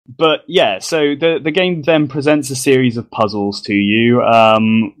But yeah, so the game then presents a series of puzzles to you,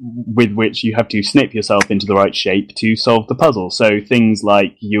 with which you have to snip yourself into the right shape to solve the puzzle. So things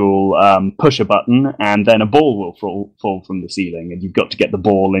like you'll push a button and then a ball will fall from the ceiling, and you've got to get the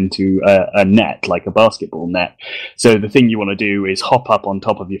ball into a net, like a basketball net. So the thing you want to do is hop up on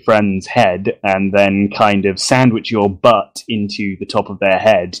top of your friend's head and then kind of sandwich your butt into the top of their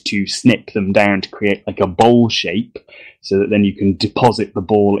head to snip them down to create like a bowl shape, so that then you can deposit the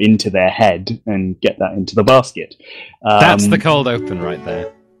ball into their head and get that into the basket. That's the cold open right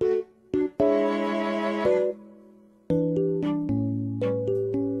there.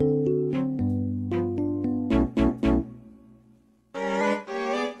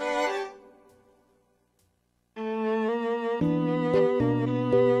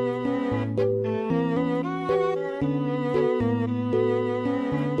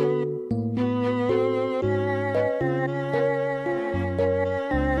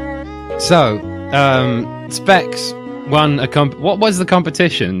 So, Specs won a what was the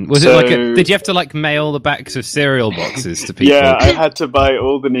competition? Was it like did you have to like mail the backs of cereal boxes to people? Yeah, I had to buy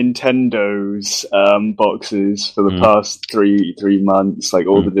all the Nintendo's boxes for the past three months, like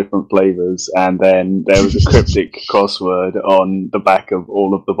all the different flavors, and then there was a cryptic crossword on the back of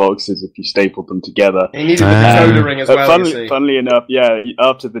all of the boxes if you stapled them together. You needed the decoder ring as well. Funnily enough, yeah,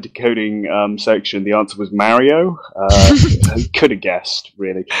 after the decoding section, the answer was Mario. I could have guessed,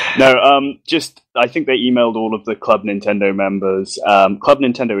 really. No, I think they emailed all of the Club Nintendo members. Club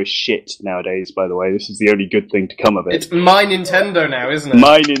Nintendo is shit nowadays, by the way. This is the only good thing to come of it. It's My Nintendo now, isn't it?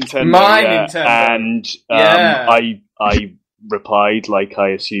 My Nintendo. And I replied, like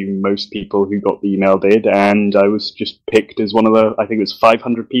I assume most people who got the email did, and I was just picked as one of the, I think it was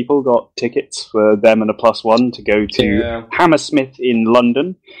 500 people got tickets for them and a +1 to go to Hammersmith in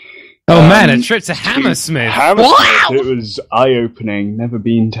London. Oh man, a trip to Hammersmith! Wow! It was eye-opening. Never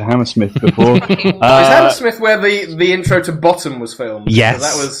been to Hammersmith before. Is Hammersmith where the intro to Bottom was filmed?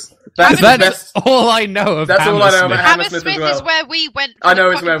 Yes. That's all I know of. That's all I know about Hammersmith as well. Is where we went. I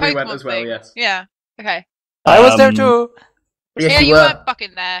know it's where we went as well. Yes. Yeah. Okay. I was there too. Yes, you weren't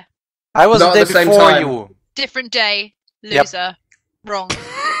fucking there. I was the day before you. Different day, loser. Yep. Wrong.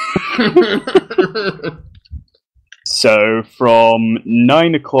 So from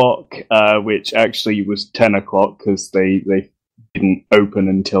 9 o'clock, which actually was 10 o'clock because they didn't open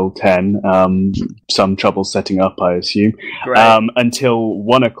until 10, some trouble setting up, I assume, until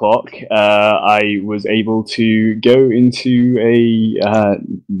 1 o'clock, I was able to go into a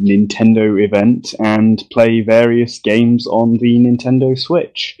Nintendo event and play various games on the Nintendo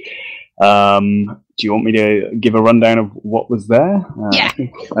Switch. Do you want me to give a rundown of what was there? Yeah.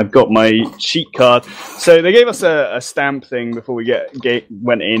 I've got my cheat card. So they gave us a stamp thing before we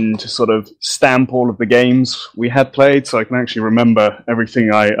went in to sort of stamp all of the games we had played, so I can actually remember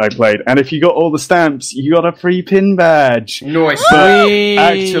everything I played. And if you got all the stamps, you got a free pin badge. Nice. But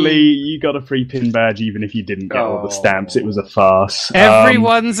actually, you got a free pin badge even if you didn't get all the stamps. It was a farce.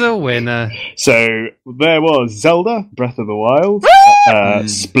 Everyone's a winner. So there was Zelda, Breath of the Wild,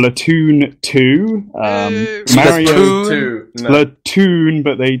 Splatoon 2, Mario 2. Splatoon,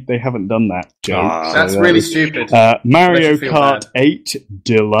 but they haven't done that joke. That's really stupid. Mario Kart 8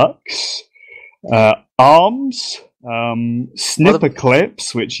 Deluxe, ARMS,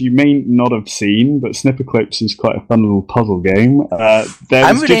 Snipperclips, which you may not have seen, but Snipperclips is quite a fun little puzzle game.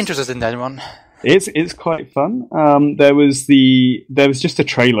 I'm really interested in that one. It's quite fun. There was just a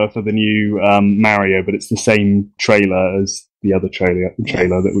trailer for the new Mario, but it's the same trailer as the other trailer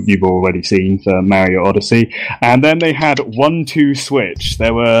that you've already seen for Mario Odyssey. And then they had 1-2 Switch.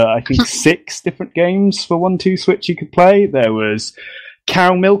 There were, I think, 6 different games for 1-2 Switch you could play. There was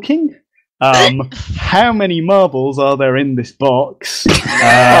cow milking. How many marbles are there in this box?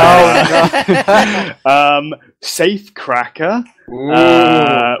 Safe Cracker,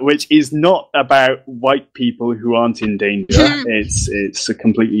 which is not about white people who aren't in danger. It's a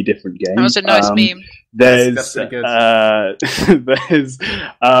completely different game. That was a nice meme. There's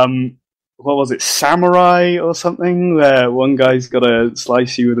what was it, Samurai or something, where one guy's got to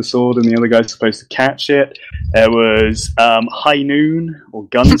slice you with a sword and the other guy's supposed to catch it. There was High Noon, or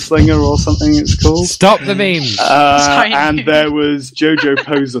Gunslinger or something it's called. Stop the memes. And there was Jojo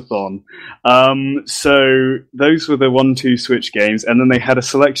Posathon. So those were the 1-2 Switch games, and then they had a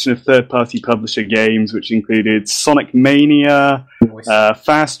selection of third-party publisher games, which included Sonic Mania,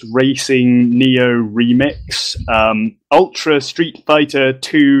 Fast Racing Neo Remix, Ultra Street Fighter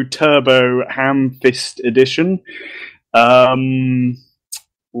 2 Turbo Ham Fist Edition,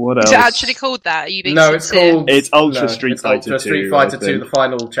 What else? Is it actually called that? Are you being No, it's sincere? called... It's Ultra no, Street it's Fighter Ultra 2. Street Fighter I 2, think. the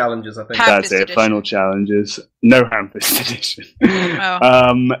final challenges, I think. Ham- That's Fist it. edition. Final challenges. No Ham-Fist edition.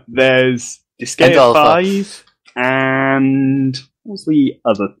 Oh. There's And Disgaea Alpha. 5, and what's the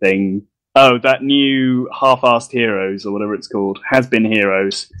other thing? Oh, that new Half-Assed Heroes, or whatever it's called. Has Been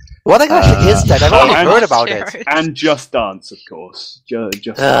Heroes. What exactly is that? I've only and- heard about it. And Just Dance, of course. Just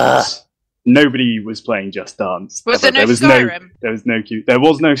Dance. Nobody was playing Just Dance. Was there no was Skyrim? There was no There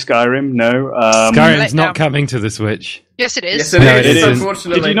was no Skyrim. No. Skyrim's Let not down. coming to the Switch. Yes, it is. Yes, it No, is, it is.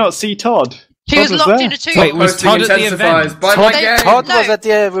 unfortunately. Did you not see Todd? He was Todd locked there. in a tomb. Wait, was Posting Todd at the intensifies. event? Buy my Todd- game! Todd No. was at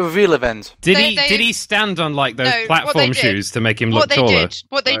the reveal event. Did They- he stand on like those No, what they platform did- shoes to make him look What they taller? did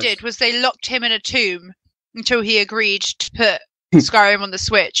Nice. was they locked him in a tomb until he agreed to put Skyrim on the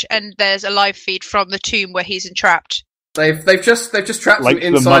Switch, and there's a live feed from the tomb where he's entrapped. They've just trapped Like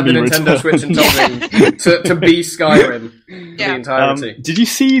him the inside the Mummy Nintendo Switch and told him to be Skyrim the Yeah. entirety. Did you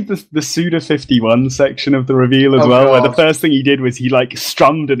see the Suda 51 section of the reveal as Oh, well? Where the God. first thing he did was he like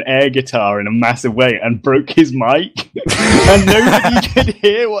strummed an air guitar in a massive way and broke his mic, and nobody could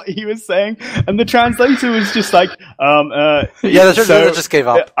hear what he was saying. And the translator was just like, Yeah, the translator just gave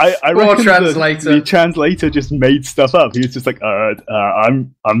up. I Poor reckon translator. the translator just made stuff up. He was just like,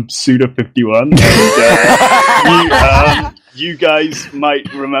 I'm Suda 51. And, you guys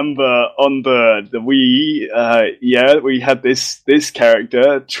might remember on the Wii, we had this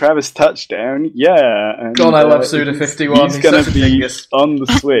character, Travis Touchdown, and, God, I love Suda 51. He's He's going such to a be dingus. on the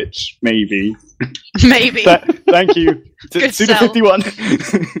Switch, maybe. Maybe. Thank you, Good Suda sell. 51.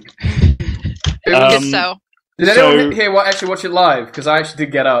 Good sell. Did anyone here watch it live? Because I actually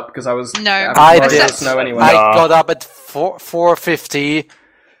did get up because I was. No. I worried did. about snow anyway. I got up at 4:50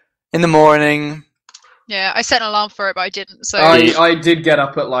 in the morning. Yeah, I set an alarm for it, but I didn't. So I did get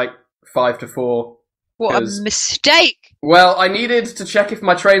up at like 5 to 4. what a 'cause- mistake! Well, I needed to check if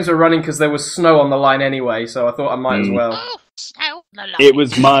my trains were running because there was snow on the line anyway, so I thought I might as well. Oh, snow, la, la. It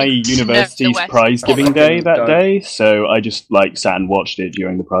was my university's West. prize giving Oh, day that don't. day, so I just sat and watched it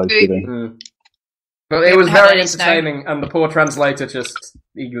during the prize giving. Mm. But it was Had very any snow. entertaining, and the poor translator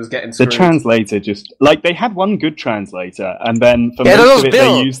he was getting The screwed. translator just they had one good translator, and then for Yeah, that most was of it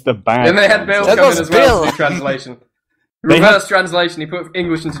Bill. they used the bad. Then they had Bill That come was in as well Bill. to do translation. They Reverse translation, he put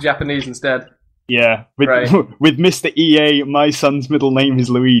English into Japanese instead. Yeah, with Right. with Mr. EA, my son's middle name is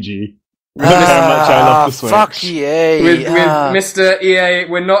Luigi. That's how much I love the Switch. Fuck EA. With Mr. EA,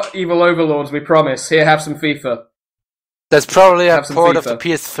 we're not evil overlords, we promise. Here, have some FIFA. That's probably a Have some port of FIFA. the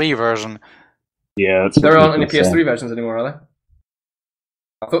PS3 version. Yeah, that's what There aren't any people say. PS3 versions anymore, are there?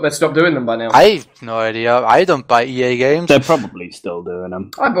 I thought they'd stopped doing them by now. I've no idea. I don't buy EA games. They're probably still doing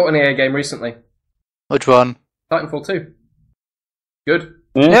them. I bought an EA game recently. Which one? Titanfall 2. Good.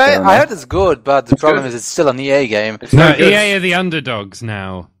 fair Yeah, I enough. heard it's good, but the It's problem good. is it's still an EA game. It's No, very good. EA are the underdogs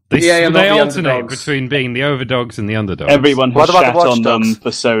now. They EA are not the alternate underdogs. between being the overdogs and the underdogs. Everyone has What about shat the Watch on them Dogs?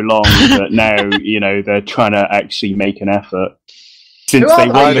 for so long that now they're trying to actually make an effort. Since Who they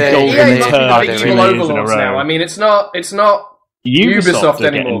are won the they? golden EA Golden must turd be Are the they big two evil years in a overlords now. row. I mean, it's not Ubisoft are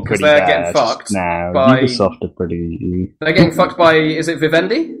anymore, getting 'cause pretty they're bad getting fucked now. by- Ubisoft are pretty. they're getting fucked by, is it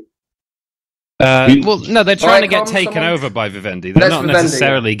Vivendi? Well, no, they're trying to get Viacom, taken someone? over by Vivendi. They're That's not Vivendi,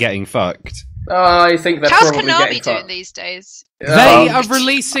 necessarily getting fucked. I think they're How's probably Konami getting doing fucked. these days? They Um, are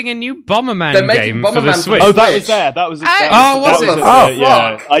releasing a new They're Bomberman making game for the Bomberman for Switch. the Oh, that Switch. was there. That was. Oh, was that it? was Oh,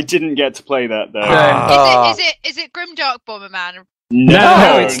 yeah. fuck. I didn't get to play that though. Ah. Is it Grimdark Bomberman?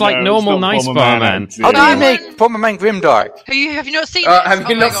 No, it's like normal not nice Bomberman Bomberman. Act How do Zero. you make Bomberman Grimdark? Have you not seen Have this?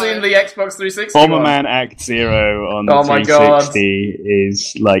 you Oh not my seen God. the Xbox 360 one? Bomberman Act Zero on the Oh my God. 360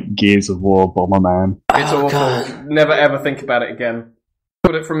 is like Gears of War Bomberman. It's Oh, awful. God. Never ever think about it again.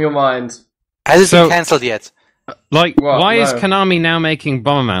 Put it from your mind. Has it So- been cancelled yet? Like, What? why is No. Konami now making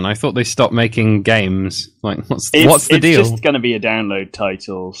Bomberman? I thought they stopped making games. Like, what's the It's deal? It's just going to be a download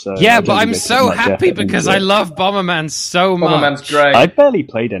title. So Yeah, I but don't I'm think they put so much happy effort into because it. I love Bomberman so much. Bomberman's great. I barely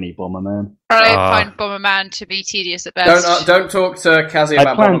played any Bomberman. I Ah. find Bomberman to be tedious at best. Don't talk to Kazi I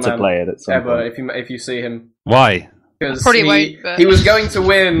about plan Bomberman to play it at some ever point. if you see him. Why? Because Probably he, won't, but- he was going to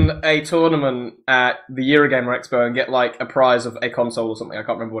win a tournament at the Eurogamer Expo and get like a prize of a console or something. I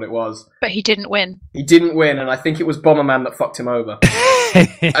can't remember what it was. But he didn't win. He didn't win, and I think it was Bomberman that fucked him over. I'm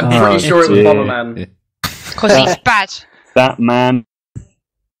I'm pretty sure it was dear. Bomberman. Because he's bad. That man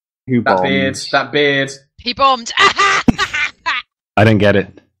who That bombed. beard, that beard. He bombed. I don't get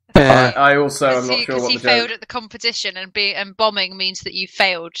it. I also am not sure Because what he the failed joke. at the competition, and bombing means that you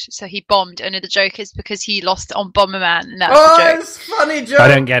failed. So he bombed, and the joke is because he lost on Bomberman, and that's Oh, the joke. it's a funny joke. I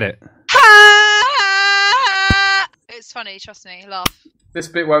don't get it. It's it's funny. Trust me, laugh. This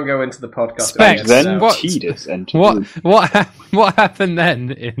bit won't go into the podcast. Specs, Then What- Tidus entered. What happened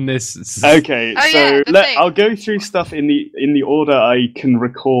then in this? Okay, Oh, yeah, the thing. I'll go through stuff in the order I can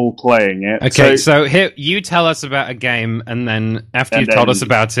recall playing it. Okay, so here you tell us about a game, and then after And you've told then us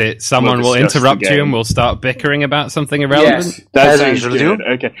about it, someone will discuss the interrupt you, game. and we'll start bickering about something irrelevant. Yes. that As we sounds usually good. do.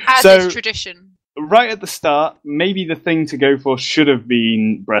 Okay, As so is tradition. right at the start, maybe the thing to go for should have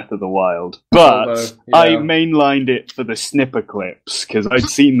been Breath of the Wild, but Although, I yeah. mainlined it for the snipper clips because I'd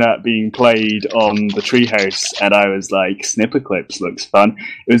seen that being played on the Treehouse, and I was like, snipper clips looks fun.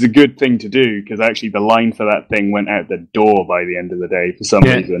 It was a good thing to do because actually the line for that thing went out the door by the end of the day for some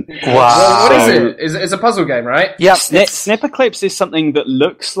Yeah. reason. Well, Wow. what is it? It's a puzzle game, right? Yep. Snipper clips is something that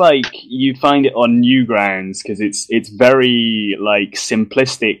looks like you find it on Newgrounds because it's very like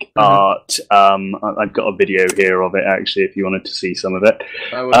simplistic art. I've got a video here of it actually if you wanted to see some of it.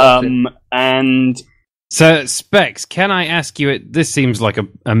 I would love to. And So, Specs, can I ask you? This seems like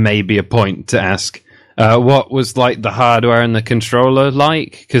a maybe a point to ask. What was like the hardware and the controller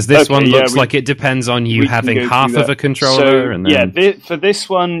like? Because this Okay, one yeah, looks we- like it depends on you we can having go half through of that. a controller. And then... for this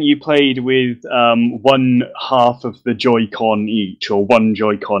one you played with one half of the Joy-Con each, or one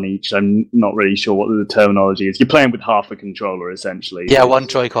Joy-Con each. I'm not really sure what the terminology is. You're playing with half a controller essentially. Yeah, one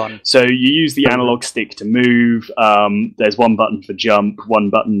Joy-Con. So you use the analog stick to move. There's one button for jump, one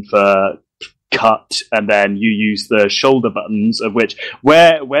button for cut, and then you use the shoulder buttons, of which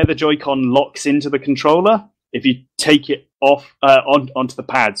where the Joy-Con locks into the controller, if you take it off onto the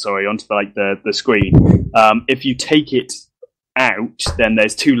pad, onto the screen, if you take it out, then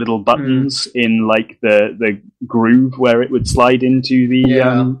there's two little buttons in like the groove where it would slide into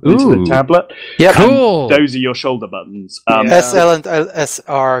the Ooh. tablet. Yep. Cool. Those are your shoulder buttons. SL and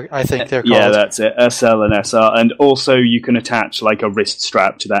SR, I think they're called. Yeah, that's it. SL and SR. And also you can attach like a wrist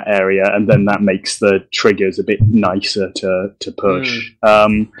strap to that area, and then that makes the triggers a bit nicer to push.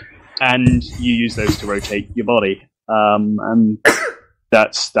 And you use those to rotate your body. And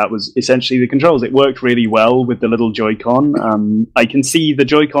that was essentially the controls. It worked really well with the little Joy-Con. I can see the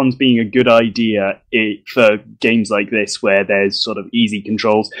Joy-Cons being a good idea for games like this where there's sort of easy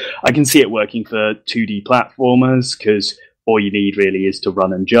controls. I can see it working for 2D platformers because all you need really is to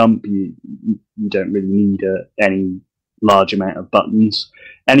run and jump. You don't really need any large amount of buttons.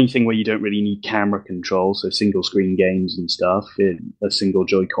 Anything where you don't really need camera control, so single screen games and stuff, a single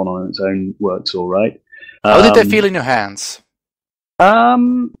Joy-Con on its own works all right. How did they feel in your hands?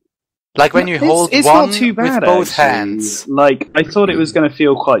 Like when you hold it's one not too bad, with both actually. hands. Like, I thought it was going to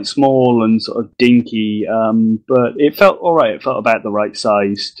feel quite small and sort of dinky, but it felt all right. It felt about the right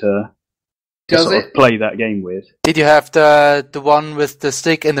size to sort of play that game with. Did you have the one with the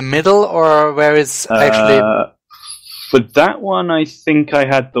stick in the middle, or where it's actually... For that one, I think I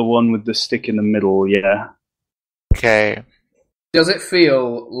had the one with the stick in the middle, yeah. Okay. Does it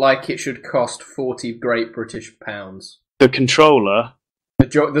feel like it should cost 40 Great British pounds? The controller...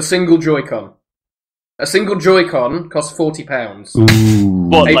 The single Joy-Con. A single Joy-Con costs £40.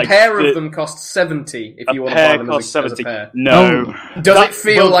 What, A like pair of them costs 70 if you want to buy them as a pair. No. Does it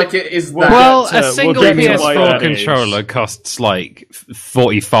feel like it is that? Well, get to- a single we'll get to why PS4 that is. controller costs like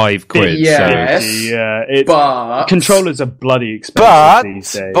 45 quid. Yes. Yeah, but controllers are bloody expensive But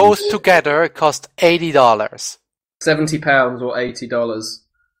these days. both together cost $80. £70 or $80.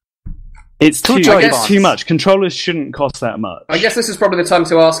 It's Two too, Joy-Cons. it's too much. Controllers shouldn't cost that much. I guess this is probably the time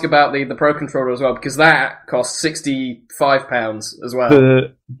to ask about the Pro Controller as well, because that costs £65 as well.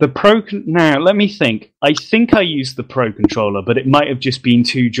 The Pro... Now, let me think. I think I used the Pro Controller, but it might have just been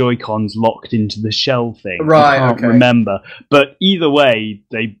two Joy-Cons locked into the shell thing. Right, I can't okay. remember. But either way,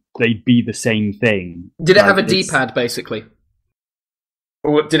 they'd be the same thing. Did it have a Like, it's- D-pad, basically?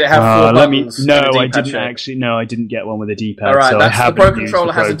 Or did it have four buttons? No, and a I D-pad didn't shape? actually. No, I didn't get one with a D-pad. All right, so that's I the Pro haven't used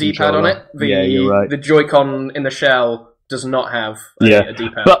Controller the has Pro a D-pad on Controller. it. Yeah, you're right. The Joy-Con in the shell does not have a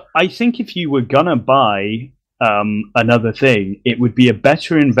D-pad. But I think if you were gonna buy another thing, it would be a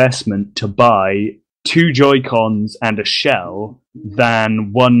better investment to buy two Joy-Cons and a shell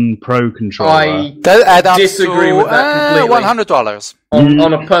than one Pro Controller. I That add up disagree to with that completely. $100.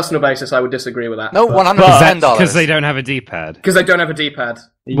 On a personal basis, I would disagree with that. No, but- $110. Because they don't have a D-pad. Because they don't have a D-pad.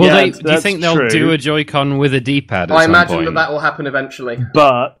 Will Yeah, they? Do you that's think they'll true. do a Joy-Con with a D-pad at I some imagine point? that will happen eventually.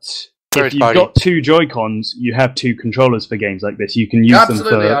 But Third if you've party. got two Joy-Cons, you have two controllers for games like this. You can use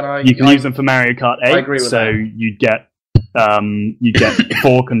Absolutely, and them for use them for Mario Kart 8. I agree with so that. you'd get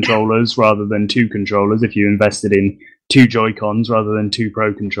four controllers rather than two controllers if you invested in two Joy-Cons rather than two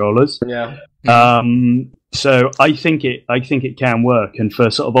Pro controllers. Yeah. So I think it can work, and for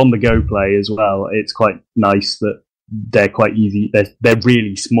sort of on the go play as well, it's quite nice that they're quite easy. They're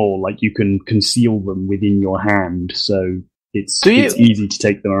really small. Like you can conceal them within your hand, so it's easy to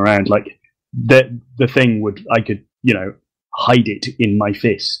take them around. Like the thing I could hide it in my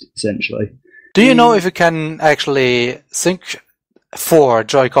fist essentially. Do you know if you can actually sync 4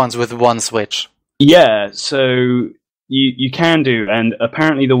 Joy-Cons with one Switch? Yeah, so you can do, and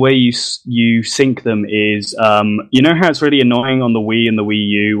apparently the way you sync them is, you know how it's really annoying on the Wii and the Wii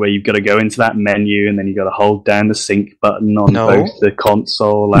U where you've got to go into that menu and then you've got to hold down the sync button on both the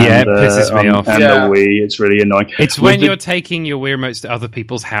console and, it pisses me off. and the Wii. It's really annoying. It's when you're taking your Wii remotes to other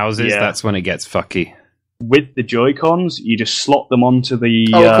people's houses, that's when it gets fucky. With the Joy-Cons, you just slot them onto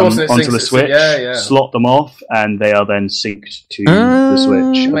the onto the Switch, slot them off, and they are then synced to the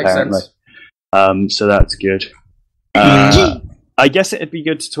Switch, apparently. Sense. So that's good. I guess it'd be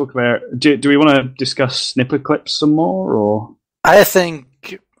good to talk about... Do we want to discuss snipper clips some more, or...? I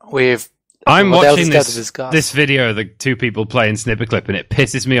think I'm watching this video of the 2 people playing snipper clip, and it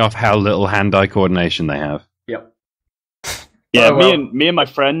pisses me off how little hand-eye coordination they have. Yep. Yeah, me and my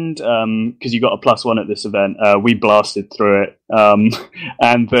friend, because you got a +1 at this event, we blasted through it, and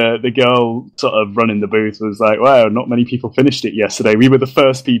the girl sort of running the booth was like, "Wow, not many people finished it yesterday. We were the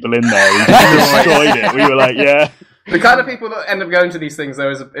first people in there. We just destroyed it." We were like, "Yeah." The kind of people that end up going to these things,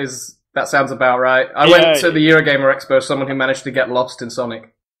 though, is that sounds about right. I went to the Eurogamer Expo, someone who managed to get lost in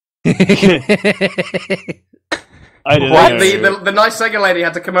Sonic. I don't know. The nice Sega lady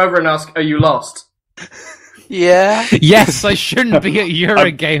had to come over and ask, "Are you lost?" Yeah. Yes, I shouldn't be at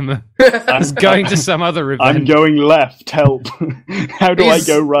Eurogamer. I was going to some other event. I'm going left. Help! How do I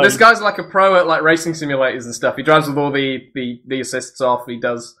go right? This guy's like a pro at like racing simulators and stuff. He drives with all the assists off. He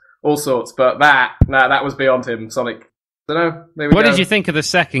does all sorts. But that was beyond him. Sonic. I don't know. What did you think of the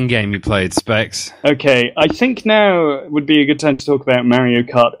second game you played, Specs? Okay, I think now would be a good time to talk about Mario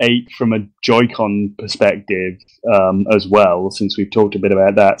Kart 8 from a Joy-Con perspective as well, since we've talked a bit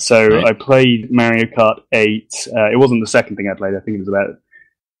about that. So I played Mario Kart 8. It wasn't the second thing I played. I think it was about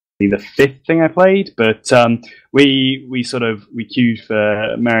the 5th thing I played. But we queued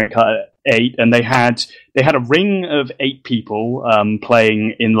for Mario Kart 8, and they had a ring of 8 people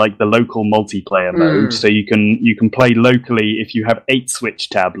playing in like the local multiplayer mode. So you can play locally if you have 8 Switch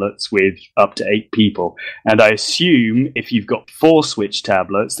tablets with up to 8 people. And I assume if you've got 4 Switch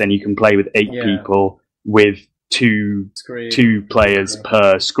tablets, then you can play with 8 people with two players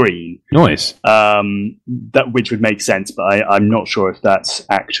per screen. Nice. Which would make sense, but I'm not sure if that's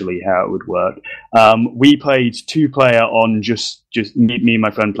actually how it would work. We played 2-player on just me and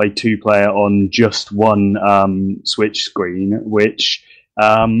my friend played 2-player on just one Switch screen, which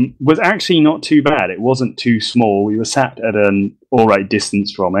was actually not too bad. It wasn't too small. We were sat at an alright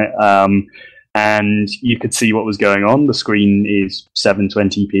distance from it. And you could see what was going on. The screen is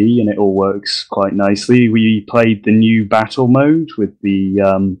 720p, and it all works quite nicely. We played the new battle mode with the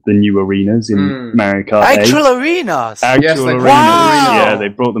new arenas in Mario Kart 8. Actual arenas! Actual arenas. Wow. Yeah, they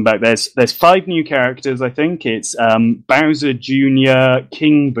brought them back. There's 5 new characters, I think. It's Bowser Jr.,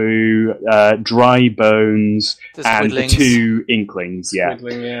 King Boo, Dry Bones, and the 2 Inklings. Yeah.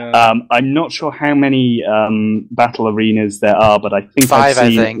 I'm not sure how many battle arenas there are, but I think 5,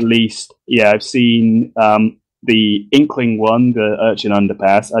 I've seen at least... Yeah, I've seen the Inkling one, the Urchin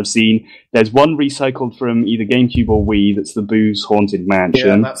Underpass. I've seen there's one recycled from either GameCube or Wii. That's the Boo's Haunted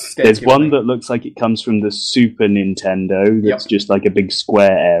Mansion. There's one that looks like it comes from the Super Nintendo. That's just like a big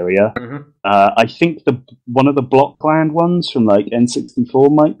square area. I think one of the Blockland ones from like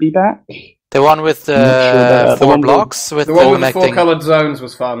N64 might be back. The one with the 4 blocks with the one with the 4 coloured zones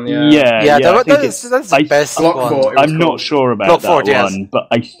was fun. That's the best one. I'm not sure about that one, but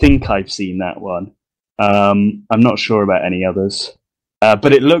I think I've seen that one. I'm not sure about any others.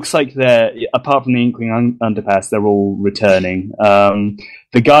 But it looks like apart from the Inkling Underpass, they're all returning.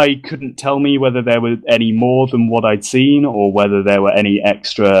 The guy couldn't tell me whether there were any more than what I'd seen, or whether there were any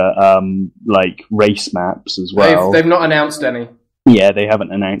extra like race maps as well. They've not announced any. Yeah, they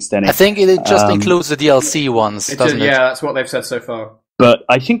haven't announced any. I think it just includes the DLC ones, doesn't it? Yeah, that's what they've said so far. But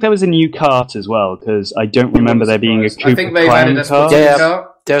I think there was a new kart as well, because I don't remember there being a Koopa I think they've added a Splatoon kart.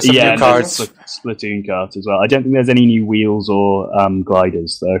 There's some new cards. Splatoon kart as well. I don't think there's any new wheels or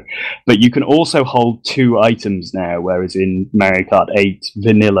gliders, though. But you can also hold 2 items now, whereas in Mario Kart 8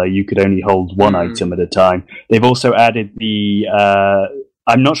 Vanilla, you could only hold 1 item at a time. They've also added the...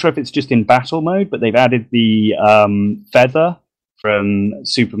 I'm not sure if it's just in battle mode, but they've added the feather from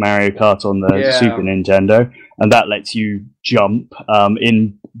Super Mario Kart on the Super Nintendo, and that lets you jump.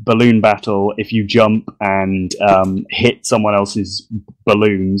 In Balloon Battle, if you jump and hit someone else's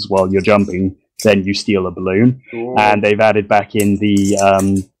balloons while you're jumping, then you steal a balloon. Ooh. And they've added back in the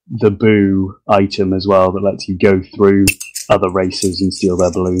the Boo item as well that lets you go through other racers and steal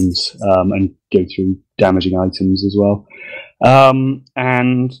their balloons, and go through damaging items as well.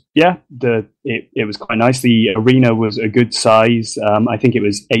 And yeah, it was quite nice. The arena was a good size. I think it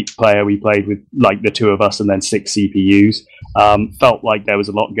was 8-player. We played with like the 2 of us and then 6 CPUs. Felt like there was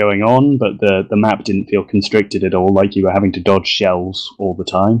a lot going on, but the map didn't feel constricted at all, like you were having to dodge shells all the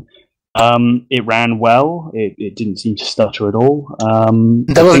time. It ran well. It didn't seem to stutter at all.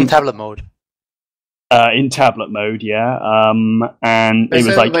 That was in tablet mode. In tablet mode, yeah. And it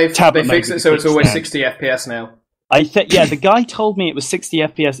was like they fixed it so it's always 60 FPS now. The guy told me it was 60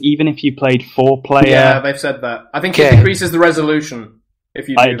 FPS even if you played 4-player. Yeah, they've said that. I think it decreases the resolution if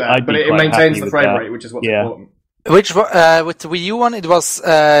you do that, but it maintains the frame rate, which is what's important. Which with the Wii U one, it was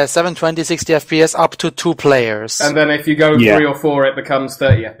 720 60 FPS up to 2 players. And then if you go 3 or 4, it becomes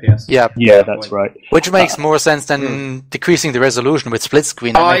 30 FPS. Yeah, that's right. Which makes more sense than decreasing the resolution with split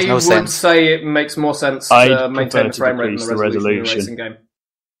screen. That makes no sense. I would say it makes more sense to maintain the frame rate and the resolution in a racing game.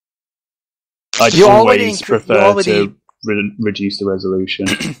 I'd always prefer to reduce the resolution.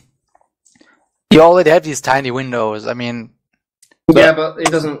 You already have these tiny windows. I mean... Yeah, but it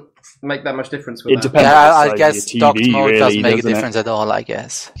doesn't make that much difference with that. Depends. I guess docked mode doesn't make a difference at all, I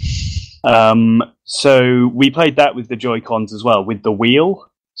guess. So we played that with the Joy-Cons as well, with the wheel.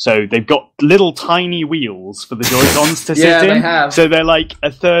 So they've got little tiny wheels for the Joy-Cons to sit in. They have. So they're like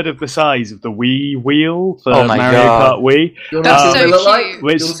a third of the size of the Wii wheel for Mario Kart Wii. That's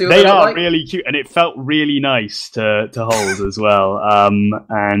so cute. They are really cute, and it felt really nice to hold as well.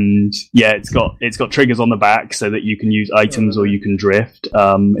 And yeah, it's got triggers on the back so that you can use items or you can drift.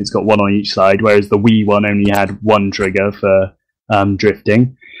 It's got one on each side, whereas the Wii one only had one trigger for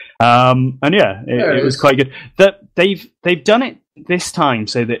drifting. And yeah, it was quite good. They've done it this time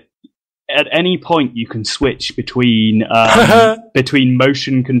so that at any point you can switch between between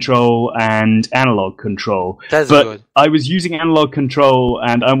motion control and analog control. That's good. I was using analog control,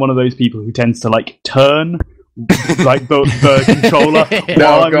 and I'm one of those people who tends to like turn like the controller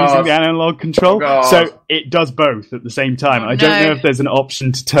while I'm using the analog control. So it does both at the same time. I don't know if there's an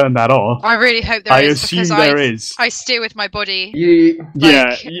option to turn that off. I really hope there is. I assume there is. I steer with my body.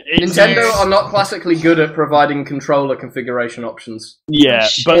 Nintendo are not classically good at providing controller configuration options. Yeah,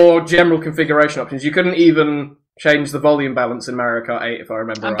 or general configuration options. You couldn't even change the volume balance in Mario Kart 8, if I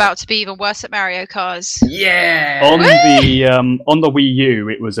remember I'm right. about to be even worse at Mario Kart. Yeah. On the Wii U,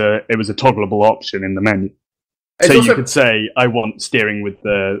 it was a toggleable option in the menu. So you could say, I want steering with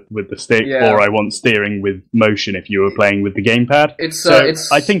the stick, or I want steering with motion if you were playing with the gamepad.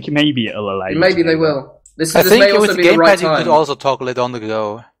 I think maybe it'll allow you. Maybe they will. This I think may also with the be the right gamepad you could time also toggle it on the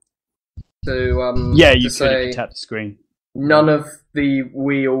go. You could if you tap the screen. None of the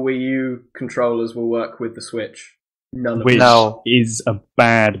Wii or Wii U controllers will work with the Switch. None of Which them. is a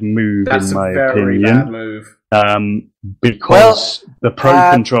bad move, That's in my a very opinion. bad move. Because the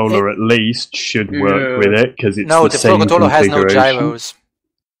Pro Controller at least should work with it, because it's the same Pro Controller has no configuration. gyros.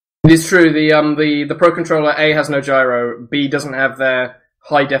 It is true. The Pro Controller A has no gyro. B doesn't have their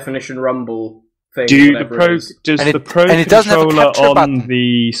high definition rumble thing. Does the Pro Controller on button.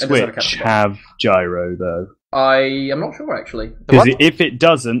 the Switch have gyro though? I am not sure actually. Because if it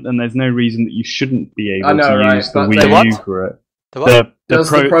doesn't, then there's no reason that you shouldn't be able to use the Wii U for it. Does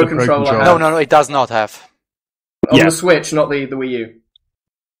the Pro Controller have? No, it does not have. On the Switch, not the Wii U.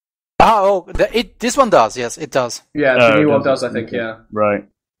 This one does. Yes, it does. Yeah, the new one does. I think. Yeah. Right.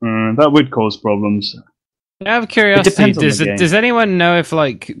 That would cause problems. Out of curiosity, does anyone know if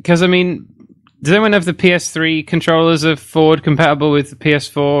because I mean, does anyone know if the PS3 controllers are forward compatible with the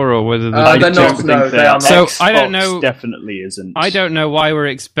PS4 or whether they're not? No, they are not. So I don't know. Definitely isn't. I don't know why we're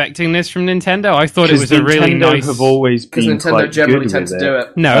expecting this from Nintendo. I thought it was a really nice. Have always been Nintendo generally tends to do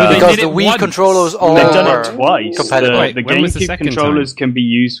it. No, because the Wii controllers are they've done it twice. Compatible. The GameCube controllers can be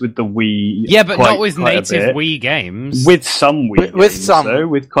used with the Wii. Yeah, but not with native Wii games. With some Wii. With some. Though,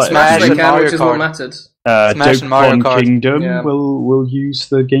 with quite Smash and Mario which is what mattered. Smash and Mario Joycon Kart. Kingdom will use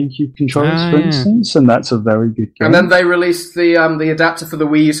the GameCube controllers, for instance, and that's a very good game. And then they released the adapter for the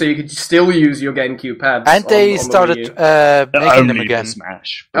Wii U, so you could still use your GameCube pads. And they started making them again. For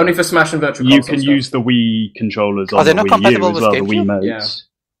Smash. Only for Smash and Virtual You Console can stuff. use the Wii controllers on Are they the not Wii compatible U as with well, the GameCube? Wii modes.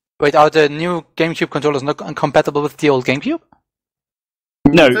 Yeah. Wait, are the new GameCube controllers not compatible with the old GameCube?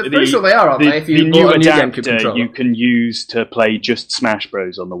 No, I'm pretty sure they are, aren't they? If you the new bought a new GameCube adapter controller. you can use to play just Smash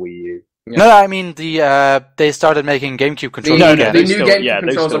Bros on the Wii U. Yeah. No, I mean they started making GameCube controllers again. The new GameCube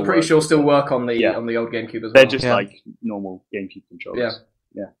controllers, I'm pretty sure, still work on the old GameCube as well. They're just like normal GameCube controllers.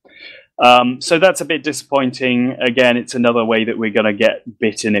 So that's a bit disappointing. Again, it's another way that we're going to get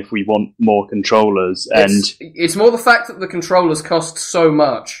bitten if we want more controllers. And it's more the fact that the controllers cost so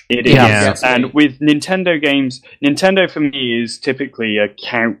much. It is. Yeah. And with Nintendo games, Nintendo for me is typically a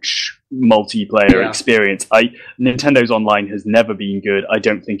couch multiplayer experience. Nintendo Online has never been good. I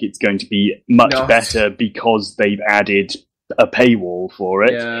don't think it's going to be much better because they've added a paywall for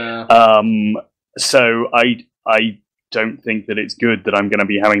it. Yeah. So I don't think that it's good that I'm going to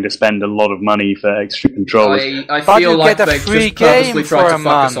be having to spend a lot of money for extra controllers. I feel like they just purposely tried to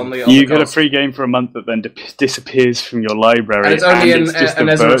focus on the You get a free game for a month that then disappears from your library, and it's only it's just a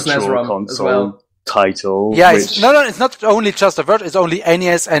virtual console title. Yeah, it's not only just a virtual, it's only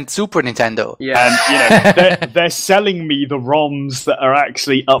NES and Super Nintendo. Yeah. And they're selling me the ROMs that are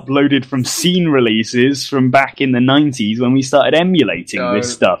actually uploaded from scene releases from back in the 90s when we started emulating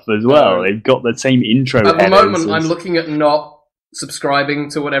this stuff as well. They've got the same intro At the moment, I'm looking at not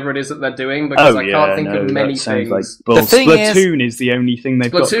subscribing to whatever it is that they're doing because I can't think of many things. Like, Splatoon is the only thing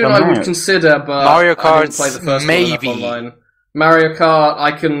they've got Splatoon I would consider, but Mario Kart, I didn't play the first one online. Mario Kart,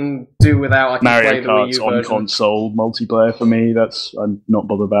 I can do without. I can play the Wii U version. on console multiplayer for me. I'm not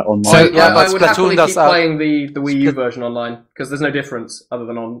bothered about online. So, I would happily keep playing the Wii U version online because there's no difference other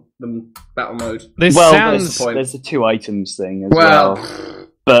than on the battle mode. There's the 2 items thing as well.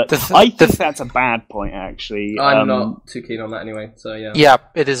 But I think that's a bad point, actually. I'm not too keen on that anyway. So yeah. Yeah,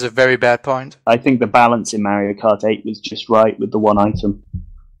 it is a very bad point. I think the balance in Mario Kart 8 was just right with the 1 item.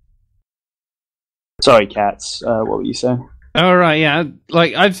 Sorry, Cats. What were you saying? All right, yeah.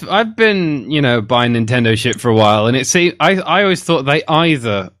 Like I've been, buying Nintendo shit for a while, and I always thought they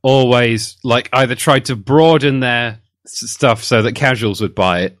either tried to broaden their stuff so that casuals would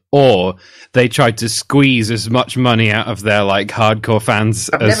buy it, or they tried to squeeze as much money out of their hardcore fans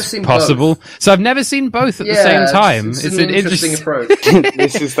as possible. Both. So I've never seen both at the same time. It's an interesting approach.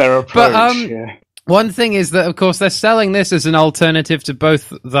 This is their approach. But one thing is that, of course, they're selling this as an alternative to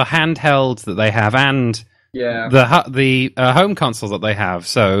both the handheld that they have and the home console that they have.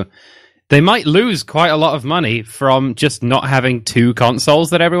 So they might lose quite a lot of money from just not having 2 consoles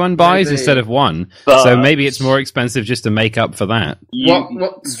that everyone buys instead of 1. So maybe it's more expensive just to make up for that.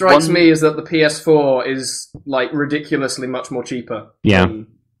 What strikes me is that the PS4 is ridiculously much more cheaper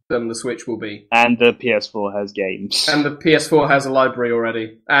than the Switch will be. And the PS4 has games. And the PS4 has a library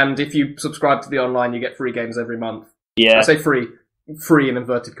already. And if you subscribe to the online, you get free games every month. Yeah. I say free in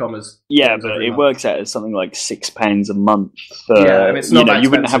inverted commas. Yeah, but it works out as something like £6 a month. And it's not that you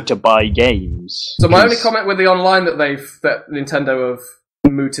wouldn't have to buy games. So my only comment with the online that Nintendo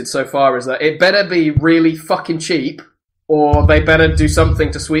have mooted so far is that it better be really fucking cheap, or they better do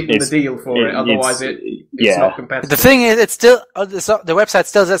something to sweeten the deal for it. Otherwise, it's not competitive. The thing is, it's still the website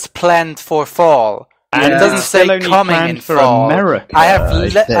still says planned for fall. And it doesn't say coming in for fall. America. I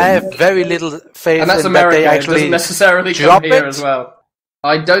have very little faith and that's in America. that they actually doesn't necessarily drop come here it as well.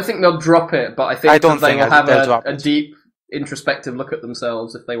 I don't think they'll drop it, but I think they will have a deep introspective look at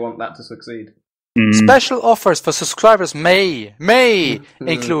themselves if they want that to succeed. Special offers for subscribers may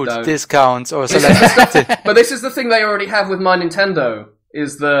include discounts or selected. But this is the thing they already have with My Nintendo.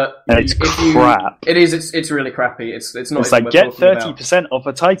 Is that it's crap? It is. It's really crappy. It's not. It's like get 30% off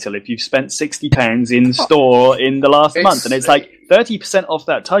a title if you've spent £60 in store in the last month, and it's like 30% off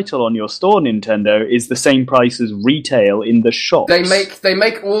that title on your store. Nintendo is the same price as retail in the shop. They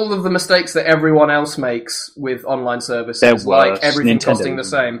make all of the mistakes that everyone else makes with online services, like everything costing the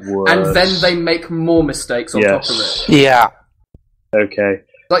same, and then they make more mistakes on top of it. Yeah. Okay.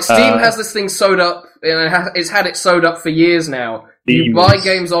 Like Steam has this thing sewed up. It's had it sewed up for years now. You buy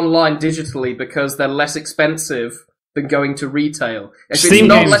games online digitally because they're less expensive than going to retail. If it's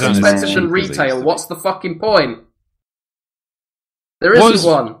not less expensive than retail, what's the fucking point? There isn't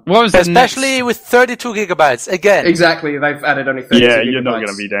one. Especially with 32 gigabytes, again. Exactly, they've added only 32 gigabytes. Yeah, you're not going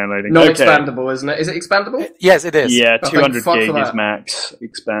to be downloading. Not expandable, isn't it? Is it expandable? Yes, it is. Yeah, 200 gig is max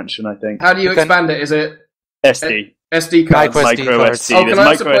expansion, I think. How do you expand it? Is it... SD. SD cards. Micro SD. The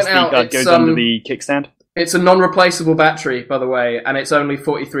micro SD card goes under the kickstand. It's a non-replaceable battery, by the way, and it's only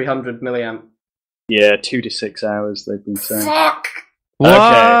 4300 milliamp. Yeah, 2 to 6 hours, they've been saying. Fuck! What?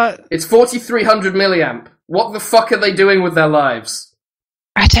 Okay. It's 4300 milliamp. What the fuck are they doing with their lives?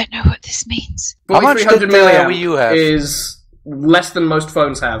 I don't know what this means. 4300 milliamp is less than most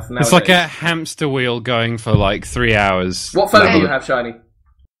phones have nowadays. It's like a hamster wheel going for 3 hours. What phone do you have, Shiny?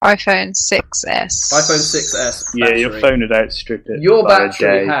 iPhone 6S. iPhone 6S. Yeah, your phone would outstrip it. Your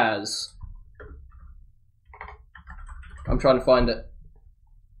battery has... I'm trying to find it.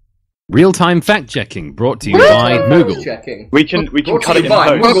 Real-time fact-checking brought to you by Moogle. We can cut it in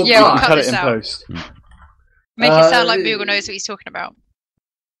post. Yeah, we'll cut it in post. Make it sound like Moogle knows what he's talking about.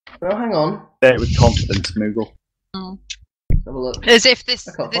 Oh, hang on. Say it with confidence, Moogle. Oh. Have a look. As if this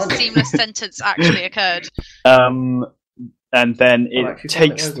seamless sentence actually occurred. And then it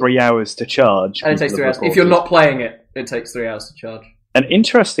takes 3 hours to charge. And it takes 3 hours. If you're not playing it, it takes 3 hours to charge. An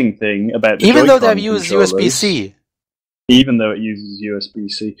interesting thing about the even though Joy-Con they've used controllers- USB-C. Even though it uses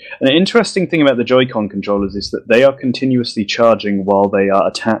USB-C. An interesting thing about the Joy-Con controllers is that they are continuously charging while they are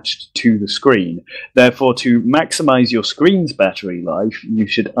attached to the screen. Therefore, to maximize your screen's battery life, you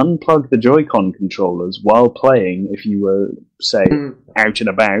should unplug the Joy-Con controllers while playing if you were, say, out and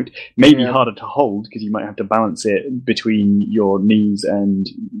about. Maybe harder to hold because you might have to balance it between your knees and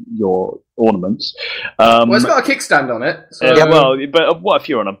your ornaments. Well, it's got a kickstand on it. So... Yeah, well, but what if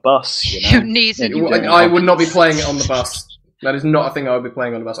you're on a bus? You know? Your knees and I would not be playing it on the bus. That is not a thing I would be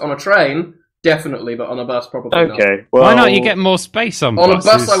playing on a bus. On a train, definitely, but on a bus, probably not. Okay, well... Why not? You get more space on buses.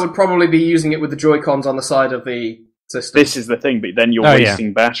 On a bus, I would probably be using it with the Joy-Cons on the side of the system. This is the thing, but then you're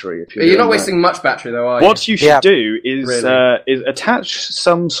wasting battery. If you're not wasting much battery, though, are you? What you should do is attach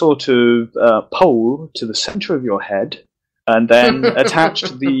some sort of pole to the center of your head, and then attach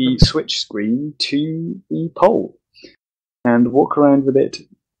the Switch screen to the pole, and walk around with it.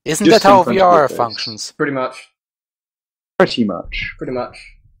 Isn't that how VR functions? Pretty much. Pretty much. Pretty much.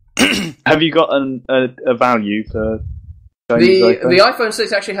 Have you got a value for the iPhone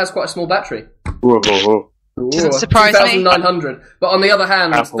 6 actually has quite a small battery. Doesn't surprise me. 2,900. But on the other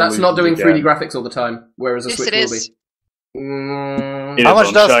hand, that's not doing 3D graphics all the time, whereas a Switch will be. How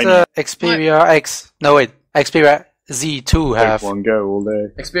much does the Xperia X... No, wait. Xperia Z2 have? One go all day.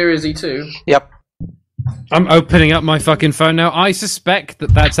 Xperia Z2? Yep. I'm opening up my fucking phone now. I suspect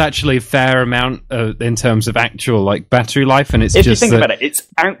that that's actually a fair amount in terms of actual battery life, and it's if just you think about it, it's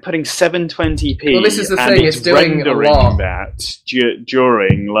outputting 720p. Well, this is the and thing; it's doing a lot. That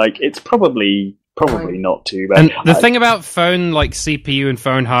during it's probably not too bad. And the thing about phone CPU and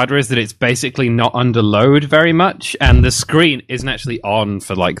phone hardware is that it's basically not under load very much, and the screen isn't actually on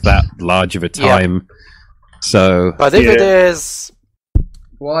for that large of a time. Yep. So, but if it is,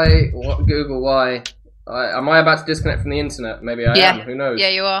 why? What, Google? Why? Am I about to disconnect from the internet? Maybe I am. Who knows? Yeah,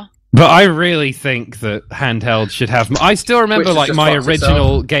 you are. But I really think that handheld should have... I still remember my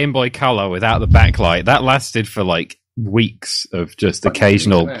original Game Boy Color without the backlight. That lasted for weeks of just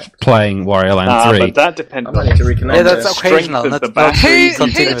occasional playing Wario Land 3. But that depends on that's occasional.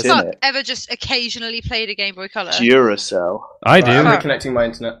 Who's not ever just occasionally played a Game Boy Color? Duracell. I do. I'm reconnecting my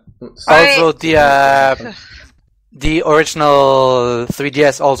internet. Also, the original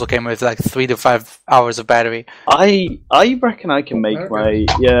 3DS also came with 3 to 5 hours of battery. I reckon I can make my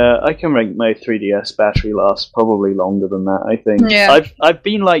 3DS battery last probably longer than that. I think. Yeah. I've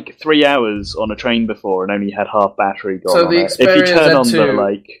been 3 hours on a train before and only had half battery gone. So on it. If you turn on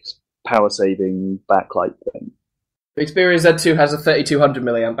the power saving backlight thing. The Xperia Z2 has a 3200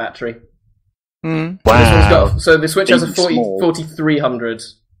 milliamp battery. Wow. So the Switch has a 4300.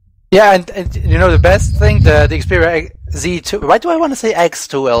 Yeah, and you know the best thing, the Xperia Z2. Why do I want to say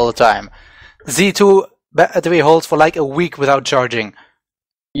X2 all the time? Z2 battery holds for a week without charging.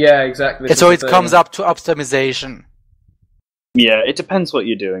 Yeah, exactly. And so it comes up to optimization. Yeah, it depends what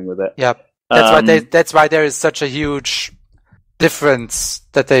you're doing with it. Yeah, that's why there is such a huge difference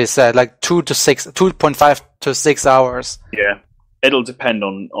that they said 2.5 to 6 hours. Yeah. It'll depend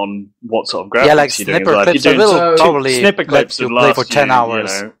on what sort of graphics you're doing. Snipper clips will probably snipper clips let you play for 10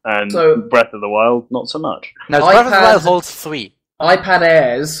 hours. And Breath of the Wild, not so much. No, Breath of the Wild holds 3. iPad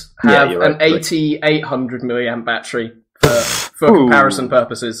Airs have an 8800 milliamp battery for comparison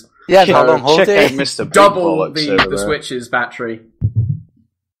purposes. Yeah, how long hold they? Double the Switch's battery.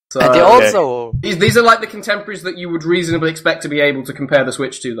 So, and they also... These are the contemporaries that you would reasonably expect to be able to compare the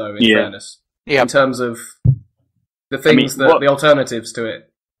Switch to, though, in fairness. Yeah. In terms of... the things the alternatives to it.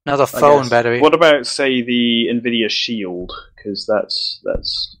 Another phone battery. What about, say, the Nvidia Shield? Because that's.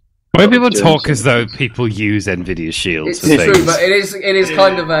 Why people talk as though people use Nvidia Shields for things? It's true, but it is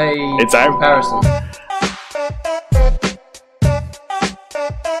kind of a comparison.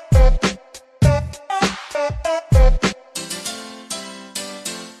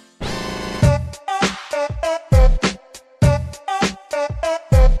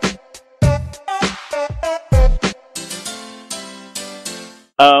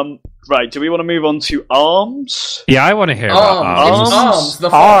 Right, do we want to move on to ARMS? Yeah, I want to hear about ARMS. ARMS, the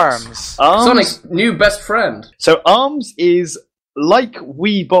Fox. Sonic's new best friend. So ARMS is like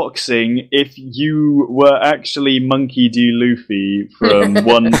Wii Boxing if you were actually Monkey D. Luffy from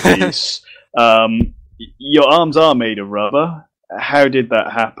One Piece. Your arms are made of rubber. How did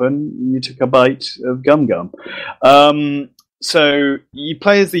that happen? You took a bite of gum gum. So you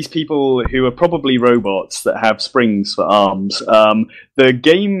play as these people who are probably robots that have springs for arms. The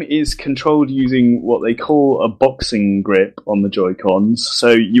game is controlled using what they call a boxing grip on the Joy-Cons.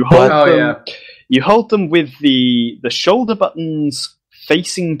 So you hold them with the shoulder buttons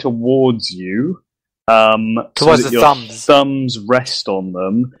facing towards you, towards the thumbs. Thumbs rest on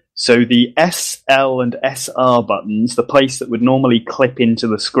them. So the S, L, and SR buttons, the place that would normally clip into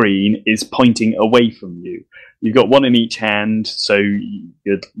the screen, is pointing away from you. You've got one in each hand, so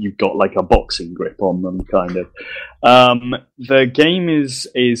you've got like a boxing grip on them, kind of. The game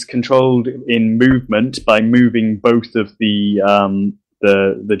is controlled in movement by moving both of the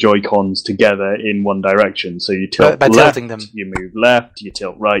Joy-Cons together in one direction. So you tilt by left, tilting them. You move left, you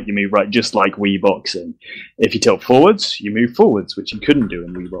tilt right, you move right, just like Wii Boxing. If you tilt forwards, you move forwards, which you couldn't do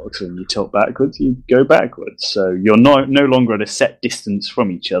in Wii Boxing. You tilt backwards, you go backwards. So you're no longer at a set distance from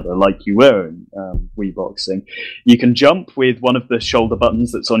each other like you were in Wii Boxing. You can jump with one of the shoulder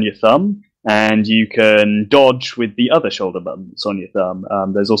buttons that's on your thumb, and you can dodge with the other shoulder button that's on your thumb.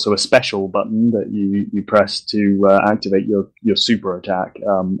 There's also a special button that you press to activate your super attack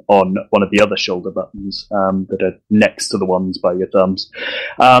on one of the other shoulder buttons that are next to the ones by your thumbs.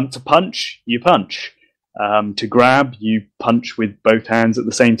 To punch, you punch. To grab, you punch with both hands at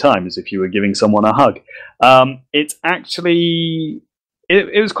the same time, as if you were giving someone a hug. It's actually...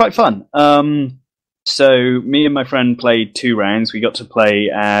 It was quite fun. So me and my friend played 2 rounds. We got to play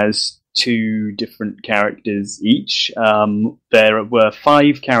as 2 different characters each. There were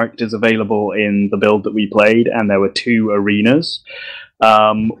 5 characters available in the build that we played, and there were 2 arenas.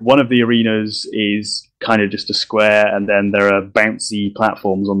 One of the arenas is kind of just a square, and then there are bouncy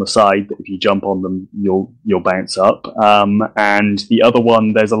platforms on the side that if you jump on them, you'll bounce up. And the other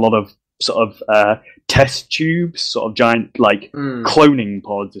one, there's a lot of sort of test tubes, sort of giant cloning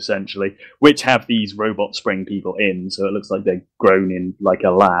pods essentially, which have these robot spring people in, so it looks like they're grown in like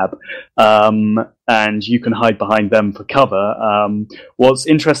a lab, and you can hide behind them for cover. What's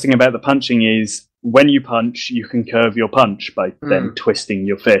interesting about the punching is when you punch, you can curve your punch by then twisting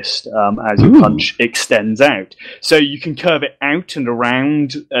your fist as your punch extends out. So you can curve it out and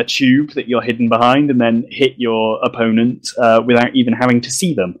around a tube that you're hidden behind and then hit your opponent without even having to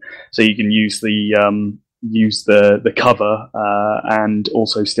see them. So you can use the cover and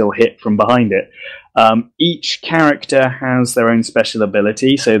also still hit from behind it. Each character has their own special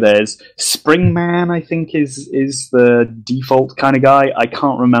ability. So there's Springman, I think is the default kind of guy. I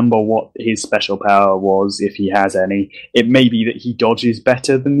can't remember what his special power was, if he has any. It may be that he dodges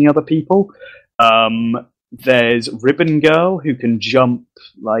better than the other people. There's Ribbon Girl, who can jump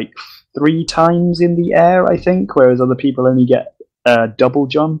like 3 times in the air, I think, whereas other people only get double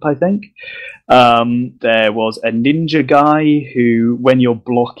jump, I think. There was a ninja guy who, when you're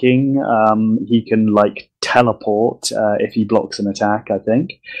blocking, he can like teleport if he blocks an attack, I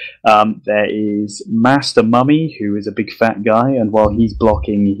think. There is Master Mummy, who is a big fat guy, and while he's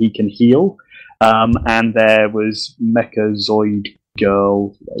blocking, he can heal. And there was Mechazoid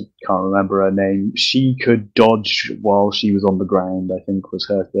Girl, I can't remember her name. She could dodge while she was on the ground, I think was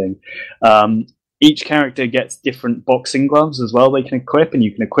her thing. Each character gets different boxing gloves as well they can equip, and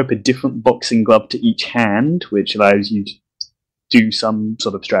you can equip a different boxing glove to each hand, which allows you to do some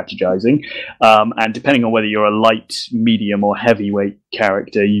sort of strategizing. And depending on whether you're a light, medium, or heavyweight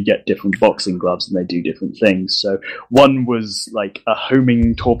character, you get different boxing gloves and they do different things. So one was like a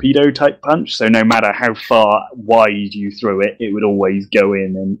homing torpedo type punch, so no matter how far wide you threw it, it would always go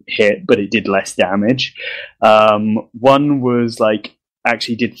in and hit, but it did less damage. One was like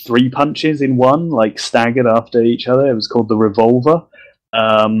actually did 3 punches in one, like staggered after each other. It was called the Revolver.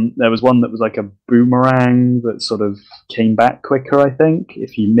 There was one that was like a boomerang that sort of came back quicker, I think.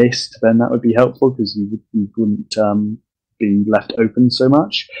 If you missed, then that would be helpful because you wouldn't be left open so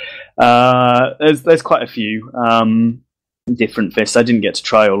much. There's quite a few different fists. I didn't get to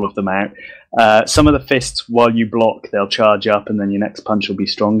try all of them out. Some of the fists, while you block, they'll charge up and then your next punch will be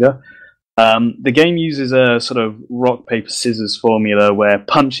stronger. The game uses a sort of rock, paper, scissors formula where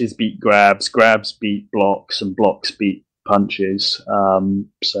punches beat grabs, grabs beat blocks, and blocks beat punches.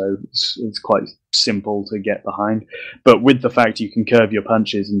 So it's quite simple to get behind. But with the fact you can curve your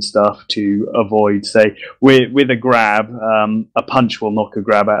punches and stuff to avoid, say, with a grab, a punch will knock a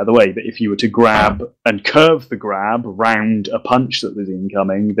grab out of the way. But if you were to grab and curve the grab round a punch that was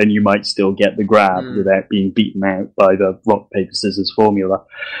incoming, then you might still get the grab without being beaten out by the rock, paper, scissors formula.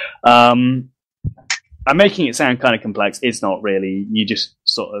 I'm making it sound kind of complex. It's not really. You just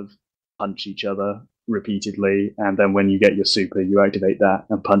sort of punch each other repeatedly, and then when you get your super, you activate that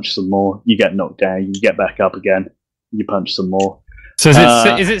and punch some more. You get knocked down, you get back up again, you punch some more. So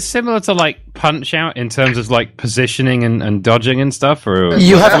is it similar to like Punch Out in terms of like positioning and dodging and stuff, or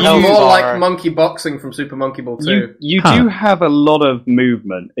you have more like Monkey Boxing from Super Monkey Ball 2? You do have a lot of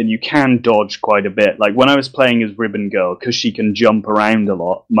movement, and you can dodge quite a bit. Like when I was playing as Ribbon Girl, because she can jump around a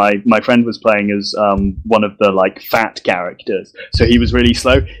lot. My friend was playing as one of the like fat characters, so he was really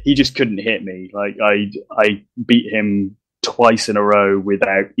slow. He just couldn't hit me. Like I beat him twice in a row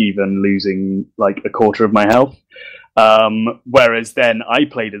without even losing like a quarter of my health. Whereas then I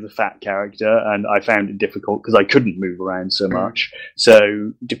played as a fat character and I found it difficult because I couldn't move around so much.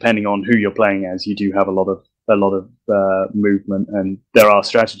 So depending on who you're playing as, you do have a lot of movement, and there are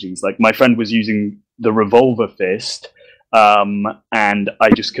strategies. Like my friend was using the revolver fist, and I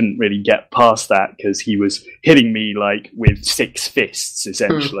just couldn't really get past that because he was hitting me like with 6 fists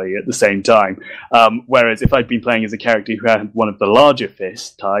essentially at the same time. Whereas if I'd been playing as a character who had one of the larger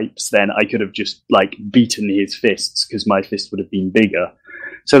fist types, then I could have just like beaten his fists because my fist would have been bigger.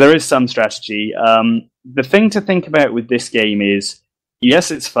 So there is some strategy. The thing to think about with this game is,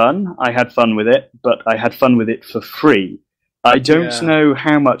 yes, it's fun. I had fun with it, but I had fun with it for free. I don't know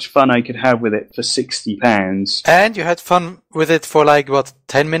how much fun I could have with it for £60. And you had fun with it for like, what,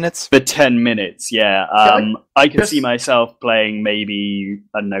 10 minutes? For 10 minutes, yeah. I could see myself playing maybe,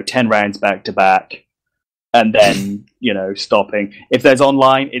 I don't know, 10 rounds back to back, and then, stopping. If there's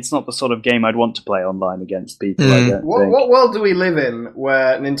online, it's not the sort of game I'd want to play online against people, I don't think. What world do we live in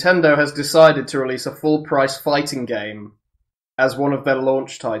where Nintendo has decided to release a full-price fighting game as one of their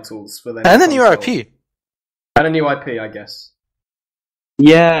launch titles for their And a new IP. And a new IP, I guess.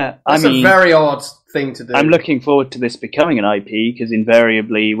 Yeah, That's a very odd thing to do. I'm looking forward to this becoming an IP, because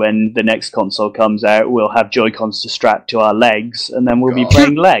invariably when the next console comes out, we'll have Joy-Cons to strap to our legs, and then we'll be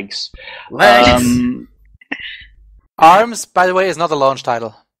playing legs. ARMS, by the way, is not a launch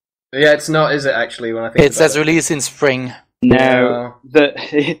title. Yeah, it's not, is it, actually, when I think it says release in spring. No,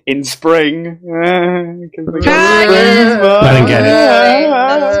 in spring. I didn't get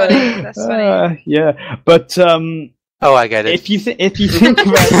it. That's funny. Yeah, but oh, I get it. If you think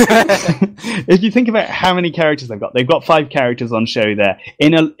about if you think about how many characters they've got 5 characters on show there.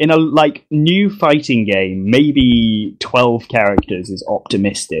 In a like new fighting game, maybe 12 characters is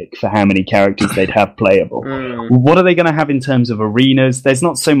optimistic for how many characters they'd have playable. What are they going to have in terms of arenas? There's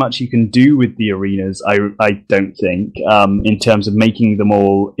not so much you can do with the arenas, I don't think, in terms of making them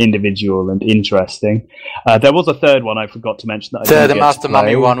all individual and interesting. There was a third one I forgot to mention that the Master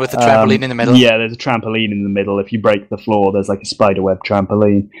Mummy one with the trampoline in the middle. Yeah, there's a trampoline in the middle. If you break the floor, there's like a spiderweb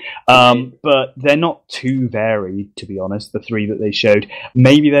trampoline. But they're not too varied, to be honest, the 3 that they showed.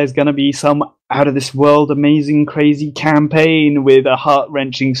 Maybe there's going to be some out of this world amazing crazy campaign with a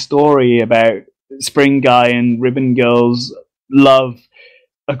heart-wrenching story about Spring Guy and Ribbon Girl's love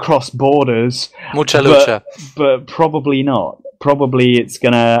across borders. Mucha lucha. But probably not. Probably it's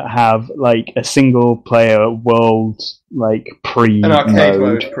going to have like a single player world like an arcade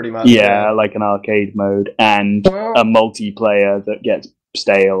mode, pretty much. Yeah, like an arcade mode, and a multiplayer that gets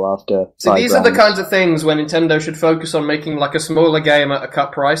stale after 5 these rounds. are the kinds of things where Nintendo should focus on making like a smaller game at a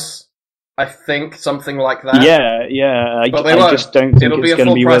cut price. I think something like that. Yeah. But I just don't think it's going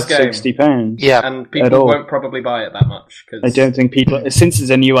to be worth £60. Yeah, and people won't probably buy it that much. I don't think people, since it's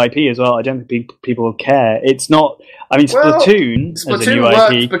a new IP as well, I don't think people will care. It's not. I mean, Splatoon as a new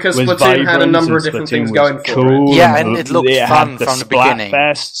IP because was Splatoon had a number of different things going for cool. it. Yeah, and it looked fun from the beginning.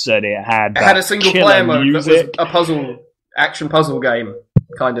 Fests, and it had a single player mode that was a action puzzle game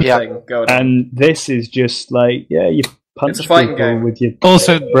kind of thing going on. And this is just like, you punch it's a fighting people game. with your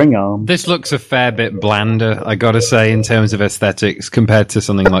spring arm. This looks a fair bit blander, I gotta say, in terms of aesthetics compared to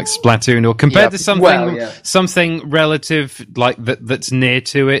something like Splatoon, or compared to something relative like that's near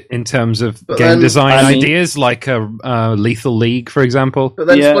to it in terms of game design ideas, like a Lethal League, for example. But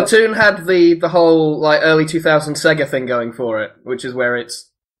then Splatoon had the whole like early 2000s Sega thing going for it, which is where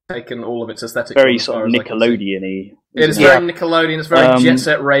it's taken all of its aesthetics. Very sort of Nickelodeon-y. It is very Nickelodeon. It's very Jet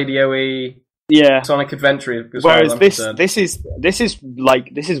Set Radio-y. Yeah, Sonic Adventure. Whereas this is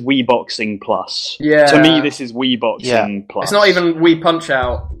Wii Boxing Plus. Yeah, to me this is Wii Boxing Plus. It's not even Wii Punch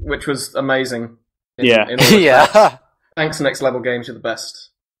Out, which was amazing. Yeah. Thanks, Next Level Games, you're the best.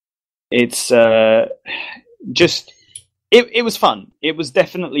 It's just it was fun. It was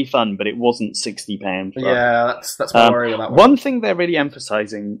definitely fun, but it wasn't £60. Yeah, that's my worry with that one. One thing they're really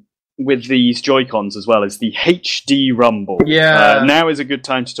emphasising with these Joy-Cons as well is the HD rumble. Yeah. Now is a good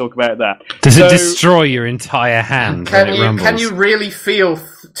time to talk about that. Does it destroy your entire hand when it rumbles? Can you really feel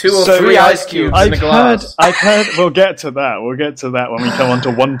 2 or 3 ice cubes in a glass. I've heard. We'll get to that. We'll get to that when we come on to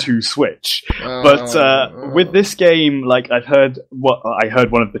 1-2 Switch. But with this game, like I heard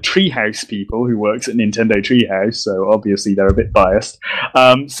one of the Treehouse people who works at Nintendo Treehouse, so obviously they're a bit biased.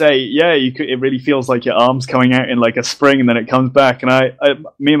 Say, yeah, it really feels like your arm's coming out in like a spring, and then it comes back. And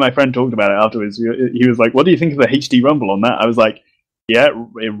me and my friend talked about it afterwards. He was like, "What do you think of the HD rumble on that?" I was like, yeah,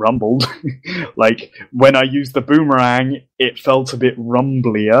 it rumbled. Like, when I used the boomerang, it felt a bit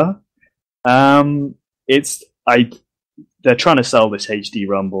rumblier. They're trying to sell this HD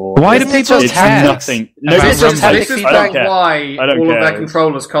rumble. Why do people care? Nothing. This is why all of their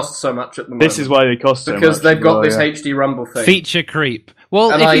controllers cost so much at the moment. This is why they cost so much. Because they've got this HD rumble thing. Feature creep.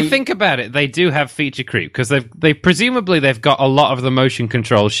 Well, if you think about it, they do have feature creep, because they presumably they've got a lot of the motion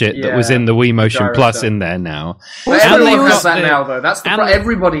control shit that was in the Wii Motion Plus in there now. But everyone has that now, though. That's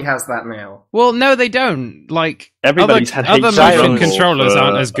everybody has that now. Well, no, they don't. Like, everybody's had other motion controllers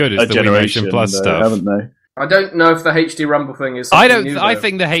aren't as good as the Wii Motion Plus stuff, haven't they? I don't know if the HD Rumble thing is. I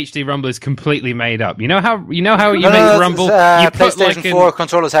think the HD Rumble is completely made up. You know how you make Rumble. PlayStation 4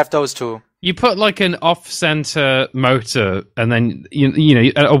 controllers have those too. You put like an off-center motor, and then you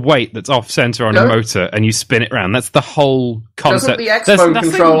know a weight that's off-center on a motor, and you spin it around. That's the whole concept. Doesn't the Xbox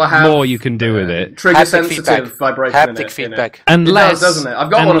controller have more you can do with it? Trigger-sensitive vibration haptic feedback. Unless, doesn't it?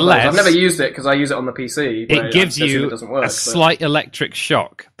 I've got one of those. I've never used it because I use it on the PC. It gives you a slight electric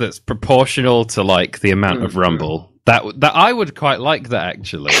shock that's proportional to like the amount of rumble. That I would quite like that,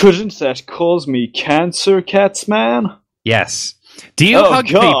 actually. Couldn't that cause me cancer, Catsman? Yes. Do you hug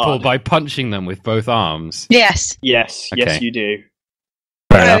people by punching them with both arms? Yes. Yes, yes, you do.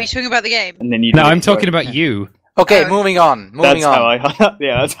 Are you talking about the game? And then you. No, I'm talking about you. Okay, moving on. That's how I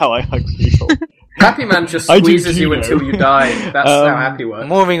hug people. Happyman just squeezes you until you die. That's how Happy works.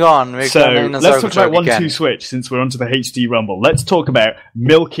 Moving on. Let's talk about 1-2 Switch, since we're onto the HD Rumble. Let's talk about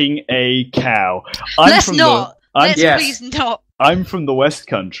milking a cow. Please not. I'm from the West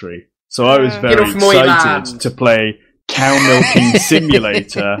Country, so I was very excited to play Cow Milking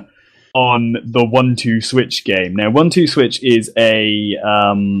Simulator on the 1-2 Switch game. Now, 1-2 Switch is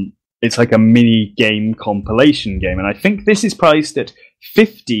it's like a mini game compilation game, and I think this is priced at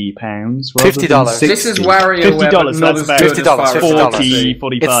 £50 $50. This is WarioWare, $50. That's about $50,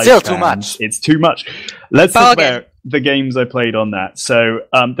 $45. It's still too much. It's too much. Let's talk about the games I played on that. So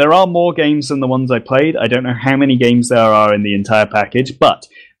there are more games than the ones I played. I don't know how many games there are in the entire package, but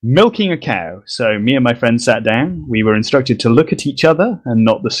milking a cow. So me and my friend sat down. We were instructed to look at each other and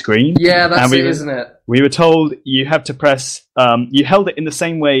not the screen. Yeah, that's it, isn't it? We were told you have to press... you held it in the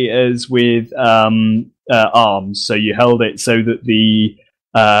same way as with arms. So you held it so that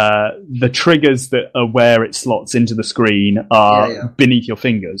the triggers that are where it slots into the screen are beneath your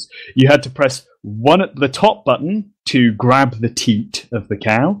fingers. You had to press the top button to grab the teat of the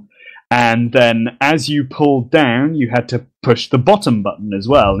cow. And then as you pulled down, you had to push the bottom button as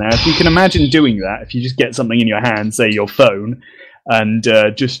well. Now, if you can imagine doing that, if you just get something in your hand, say your phone, and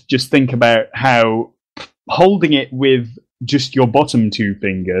just think about how holding it with just your bottom two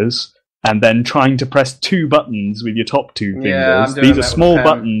fingers and then trying to press two buttons with your top two fingers. These are small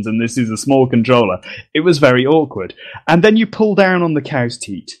buttons and this is a small controller. It was very awkward. And then you pull down on the cow's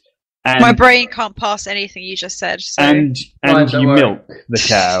teat. And, my brain can't pass anything you just said. So. And you milk the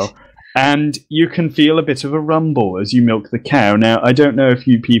cow. And you can feel a bit of a rumble as you milk the cow. Now, I don't know if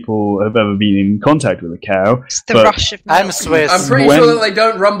you people have ever been in contact with a cow. It's the rush of milk. I'm Swiss. I'm pretty sure that they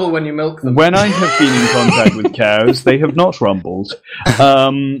don't rumble when you milk them. When I have been in contact with cows, they have not rumbled.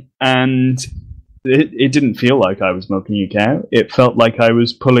 And it didn't feel like I was milking a cow. It felt like I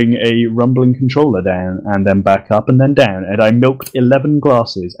was pulling a rumbling controller down and then back up and then down. And I milked 11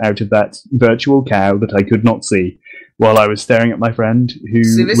 glasses out of that virtual cow that I could not see, while I was staring at my friend, who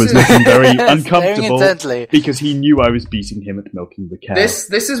was looking very uncomfortable because he knew I was beating him at milking the cow.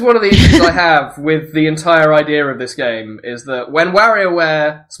 This is one of the issues I have with the entire idea of this game, is that when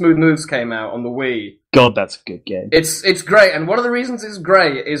WarioWare Smooth Moves came out on the Wii... God, that's a good game. It's great, and one of the reasons it's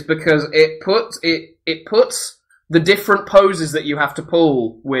great is because it puts the different poses that you have to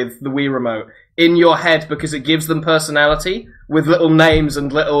pull with the Wii Remote in your head, because it gives them personality with little names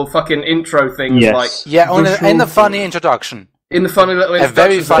and little fucking intro things in the funny introduction. In the funny little introduction. A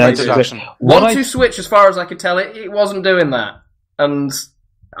very funny introduction. 1-2 Switch, as far as I could tell, it wasn't doing that. And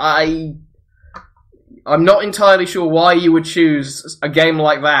I'm not entirely sure why you would choose a game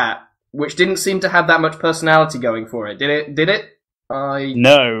like that, which didn't seem to have that much personality going for it. Did it?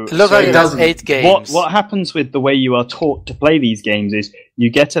 No. It looks like it does 8 games. What happens with the way you are taught to play these games is you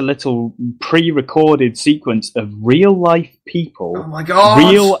get a little pre-recorded sequence of real-life people, oh my God,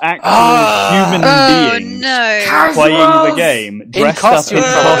 real actual human beings playing the game, dressed up in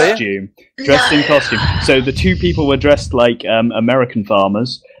costume. Dressed in costume. So the 2 people were dressed like American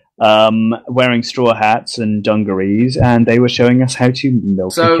farmers, wearing straw hats and dungarees, and they were showing us how to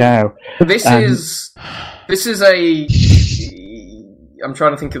milk a cow. This is a... I'm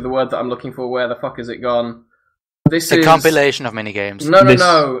trying to think of the word that I'm looking for. Where the fuck is it gone? This is a compilation of minigames.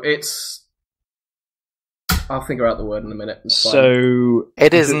 No. It's... I'll figure out the word in a minute. So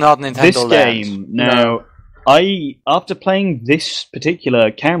it is not Nintendo this Land. Game. Now, after playing this particular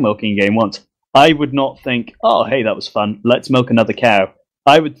cow milking game once, I would not think, "Oh, hey, that was fun. Let's milk another cow."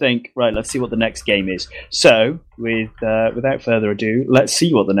 I would think, right, let's see what the next game is. So, without further ado, let's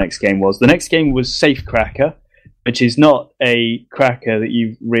see what the next game was. The next game was Safe Cracker, which is not a cracker that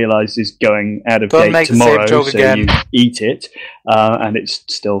you've realised is going out of date tomorrow, so you eat it, and it's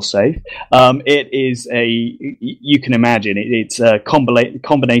still safe. It is you can imagine, it's a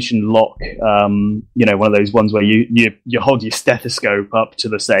combination lock, one of those ones where you hold your stethoscope up to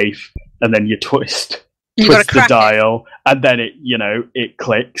the safe, and then you twist the dial, and then it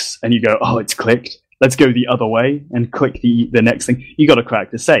clicks, and you go, oh, it's clicked. Let's go the other way and click the next thing. You got to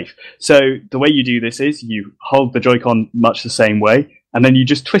crack the safe. So the way you do this is you hold the Joy-Con much the same way, and then you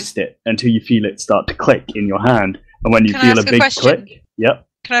just twist it until you feel it start to click in your hand. And when you feel a big click, yep.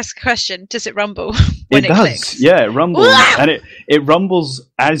 Can I ask a question? Does it rumble when it does. clicks? Yeah, it rumbles, and it rumbles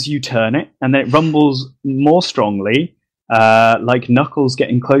as you turn it, and then it rumbles more strongly, like Knuckles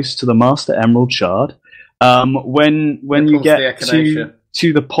getting close to the Master Emerald Shard. When you get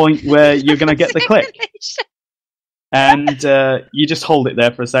to the point where you're going to get the click. And you just hold it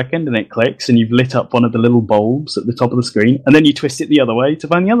there for a second, and it clicks, and you've lit up one of the little bulbs at the top of the screen, and then you twist it the other way to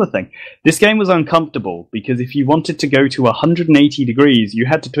find the other thing. This game was uncomfortable, because if you wanted to go to 180 degrees, you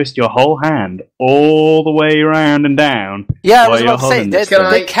had to twist your whole hand all the way around and down. Yeah, I was about to say,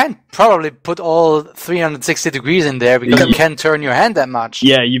 they can't probably put all 360 degrees in there, because you can't turn your hand that much.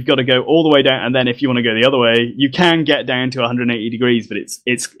 Yeah, you've got to go all the way down, and then if you want to go the other way, you can get down to 180 degrees, but it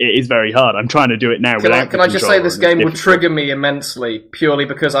is very hard. I'm trying to do it now without Can I just say this game would trigger me immensely, purely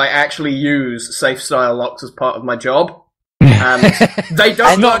because I actually use safe style locks as part of my job. And they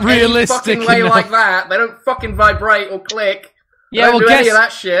don't not realistic fucking lay like that. They don't fucking vibrate or click. Yeah, well, any of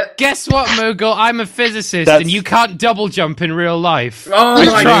that shit. Guess what, Moogle? I'm a physicist, and you can't double jump in real life. Oh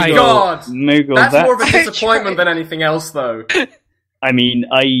my God! Moogle, that's more of a disappointment than anything else, though. I mean,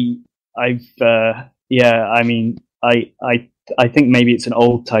 I think maybe it's an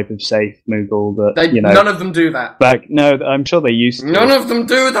old type of safe, Moogle, that none of them do that. No, I'm sure they used to. None of them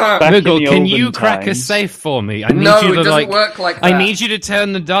do that. Moogle, can you crack a safe for me? It doesn't work like that. I need you to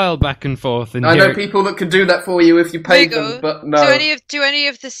turn the dial back and forth. And I know people that can do that for you if you pay them, but no. Do any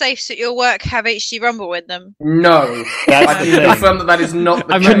of the safes at your work have HD Rumble in them? No, I can confirm that is not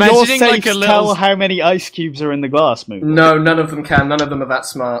the case. I'm imagining like a little... tell how many ice cubes are in the glass, Moogle? No, none of them can. None of them are that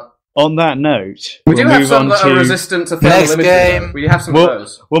smart. On that note, we do have some that are resistant to thermal imaging. We have some of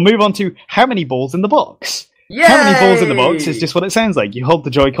those. We'll move on to how many balls in the box. Yay! How many balls in the box is just what it sounds like. You hold the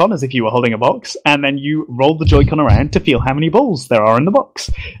Joy-Con as if you were holding a box, and then you roll the Joy-Con around to feel how many balls there are in the box.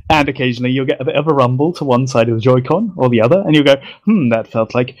 And occasionally you'll get a bit of a rumble to one side of the Joy-Con or the other, and you'll go, that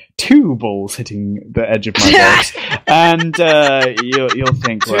felt like 2 balls hitting the edge of my box. And you'll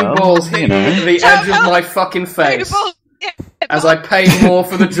think, 2 balls hitting the edge of my fucking face. As I pay more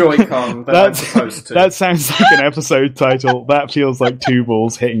for the Joy-Con than I'm supposed to. That sounds like an episode title. That feels like 2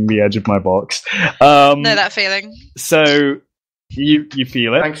 balls hitting the edge of my box. Know that feeling. So you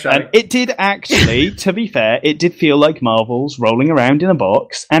feel it. Thanks, and it did actually, to be fair, it did feel like marbles rolling around in a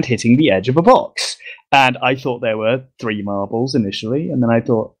box and hitting the edge of a box. And I thought there were 3 marbles initially, and then I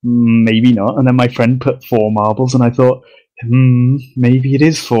thought, maybe not. And then my friend put 4 marbles, and I thought, maybe it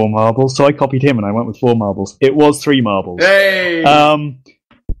is 4 marbles. So I copied him and I went with 4 marbles. It was 3 marbles. Hey!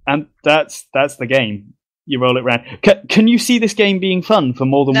 And that's the game. You roll it around. Can you see this game being fun for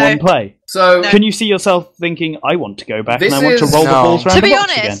more than one play? So can you see yourself thinking, I want to go back and I want to roll the balls around the box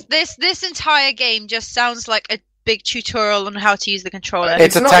box again? To be honest, this entire game just sounds like a big tutorial on how to use the controller.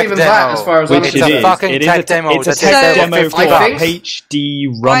 It's not even that, as far as I'm concerned. It's a fucking tech demo. It's a tech demo for HD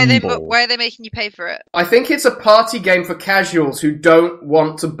Rumble. Why are they making you pay for it? I think it's a party game for casuals who don't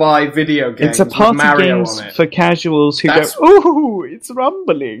want to buy video games. It's a party game for casuals who go, ooh, it's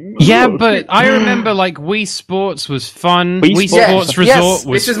rumbling. Yeah, but I remember like Wii Sports was fun. Wii Sports Resort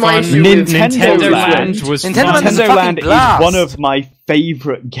was fun. Nintendo Land was fun. Nintendo Land is one of my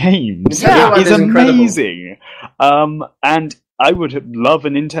favourite games. Yeah, it is amazing. And I would love a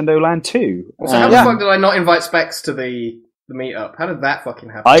Nintendo Land too. So how the fuck did I not invite Specs to the meetup? How did that fucking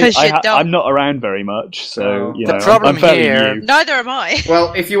happen? I'm not around very much, so the problem here. Neither am I.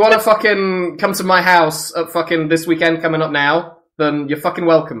 Well, if you want to fucking come to my house at fucking this weekend coming up now, then you're fucking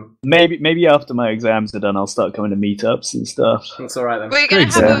welcome. Maybe after my exams are done, I'll start coming to meetups and stuff. That's all right then. We're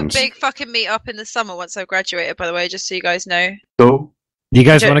gonna have a big fucking meetup in the summer once I've graduated. By the way, just so you guys know. Cool. You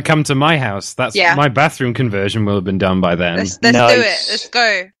guys want to come to my house? My bathroom conversion will have been done by then. Let's do it. Let's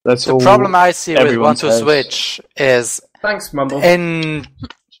go. The problem I see with One to Switch is, thanks, Mumble. In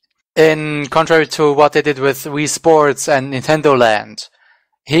contrary to what they did with Wii Sports and Nintendo Land,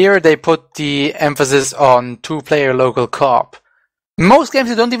 here they put the emphasis on 2-player local co-op. Most games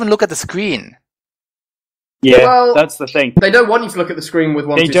you don't even look at the screen. Yeah, well, that's the thing. They don't want you to look at the screen with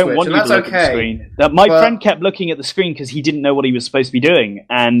One to Switch, and that's okay. At the screen. My friend kept looking at the screen because he didn't know what he was supposed to be doing,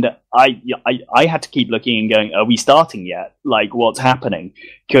 and I had to keep looking and going, "Are we starting yet? Like, what's happening?"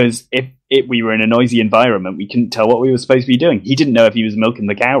 Because if we were in a noisy environment, we couldn't tell what we were supposed to be doing. He didn't know if he was milking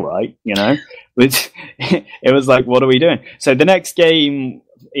the cow right, you know. It was like, what are we doing? So the next game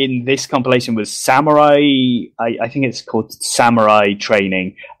in this compilation was Samurai. I think it's called Samurai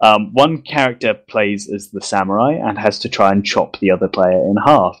Training. One character plays as the samurai and has to try and chop the other player in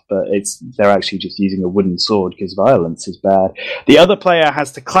half, but they're actually just using a wooden sword because violence is bad. The other player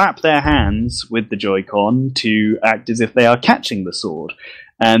has to clap their hands with the Joycon to act as if they are catching the sword.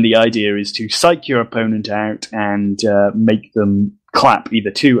 And the idea is to psych your opponent out and make them clap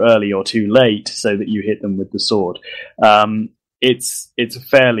either too early or too late so that you hit them with the sword. It's a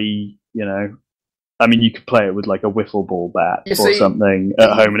fairly, I mean, you could play it with like a wiffle ball bat something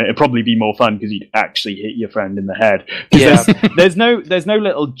at home, and it'd probably be more fun because you'd actually hit your friend in the head. Yeah. There's no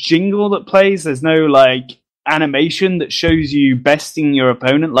little jingle that plays. There's no like animation that shows you besting your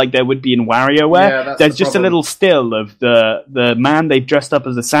opponent like there would be in WarioWare. Yeah, there's just a little still of the man they've dressed up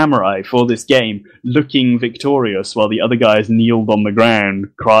as a samurai for this game looking victorious while the other guy is kneeled on the ground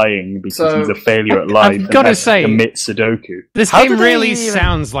crying because he's a failure at life. I've got to say, commit Sudoku. This game really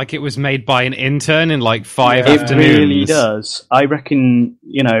sounds like it was made by an intern in like 5 afternoons. It really does. I reckon,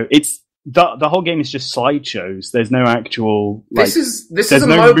 it's the whole game is just slideshows. There's no actual. This is a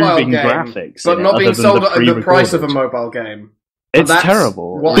mobile game, graphics, but not being sold at the price of a mobile game. It's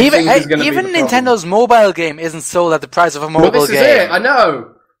terrible. Even Nintendo's mobile game isn't sold at the price of a mobile game. This is it. I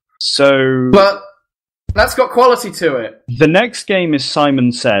know. But that's got quality to it. The next game is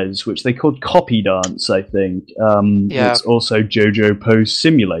Simon Says, which they called Copy Dance, I think. It's also JoJo Pose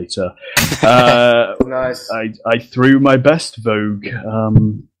Simulator. Nice. I threw my best Vogue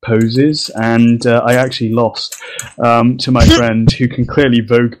poses, and I actually lost to my friend, who can clearly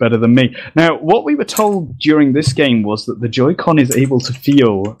Vogue better than me. Now, what we were told during this game was that the Joy-Con is able to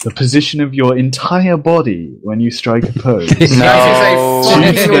feel the position of your entire body when you strike a pose. That is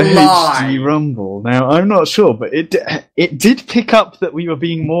a fucking lie. HD Rumble. Now, I'm not sure, but it did pick up that we were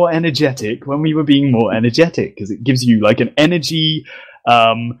being more energetic when we were being more energetic, because it gives you like an energy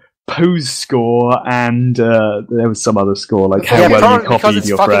pose score, and there was some other score, like how well you copied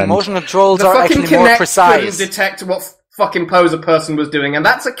your friend. Motion controls are actually more precise. Couldn't detect what fucking pose a person was doing, and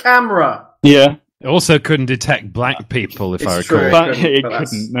that's a camera. Yeah. It also couldn't detect black people, if I recall. It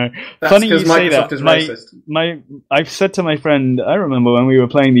couldn't, no. Funny you say that. I've said to my friend, I remember when we were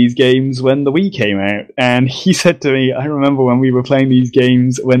playing these games when the Wii came out, and he said to me, I remember when we were playing these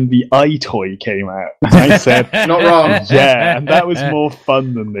games when the iToy came out. And I said, not wrong. Yeah, and that was more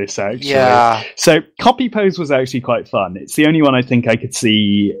fun than this, actually. Yeah. So, Copy Pose was actually quite fun. It's the only one I think I could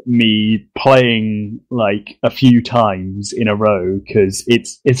see me playing like a few times in a row, because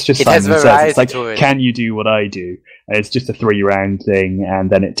it's just Simon Says. It's like, can you do what I do? It's just a 3-round thing, and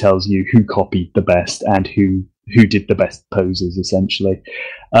then it tells you who copied the best and who did the best poses, essentially.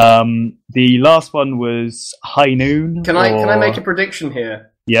 The last one was High Noon. Can I make a prediction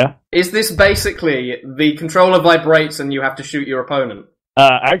here? Yeah. Is this basically the controller vibrates and you have to shoot your opponent?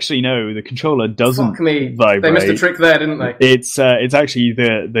 Actually, no. The controller doesn't vibrate. They missed a trick there, didn't they? It's actually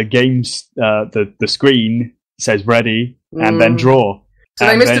the game's the screen says ready and then draw. So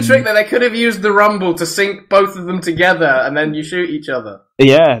they missed a trick there. They could have used the rumble to sync both of them together, and then you shoot each other.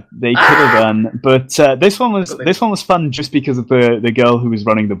 Yeah, they could have done. But this one was fun just because of the girl who was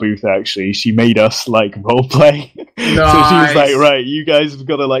running the booth. Actually, she made us like role play. Nice. So she was like, "Right, you guys have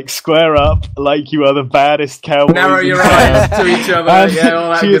got to like square up like you are the baddest cowboys. Narrow your eyes to each other." Yeah, all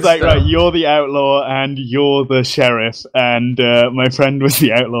that she was like, stuff. "Right, you're the outlaw and you're the sheriff." And my friend was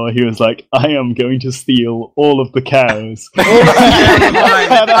the outlaw. He was like, "I am going to steal all of the cows."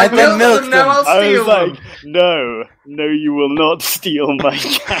 I then milked them. I was like, no, No, you will not steal my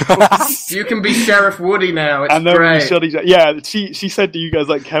cows. You can be Sheriff Woody now. It's and then great. Yeah, she said, do you guys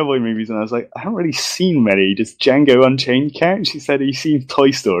like cowboy movies? And I was like, I haven't really seen many. Does Django Unchained count? She said, have you seen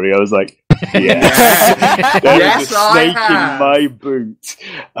Toy Story? I was like, yeah. There's a snake in my boot.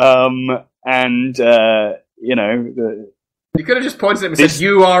 You know... You could have just pointed at him and said,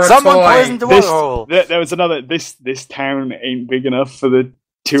 you are a someone toy. Poisoned the waterhole. There was another, this town ain't big enough for the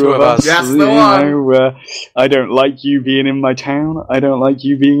two of us. That's the one. I don't like you being in my town. I don't like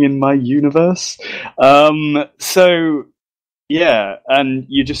you being in my universe. So, yeah, and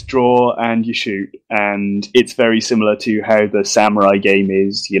you just draw and you shoot. And it's very similar to how the samurai game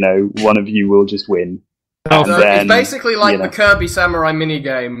is. You know, one of you will just win. It's basically like the Kirby Samurai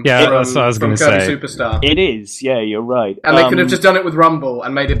minigame. Yeah, that's what I was going to say. Kirby Superstar. It is, yeah, you're right. And they could have just done it with Rumble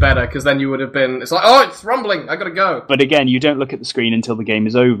and made it better, because then you would have been... It's like, oh, it's rumbling, I gotta go. But again, you don't look at the screen until the game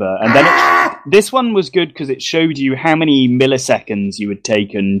is over. And then this one was good because it showed you how many milliseconds you had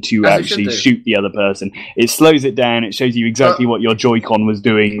taken to actually shoot the other person. It slows it down, it shows you exactly what your Joycon was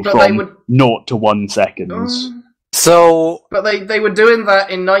doing from 0 to 1 seconds. So, but they were doing that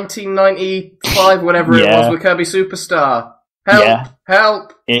in 1995, whatever it was, with Kirby Superstar.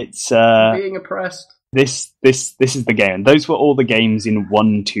 Help! It's being oppressed. This is the game. Those were all the games in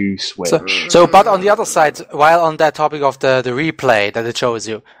 1-2 Switch. So, but on the other side, while on that topic of the replay that it shows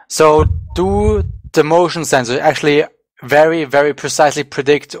you, so do the motion sensor actually very, very precisely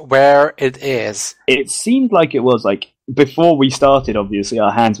predict where it is? It seemed like it was like. Before we started, obviously,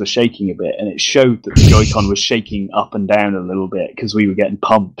 our hands were shaking a bit, and it showed that the Joy-Con was shaking up and down a little bit because we were getting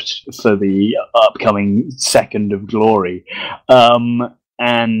pumped for the upcoming second of glory.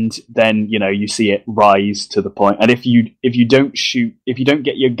 And then, you know, you see it rise to the point. And if you don't shoot, if you don't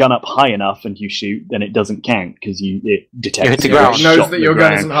get your gun up high enough and you shoot, then it doesn't count because it detects the ground. It knows that your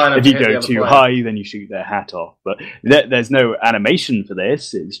gun isn't high enough. If you go too high, then you shoot their hat off. But there's no animation for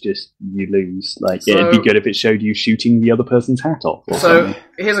this. It's just you lose. Like it'd be good if it showed you shooting the other person's hat off. So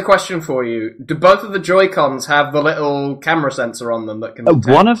here's a question for you: do both of the Joy-Cons have the little camera sensor on them that can?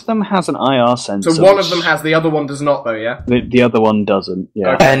 One of them has an IR sensor. So one of them has, the other one does not, though. Yeah. The other one doesn't.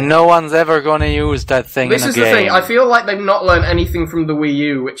 Yeah. Okay. And no one's ever going to use that thing This in a is game. the thing. I feel like they've not learned anything from the Wii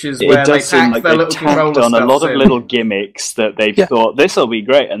U, which is where they tacked their little controller on a lot of little gimmicks that they've thought, this will be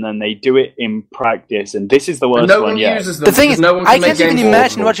great, and then they do it in practice, and this is the worst one yet. Uses them. The thing is, I can't even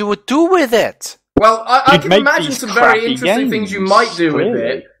imagine what you would do with it. Well, I can imagine some very interesting things you might do with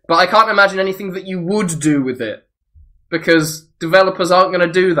it, but I can't imagine anything that you would do with it. Because developers aren't going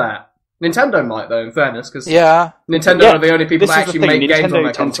to do that. Nintendo might, though, in fairness, because Nintendo are the only people that actually make games on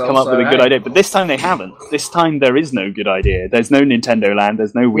their console. Nintendo tends to come up with a good idea, but this time they haven't. This time there is no good idea. There's no Nintendo Land,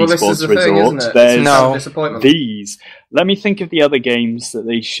 there's no Wii Sports Resort, there's disappointment. These. Let me think of the other games that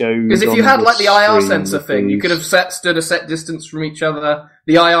they showed. Because if you had, like, the IR sensor thing, you could have stood a set distance from each other.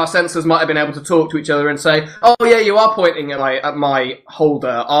 The IR sensors might have been able to talk to each other and say, oh yeah, you are pointing at my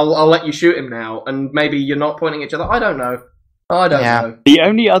holder, I'll let you shoot him now, and maybe you're not pointing at each other. I don't know. I don't know. The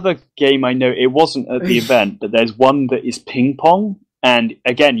only other game I know, it wasn't at the event, but there's one that is ping pong. And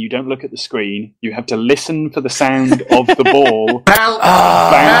again, you don't look at the screen. You have to listen for the sound of the ball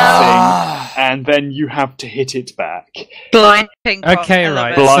bouncing, and then you have to hit it back. Blind ping pong. Okay,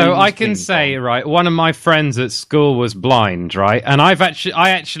 right. So I can say, right, one of my friends at school was blind, right? And I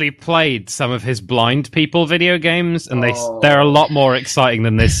actually played some of his blind people video games, and they're a lot more exciting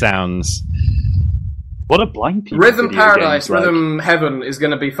than this sounds. What a blind people Rhythm video Paradise, games, Rhythm Heaven is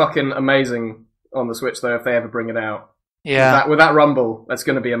going to be fucking amazing on the Switch, though, if they ever bring it out. Yeah. With that rumble, that's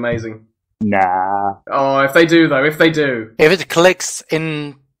going to be amazing. Nah. Oh, if they do, though, if they do. If it clicks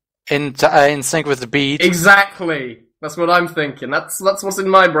in sync with the beat. Exactly. That's what I'm thinking. That's what's in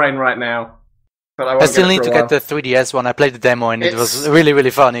my brain right now. But I still need to get the 3DS one. I played the demo and it was really,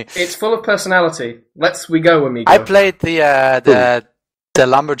 really funny. It's full of personality. We go, amigo. I played the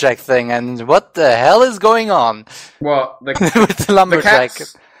lumberjack thing, and what the hell is going on? What? with the lumberjack.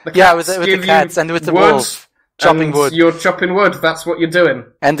 With the cats and with the wolf chopping wood. You're chopping wood, that's what you're doing.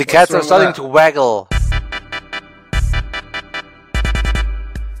 And the cats are starting to waggle.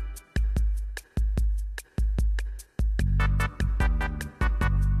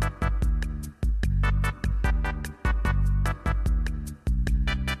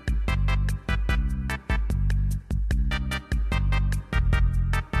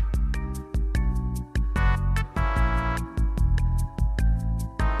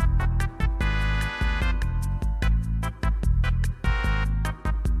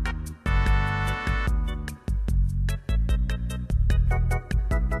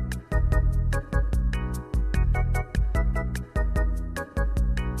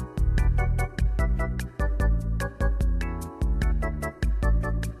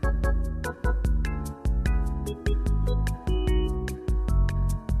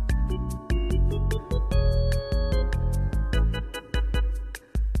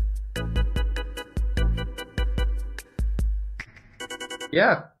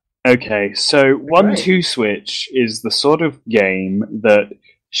 Yeah. Okay, so 1-2 Switch is the sort of game that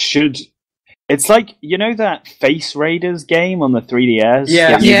should... It's like, you know that Face Raiders game on the 3DS?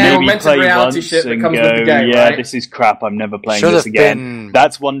 Yeah, maybe augmented play reality once shit that and comes go, with the game, yeah, right? this is crap, I'm never playing Should this have again. been-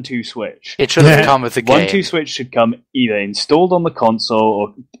 That's 1-2 Switch. It should have come with the game. 1-2 Switch should come either installed on the console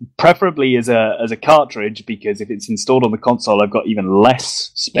or preferably as a cartridge, because if it's installed on the console, I've got even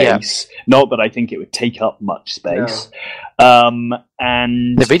less space. Yeah. Not that I think it would take up much space. No.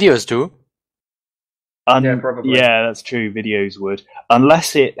 And the videos do. Yeah, probably. Yeah, that's true. Videos would.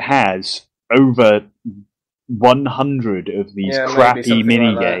 Unless it has over 100 of these crappy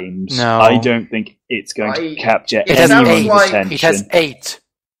mini games, I don't think it's going to capture anyone's attention. It has 8.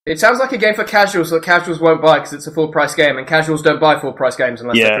 It sounds like a game for casuals that casuals won't buy because it's a full-price game, and casuals don't buy full-price games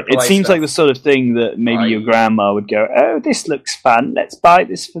unless they're AAA it seems stuff. like the sort of thing that maybe your grandma would go, "Oh, this looks fun. Let's buy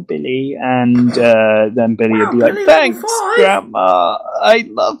this for Billy," and then Billy would be like, "Thanks, Grandma. I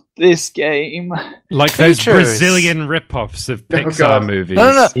love this game." Like those Brazilian rip-offs of Pixar movies.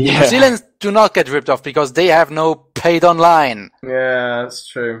 No. Yeah. Brazilians do not get ripped off because they have no paid online. Yeah, that's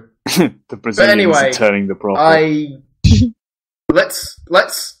true. The Brazilians are turning the profit.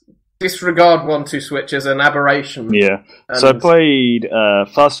 Let's disregard 1-2 Switch as an aberration. Yeah. So I played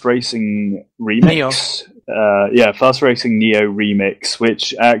Fast Racing Remix. Fast Racing Neo Remix,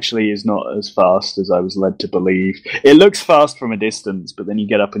 which actually is not as fast as I was led to believe. It looks fast from a distance, but then you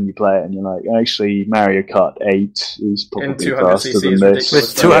get up and you play it and you're like, actually, Mario Kart 8 is probably faster than this.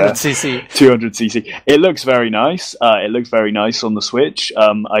 With 200cc. 200cc. It looks very nice. It looks very nice on the Switch.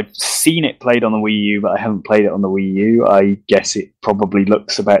 I've seen it played on the Wii U, but I haven't played it on the Wii U. I guess it probably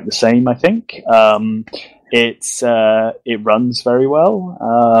looks about the same, I think. It runs very well,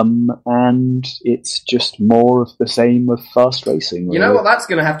 and it's just more of the same with fast racing. Really. You know what that's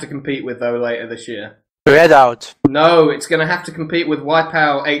going to have to compete with, though, later this year? Redout. No, it's going to have to compete with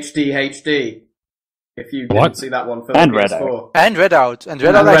Wipeout HD. If you didn't see that one for the PS4. And Redout. And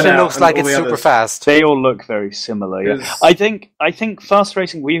Redout actually looks like it's super fast. They all look very similar, yeah. I think Fast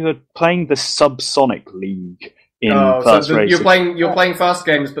Racing, we were playing the Subsonic League. You're playing fast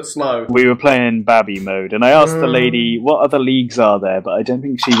games but slow. We were playing Babby mode, and I asked the lady what other leagues are there, but I don't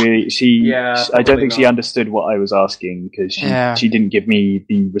think she understood what I was asking because she didn't give me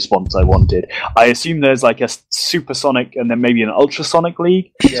the response I wanted. I assume there's like a supersonic and then maybe an ultrasonic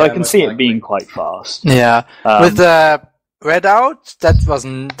league, so I can see it being quite fast. Yeah, with Redout, that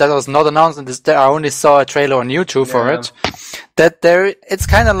was not announced, and I only saw a trailer on YouTube for it. It's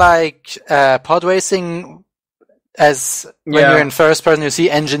kind of like pod racing. As when you're in first person, you see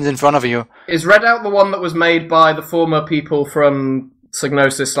engines in front of you. Is Redout the one that was made by the former people from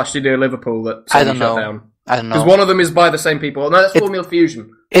Psygnosis/Studio Liverpool that I don't know. shut down? I don't know. Because one of them is by the same people. No, that's Formula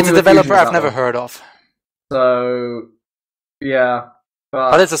Fusion. It's a developer I've never heard of. So, yeah.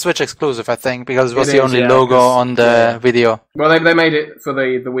 But it's a Switch exclusive, I think, because it was the only logo on the video. Well, they made it for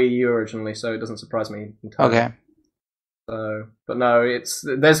the Wii U originally, so it doesn't surprise me entirely. Okay. But no,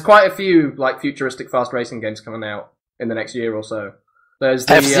 there's quite a few like futuristic fast racing games coming out in the next year or so. There's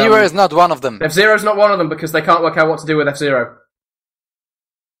F-Zero is not one of them. F-Zero is not one of them because they can't work out what to do with F-Zero,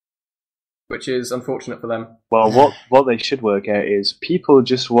 which is unfortunate for them. Well, what they should work out is people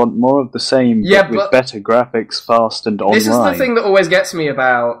just want more of the same, but with better graphics, fast and online. This is the thing that always gets me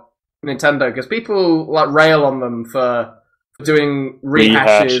about Nintendo, because people like rail on them for doing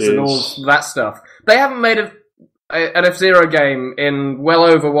rehashes and all that stuff. They haven't made an F-Zero game in well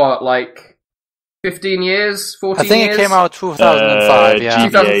over 15 years, 14 years? I think it came out 2005, yeah.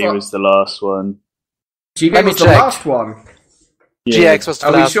 GBA was the last one. GBA was the last one? Yeah. GX was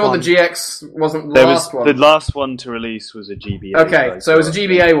the last one. Are we sure the GX wasn't the last one? The last one to release was a GBA. Okay, so it was a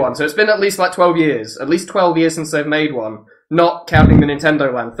GBA one. So it's been at least 12 years. At least 12 years since they've made one. Not counting the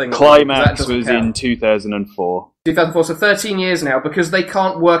Nintendo Land thing. Climax was in 2004. 2004, so 13 years now, because they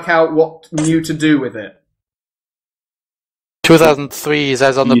can't work out what new to do with it. 2003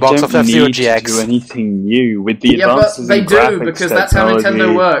 says on the box of F-Zero GX. You don't need to do anything new with the advances in graphics. But they do, because that's how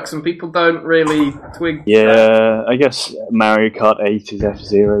Nintendo works, and people don't really twig. Yeah, I guess Mario Kart 8 is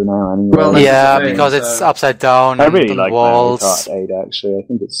F-Zero now anyway. Well, because it's upside down. I really like walls. Mario Kart 8, actually. I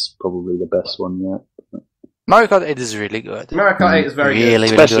think it's probably the best one yet. Mario Kart 8 is really good. Mario Kart 8 is very good.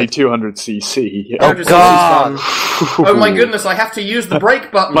 Especially 200cc. Oh, God! Oh my goodness, I have to use the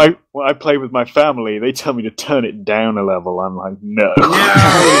brake button. When I play with my family, they tell me to turn it down a level. I'm like, no.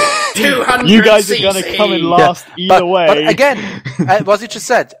 200cc! You guys are going to come in last either way. But again, what you just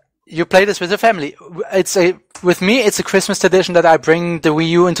said, you play this with your family. With me, it's a Christmas tradition that I bring the Wii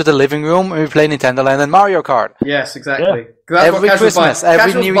U into the living room and we play Nintendo Land and Mario Kart. Yes, exactly. Yeah. Every Christmas,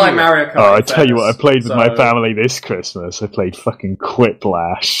 every New Year. Mario Kart, I tell you what, I played with my family this Christmas. I played fucking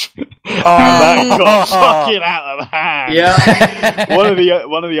Quiplash. That got fucking out of hand. Yeah.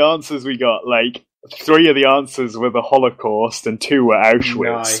 one of the answers we got, like, 3 of the answers were the Holocaust and 2 were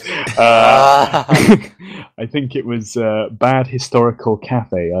Auschwitz. Nice. I think it was a bad historical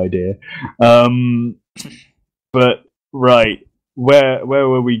cafe idea. But right, where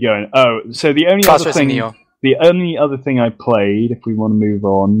were we going? Oh, so the only other thing I played, if we want to move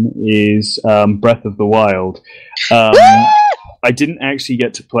on, is Breath of the Wild. I didn't actually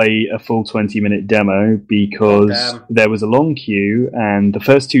get to play a full 20-minute demo because there was a long queue, and the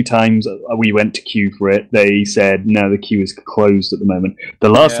first 2 times we went to queue for it, they said, no, the queue is closed at the moment. The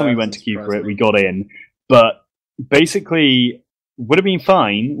last time we went to queue for it, we got in, but basically would have been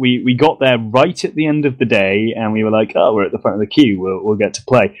fine. We got there right at the end of the day, and we were like, oh, we're at the front of the queue, we'll get to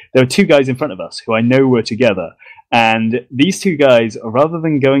play. There were 2 guys in front of us who I know were together. And these 2 guys, rather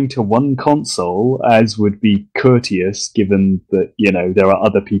than going to one console, as would be courteous, given that, you know, there are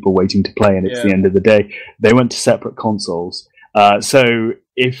other people waiting to play and it's the end of the day, they went to separate consoles. So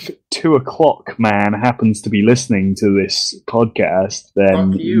if 2 o'clock man happens to be listening to this podcast,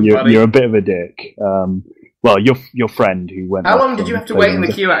 then you're a bit of a dick. Well, your friend who went. How long did you have to wait in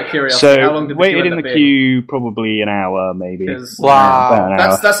the queue? Out of curiosity, how long did the waited in the queue probably an hour, maybe. Wow,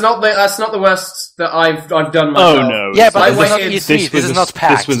 that's not the worst that I've done myself. Oh no! Yeah, but this is not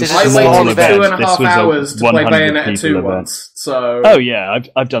PAX. I waited 2.5 hours to play Bayonetta 2 once. So. Oh yeah,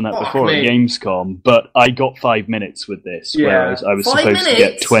 I've done that before at Gamescom, but I got 5 minutes with this, whereas I was supposed to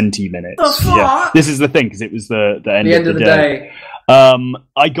get 20 minutes. Yeah, this is the thing because it was the end of the day.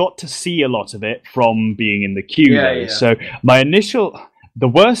 I got to see a lot of it from being in the queue, though. So the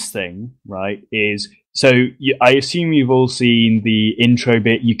worst thing, right, is, I assume you've all seen the intro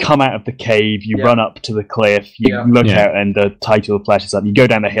bit. You come out of the cave, you run up to the cliff, you look out, and the title flashes up. You go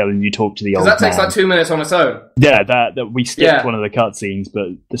down the hill and you talk to the old man. That takes like 2 minutes on its own. Yeah, that we skipped one of the cutscenes,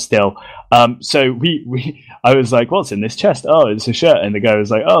 but still. So I was like, what's in this chest? Oh, it's a shirt. And the guy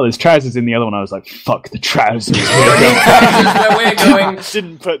was like, oh, there's trousers in the other one. I was like, fuck the trousers. Where we're going.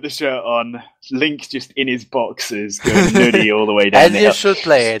 Didn't put the shirt on. Link just in his boxes, going nutty all the way down. As you should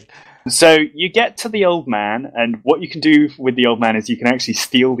play it. So you get to the old man, and what you can do with the old man is you can actually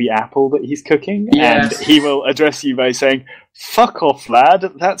steal the apple that he's cooking, and he will address you by saying, fuck off, lad,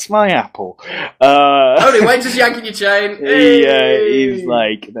 that's my apple. Only wait, just yanking your chain. He's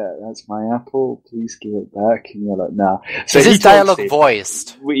like, that's my apple, please give it back. And you're like, nah. So is this dialogue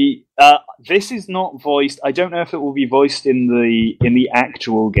voiced? This is not voiced. I don't know if it will be voiced in the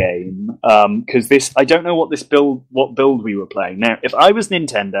actual game, because I don't know what build we were playing. Now, if I was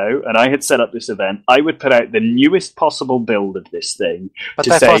Nintendo and I had set up this event, I would put out the newest possible build of this thing but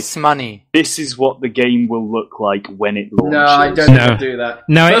that costs money. This is what the game will look like when it launches. No, I don't do that.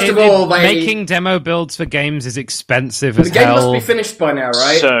 No, first of all, making demo builds for games is expensive as hell. The game must be finished by now,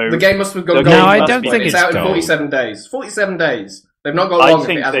 right? So, the game must have gone gold. No, I don't think it's out gold. in 47 days. 47 days. They've not got long. I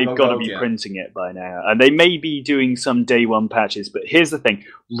think they've got to be printing it by now, and they may be doing some day one patches. But here's the thing: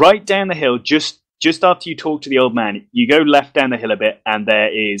 right down the hill, just after you talk to the old man, you go left down the hill a bit, and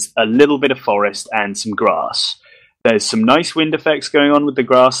there is a little bit of forest and some grass. There's some nice wind effects going on with the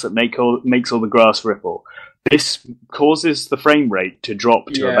grass that makes all the grass ripple. This causes the frame rate to drop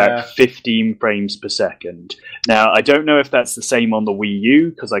to about 15 frames per second. Now, I don't know if that's the same on the Wii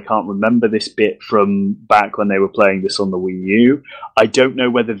U, because I can't remember this bit from back when they were playing this on the Wii U. I don't know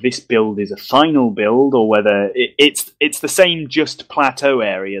whether this build is a final build, or whether it's the same just plateau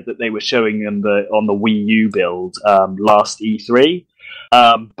area that they were showing on the Wii U build last E3.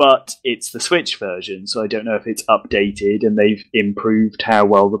 But it's the Switch version, so I don't know if it's updated and they've improved how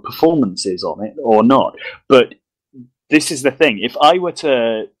well the performance is on it or not. But this is the thing: if I were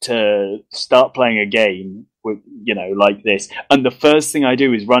to start playing a game with, like this, and the first thing I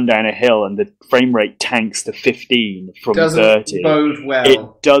do is run down a hill and the frame rate tanks to 15 from 30, bode well.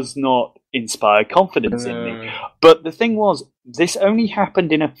 It does not inspire confidence in me. But the thing was, this only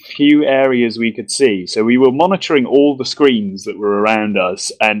happened in a few areas we could see. So we were monitoring all the screens that were around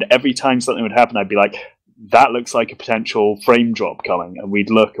us, and every time something would happen, I'd be like, that looks like a potential frame drop coming. And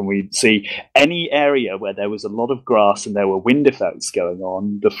we'd look and we'd see any area where there was a lot of grass and there were wind effects going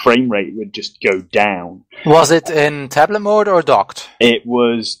on, the frame rate would just go down. Was it in tablet mode or docked? It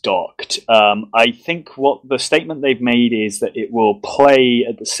was docked. I think what the statement they've made is that it will play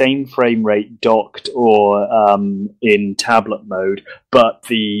at the same frame rate docked or in tablet mode, but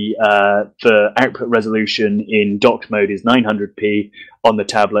the output resolution in docked mode is 900p. On the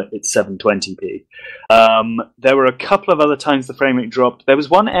tablet, it's 720p. There were a couple of other times the frame rate dropped. There was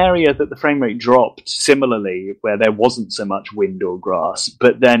one area that the frame rate dropped similarly, where there wasn't so much wind or grass.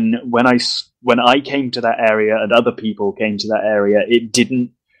 But then when I came to that area and other people came to that area, it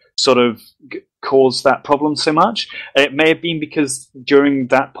didn't sort of cause that problem so much. It may have been because during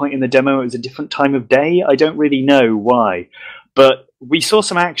that point in the demo, it was a different time of day. I don't really know why. But we saw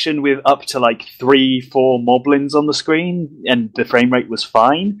some action with up to like 3-4 moblins on the screen, and the frame rate was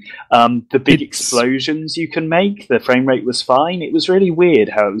fine. The big explosions you can make, the frame rate was fine. It was really weird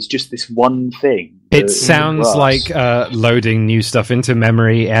how it was just this one thing. It sounds like loading new stuff into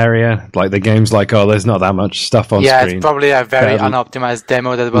memory area. Like the game's like, oh, there's not that much stuff on screen. Yeah, it's probably a very unoptimized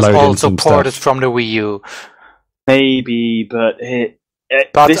demo that was also ported from the Wii U. Maybe, but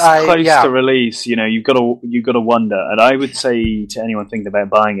this close to release, you've got to wonder. And I would say to anyone thinking about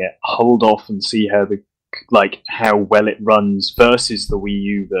buying it, hold off and see how well it runs versus the Wii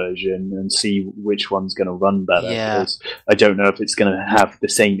U version, and see which one's going to run better. Yeah. Because I don't know if it's going to have the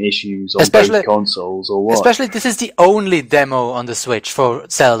same issues on both consoles or what. Especially, this is the only demo on the Switch for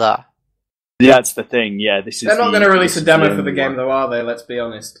Zelda. That's the thing. Yeah, They're not going to release a demo for the game, though, are they? Let's be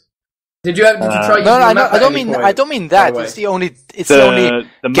honest. Did you try? No, I don't mean that. It's the only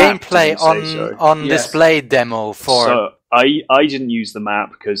gameplay on display demo for. So I didn't use the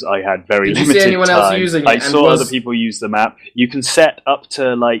map because I had very limited time. Did you see anyone else using it? I saw other people use the map. You can set up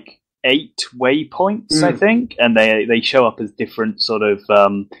to like 8 waypoints, I think, and they show up as different sort of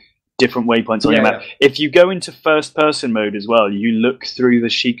different waypoints on your map. Yeah. If you go into first-person mode as well, you look through the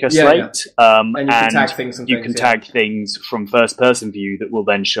Sheikah slate, and you can tag things. You can tag things from first-person view that will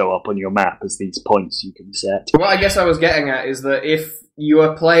then show up on your map as these points you can set. What I guess I was getting at is that if you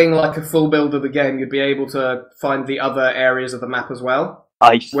are playing like a full build of the game, you'd be able to find the other areas of the map as well.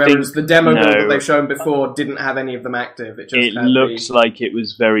 Whereas the demo build that they've shown before didn't have any of them active. It looked like it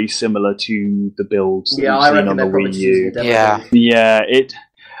was very similar to the builds that I we've seen reckon on the Wii U. Yeah.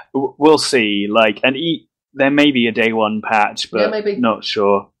 We'll see. There may be a day one patch, but not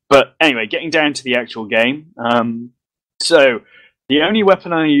sure. But anyway, getting down to the actual game. So the only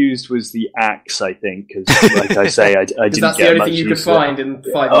weapon I used was the axe, I think, because, like I say, I didn't get much. That's the only thing you could find in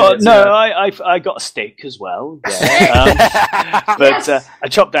 5 minutes. No, I got a stick as well. Yeah. But I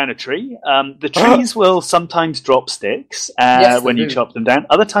chopped down a tree. The trees will sometimes drop sticks when you chop them down.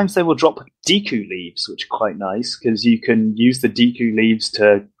 Other times they will drop Deku leaves, which are quite nice because you can use the Deku leaves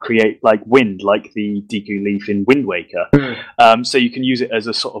to create wind, like the Deku leaf in Wind Waker. So you can use it as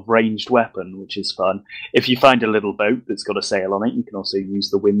a sort of ranged weapon, which is fun. If you find a little boat that's got a sail on it, you can also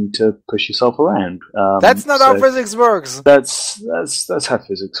use the wind to push yourself around. That's not how physics works. That's how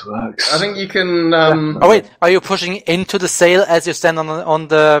physics works. I think you can. Oh wait, are you pushing into the sail as you stand on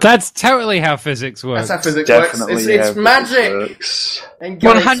the? That's totally how physics works. That's how physics works. It's magic.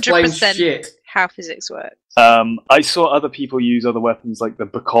 100% how physics works. I saw other people use other weapons like the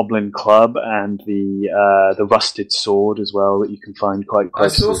Bokoblin club and the rusted sword as well that you can find quite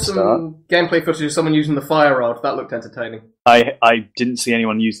close to the start. I saw some gameplay footage of someone using the fire rod. That looked entertaining. I didn't see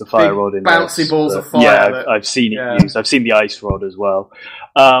anyone use the fire rod in bouncy balls of fire. Yeah, I've seen it used. I've seen the ice rod as well.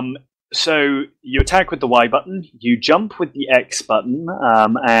 So you attack with the Y button, you jump with the X button,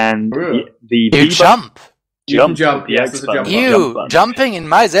 and the B jump. Jump. Jumping in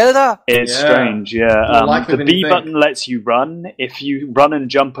my Zelda? It's strange, yeah. The B button lets you run. If you run and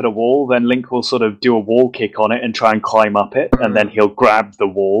jump at a wall, then Link will sort of do a wall kick on it and try and climb up it, and then he'll grab the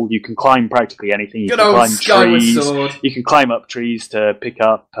wall. You can climb practically anything. You can climb trees. Sword. You can climb up trees to pick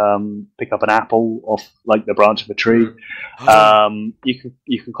up an apple off the branch of a tree.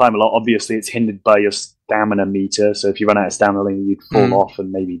 You can climb a lot. Obviously, it's hindered by your stamina meter, so if you run out of stamina, you'd fall off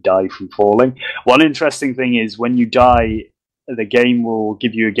and maybe die from falling. One interesting thing is when you die, the game will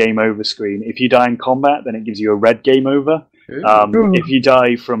give you a game over screen. If you die in combat, then it gives you a red game over. If you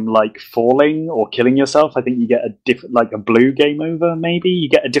die from falling or killing yourself, I think you get a different, a blue game over. Maybe you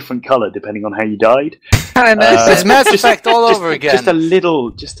get a different color depending on how you died. It's Mass Effect all over again. Just a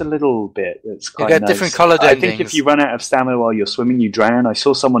little bit. It's quite you get nice. Different colored endings. I think if you run out of stamina while you're swimming, you drown. I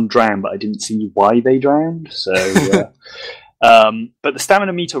saw someone drown, but I didn't see why they drowned. So yeah. But the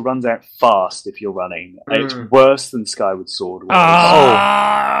stamina meter runs out fast if you're running. It's worse than Skyward Sword.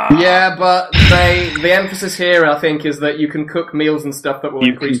 Yeah, but the emphasis here, I think, is that you can cook meals and stuff that will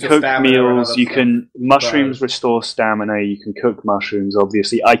increase your stamina. You can cook meals, mushrooms restore stamina, you can cook mushrooms,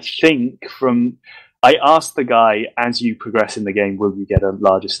 obviously. I think I asked the guy, as you progress in the game, will you get a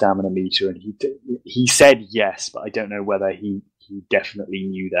larger stamina meter? And he said yes, but I don't know whether he definitely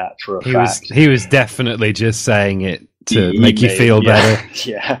knew that for a fact. He was definitely just saying it to make you feel better.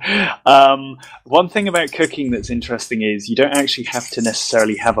 Yeah. One thing about cooking that's interesting is you don't actually have to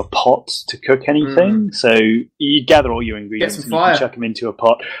necessarily have a pot to cook anything. So you gather all your ingredients and you can chuck them into a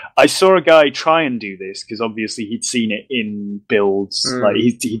pot. I saw a guy try and do this because obviously he'd seen it in builds. Like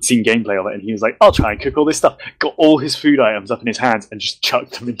he'd seen gameplay of it, and he was like, "I'll try and cook all this stuff." Got all his food items up in his hands and just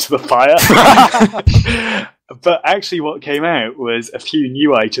chucked them into the fire. But actually, what came out was a few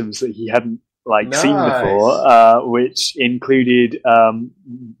new items that he hadn't seen before, which included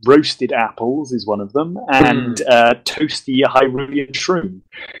roasted apples is one of them, and toasty Hyrulean shroom,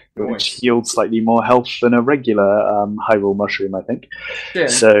 which yields slightly more health than a regular Hyrule mushroom, I think. Yeah.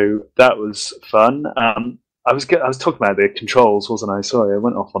 So that was fun. I was talking about the controls, wasn't I? Sorry, I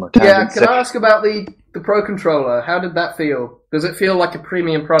went off on a tangent. Yeah, can I ask about the Pro Controller? How did that feel? Does it feel like a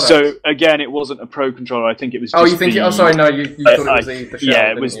premium product? So again, it wasn't a Pro Controller. I think it was. Just you think? Sorry, no. You thought it was the shell.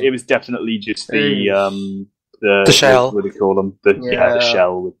 Yeah, it was definitely just the shell. What do you call them? The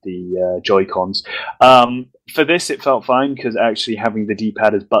shell with the Joycons. For this, it felt fine because actually having the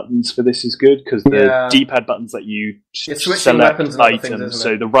D-pad as buttons for this is good because the D-pad buttons let you select items.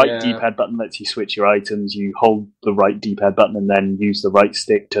 So the right D-pad button lets you switch your items. You hold the right D-pad button and then use the right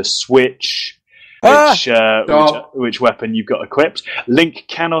stick to switch which weapon you've got equipped. Link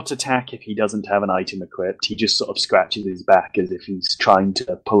cannot attack if he doesn't have an item equipped. He just sort of scratches his back as if he's trying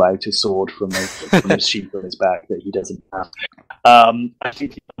to pull out a sword from a sheath on his back that he doesn't have. I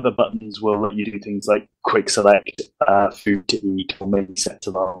think the other buttons will let you do things like quick select food to eat, or maybe set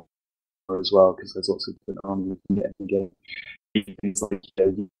to armor as well, because there's lots of different armor you can get in the game. Things like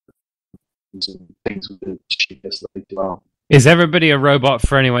things with the cheapest as well. Is everybody a robot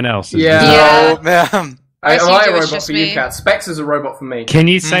for anyone else? Yeah. No, man. Am I a robot for you, Kat? Specs is a robot for me. Can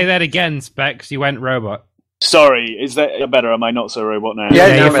you say that again, Specs? You went robot. Sorry, is that better? Am I not so robot now?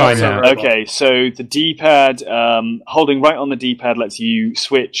 Yeah, you're fine now. Okay, so the D-pad, holding right on the D-pad lets you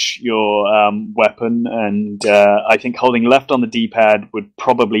switch your weapon, and I think holding left on the D-pad would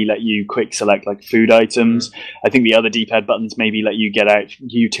probably let you quick select food items. I think the other D-pad buttons maybe let you get out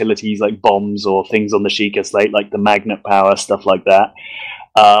utilities like bombs or things on the Sheikah Slate, like the magnet power, stuff like that.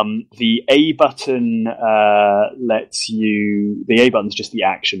 The A button lets you. The A button's just the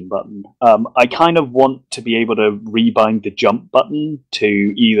action button. I kind of want to be able to rebind the jump button to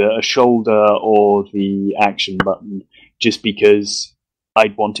either a shoulder or the action button, just because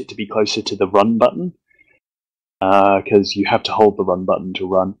I'd want it to be closer to the run button. Because you have to hold the run button to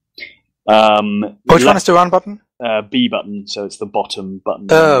run. Which one is the run button? B button, so it's the bottom button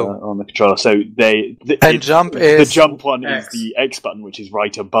on the controller. So the jump one X. Is the X button, which is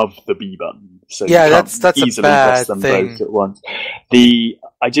right above the B button. So that's easily a bad press them thing. both at once.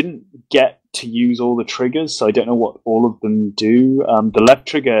 I didn't get to use all the triggers, so I don't know what all of them do. The left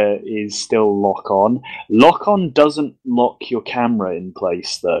trigger is still lock on. Lock on doesn't lock your camera in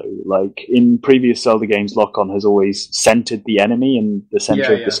place though. Like in previous Zelda games, lock on has always centered the enemy in the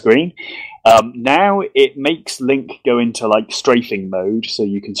center of the screen. Now it makes Link go into strafing mode, so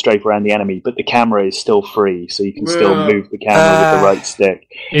you can strafe around the enemy, but the camera is still free, so you can still move the camera with the right stick.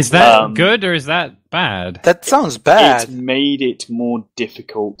 Is that good or is that bad? That sounds bad. It made it more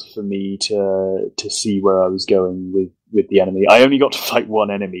difficult for me to see where I was going with the enemy. I only got to fight one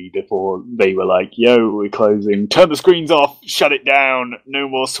enemy before they were like, "Yo, we're closing. Turn the screens off. Shut it down. No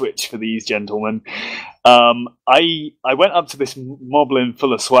more Switch for these gentlemen." I went up to this moblin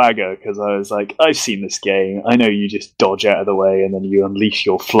full of swagger because I was like, I've seen this game. I know you just dodge out of the way and then you unleash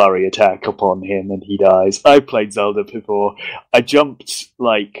your flurry attack upon him and he dies. I've played Zelda before. I jumped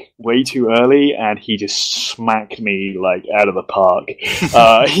way too early and he just smacked me out of the park.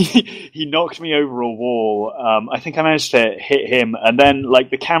 He knocked me over a wall. I think I managed to hit him, and then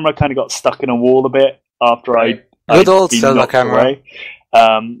the camera kind of got stuck in a wall a bit after I'd good old Zelda camera. Away.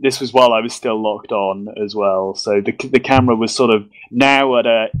 This was while I was still locked on as well, so the camera was sort of now at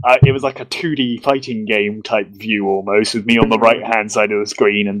it was like a 2D fighting game type view almost, with me on the right hand side of the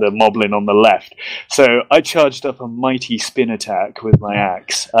screen and the moblin on the left. So I charged up a mighty spin attack with my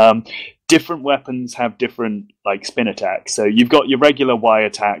axe. Different weapons have different spin attacks. So you've got your regular Y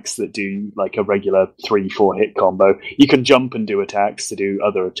attacks that do a regular 3-4 hit combo. You can jump and do attacks to do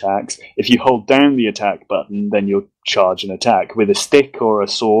other attacks. If you hold down the attack button, then you'll charge an attack. With a stick or a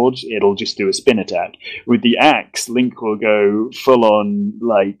sword, it'll just do a spin attack. With the axe, Link will go full on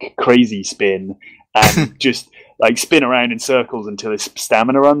crazy spin and just spin around in circles until his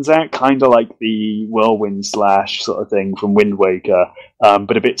stamina runs out, kind of like the whirlwind slash sort of thing from Wind Waker,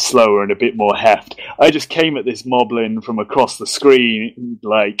 but a bit slower and a bit more heft. I just came at this moblin from across the screen,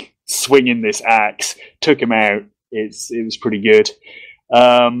 swinging this axe, took him out. It was pretty good.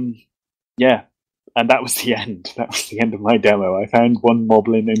 and that was the end. That was the end of my demo. I found one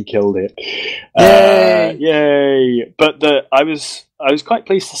moblin and killed it. Yay! Yay! But I was quite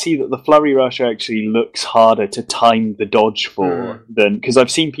pleased to see that the flurry rush actually looks harder to time the dodge for than, because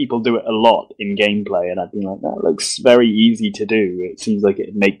I've seen people do it a lot in gameplay, and I've been like, that looks very easy to do. It seems like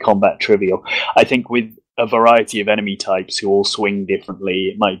it'd make combat trivial. I think with a variety of enemy types who all swing differently,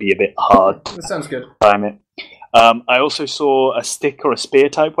 it might be a bit hard. That sounds good. Time it. I also saw a stick or a spear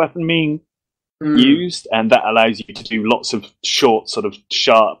type weapon being used, and that allows you to do lots of short, sort of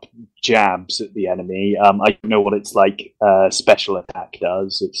sharp jabs at the enemy. I don't know what its like special attack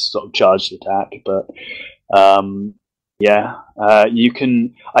does. It's sort of charged attack, but you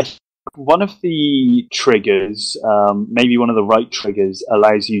can. One of the triggers, maybe one of the right triggers,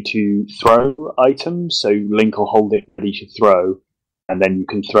 allows you to throw items. So Link will hold it ready to throw, and then you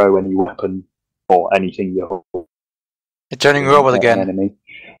can throw any weapon or anything you hold. It's turning robot again. Enemy.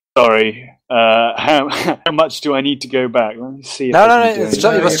 Sorry. How much do I need to go back? Let me see. It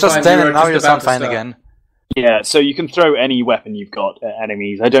was just then, and now you're fine again. Yeah, so you can throw any weapon you've got at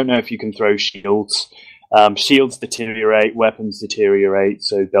enemies. I don't know if you can throw shields. Shields deteriorate, weapons deteriorate,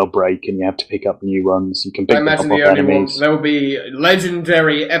 so they'll break, and you have to pick up new ones. You can pick them up off enemies. There will be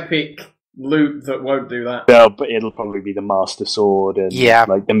legendary, epic loot that won't do that. But it'll probably be the Master Sword and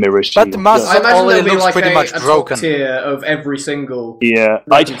like the Mirror Shield. But the Master Sword only looks like pretty much broken. Top tier of every single. Yeah,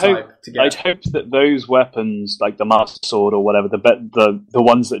 I'd hope that those weapons, like the Master Sword or whatever, the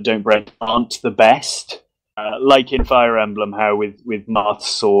ones that don't break aren't the best. Like in Fire Emblem, how with Marth's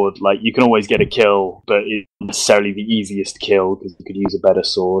sword, like you can always get a kill, but it's not necessarily the easiest kill because you could use a better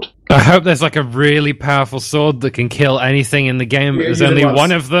sword. I hope there's like a really powerful sword that can kill anything in the game, but there's only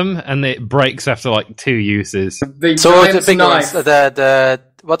one of them, and it breaks after like 2 uses. The big ones, the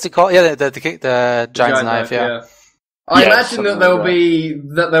what's it called? Yeah, the giant's knife. Yeah. I imagine that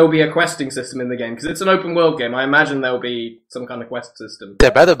there will be a questing system in the game, because it's an open world game. I imagine there will be some kind of quest system. There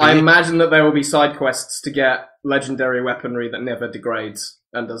better be. I imagine that there will be side quests to get legendary weaponry that never degrades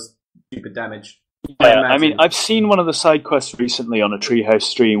and does stupid damage. Yeah, I mean, I've seen one of the side quests recently on a Treehouse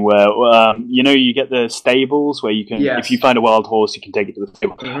stream where, you get the stables where you can, if you find a wild horse, you can take it to the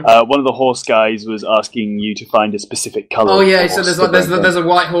stable. Mm-hmm. One of the horse guys was asking you to find a specific colour. Oh yeah, so there's a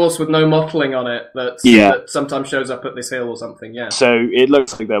white horse with no mottling on it that sometimes shows up at this hill or something. Yeah. So it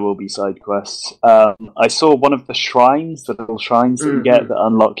looks like there will be side quests. I saw one of the shrines, the little shrines that you get that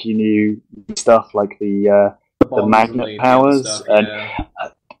unlock you new stuff like the magnet powers and.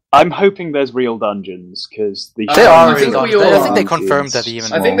 I'm hoping there's real dungeons, because they are real dungeons. I think they confirmed that even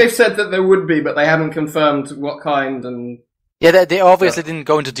more. I think they've said that there would be, but they haven't confirmed what kind and... Yeah, they obviously didn't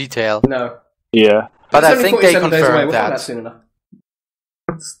go into detail. No. Yeah. But I think they confirmed that. Soon enough.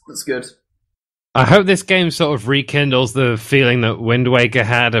 That's good. I hope this game sort of rekindles the feeling that Wind Waker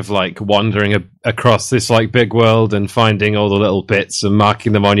had of like wandering across this like big world and finding all the little bits and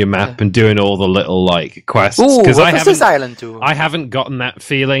marking them on your map and doing all the little like quests. Because what does this island do? I haven't gotten that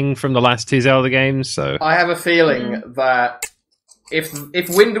feeling from the last 2 Zelda games, so I have a feeling that if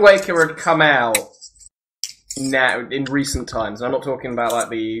Wind Waker had come out now in recent times, and I'm not talking about like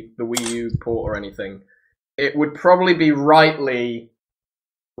the Wii U port or anything, it would probably be rightly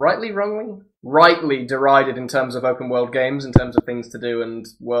derided in terms of open world games, in terms of things to do and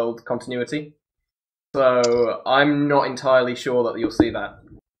world continuity. So I'm not entirely sure that you'll see that.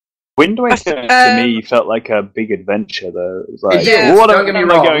 Wind Waker to me felt like a big adventure, though. It was like, what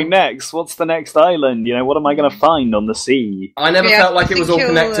am I going next? What's the next island? What am I going to find on the sea? I never felt like it was all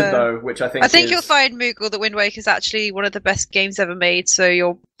connected, though, which I think you'll find, Moogle, that Wind Waker is actually one of the best games ever made, so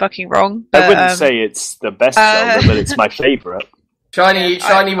you're fucking wrong. But, I wouldn't say it's the best Zelda, but it's my favourite. Shiny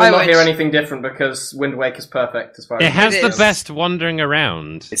will not hear anything different because Wind Waker's perfect as far as it has the best wandering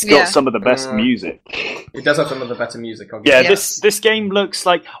around. It's got some of the best music. It does have some of the better music, obviously. Yeah, this game looks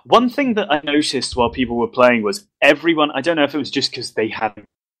like... One thing that I noticed while people were playing was everyone... I don't know if it was just because they had a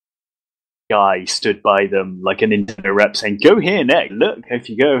guy stood by them, like a Nintendo rep, saying, go here next, look, if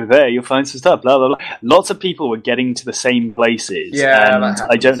you go over there, you'll find some stuff, blah, blah, blah. Lots of people were getting to the same places, and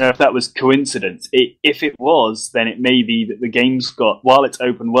I don't know if that was coincidence. If it was, then it may be that the game's got, while it's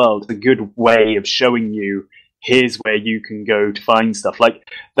open world, a good way of showing you here's where you can go to find stuff. Like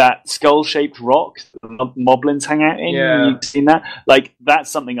that skull-shaped rock the moblins hang out in. Yeah. You've seen that? Like, that's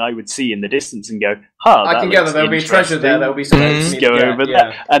something I would see in the distance and go, I can gather there'll be treasure there, there'll be something go over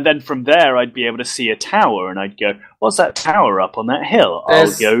there. And then from there, I'd be able to see a tower, and I'd go, what's that tower up on that hill?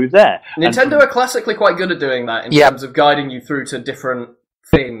 I'll go there. Nintendo are classically quite good at doing that in terms of guiding you through to different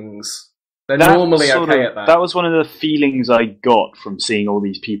things. They're normally okay at that. That was one of the feelings I got from seeing all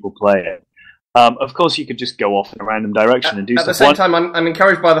these people play it. Of course, you could just go off in a random direction and do stuff. At the same time, I'm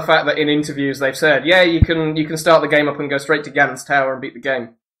encouraged by the fact that in interviews they've said, yeah, you can start the game up and go straight to Ganon's Tower and beat the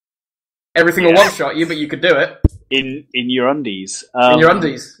game. Everything will one-shot you, but you could do it. In your undies. In your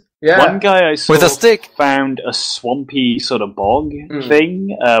undies. Yeah. One guy I saw with a stick found a swampy sort of bog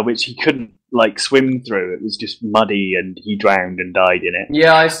thing, which he couldn't swim through. It was just muddy, and he drowned and died in it.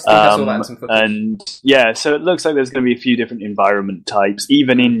 Yeah, I think I saw that in some footage. And yeah, so it looks like there's going to be a few different environment types,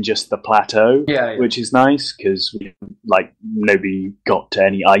 even in just the plateau, which is nice because nobody got to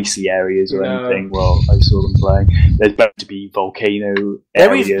any icy areas or anything while I saw them play. There's bound to be volcano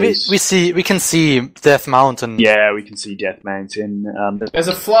areas. We can see Death Mountain. Yeah, we can see Death Mountain. There's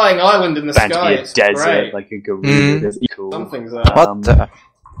a flying island in the sky. To be a desert, great. like a gorilla. Cool. Something's there. What the?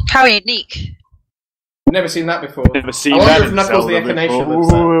 How unique. Never seen that before. Never seen I wonder that if Knuckles the Zelda Echinacea before.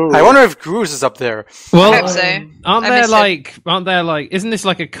 lives there. I wonder if Groose is up there. Well, I hope so. Aren't there isn't this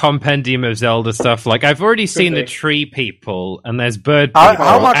like a compendium of Zelda stuff? Like, I've already seen the tree people, and there's bird people.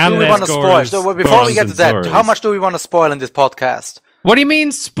 How much do we want to spoil? So before we get to that, Zoras. how much do we want to spoil in this podcast? What do you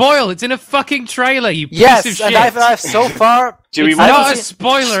mean spoil? It's in a fucking trailer, you piece of Yes, shit. and I've so far... It's not a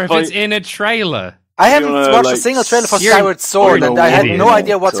spoiler if it's in a trailer. I haven't watched a single trailer for Skyward Sword, and I had no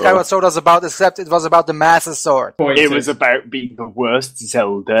idea what Skyward Sword was about, except it was about the Master Sword. It was about being the worst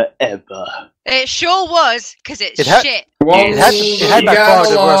Zelda ever. It sure was, because it's shit. It had by far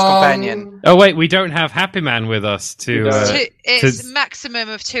the worst companion. Oh wait, we don't have Happyman with us to... it's maximum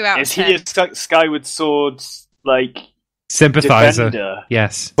of 2 out of 10. Is he a Skyward Sword's, sympathizer? Defender?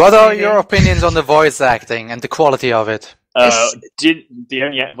 Yes. What are your opinions on the voice acting and the quality of it? The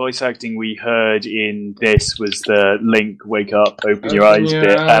only voice acting we heard in this was the Link "Wake Up, Open Your Eyes"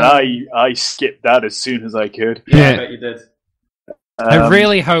 bit, and I skipped that as soon as I could. Yeah, I bet you did. I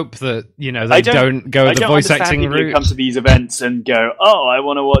really hope that they don't go the voice acting route. You come to these events and go, "Oh, I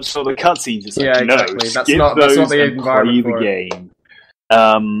want to watch all the cutscenes." It's like, no, exactly. skip That's those not the and environment play for the it. game.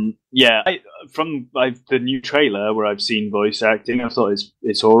 From the new trailer where I've seen voice acting, I thought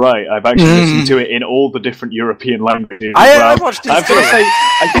it's all right. I've actually listened to it in all the different European languages. I watched this.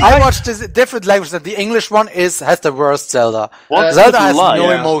 I watched this in different languages, and the English one has the worst Zelda. Zelda has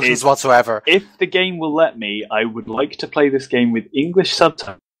no emotions whatsoever. If the game will let me, I would like to play this game with English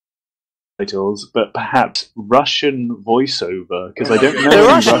subtitles, but perhaps Russian voiceover, because I don't know the any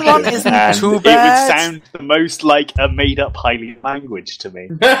Russian one isn't too bad. It would sound the most like a made-up Hylian language to me.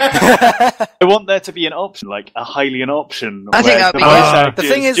 I want there to be an option, like a Hylian option. I think that'd be good. The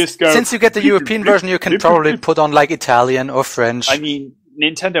thing is, since you get the European version, you can probably put on Italian or French. I mean,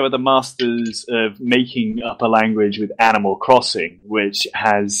 Nintendo are the masters of making up a language with Animal Crossing, which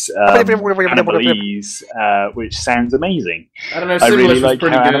has Animalese, which sounds amazing. I don't know, I really was like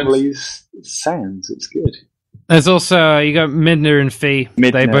pretty how good. Animalese sounds. It's good. There's also, you got Midna and Fee.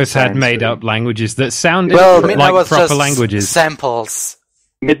 They both had made-up languages that sounded like proper languages. Samples.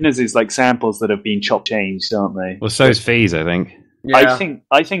 Midna's is like samples that have been changed, aren't they? Well, so's Fee's, I think. Yeah.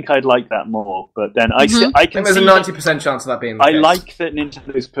 I think I'd like that more, but then I can I think there's a see 90% chance of that being the case. like that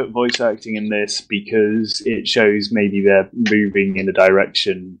Nintendo's put voice acting in this because it shows maybe they're moving in a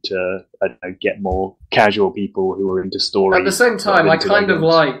direction to get more casual people who are into stories. At the same time, I kind of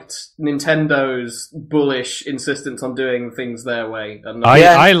liked Nintendo's bullish insistence on doing things their way. And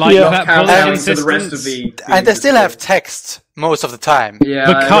I like that bullish to the rest of insistence. the And they still have text most of the time. Yeah,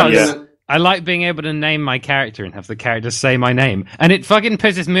 because I like being able to name my character and have the character say my name. And it fucking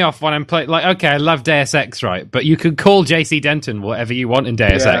pisses me off when I'm playing, okay, I love Deus Ex, right? But you could call JC Denton whatever you want in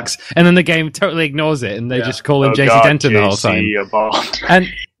Deus Ex. And then the game totally ignores it and they just call him JC Denton the whole time.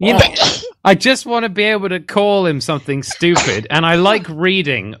 And, I just want to be able to call him something stupid. And I like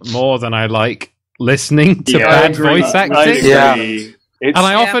reading more than I like listening to bad voice acting. And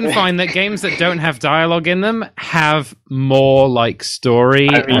I often find that games that don't have dialogue in them have more story.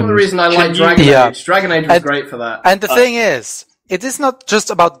 I mean, the reason I like Dragon Age. Dragon Age was great for that. And the thing is, it is not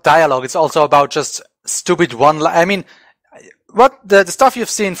just about dialogue, it's also about just stupid I mean, what the stuff you've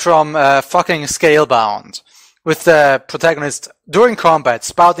seen from fucking Scalebound, with the protagonist during combat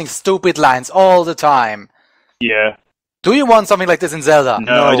spouting stupid lines all the time. Yeah. Do you want something like this in Zelda?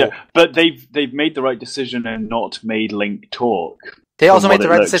 No. I don't. But they've made the right decision and not made Link talk. They also made the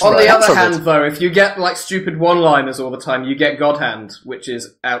right decision. On the other hand, though, if you get stupid one-liners all the time, you get God Hand, which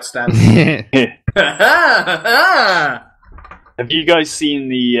is outstanding. Have you guys seen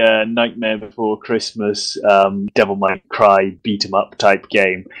the Nightmare Before Christmas Devil May Cry beat-em-up type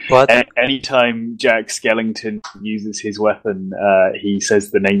game? What? Anytime Jack Skellington uses his weapon, he says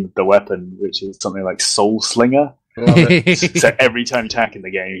the name of the weapon, which is something like Soul Slinger. Love it. So every time attacking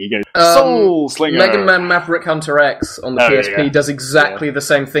the game, he goes, Soul Slinger! Mega Man Maverick Hunter X on the PSP does exactly the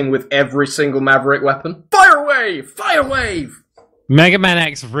same thing with every single Maverick weapon. Fire Wave! Fire Wave! Mega Man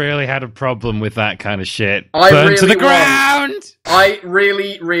X really had a problem with that kind of shit. Burn to the ground! I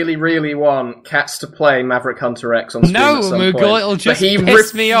really, really, really want Cats to play Maverick Hunter X on Steam at some Moogle, point. it'll just but he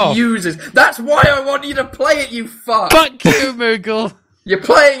piss me off. That's why I want you to play it, you fuck! Fuck you, Moogle! You're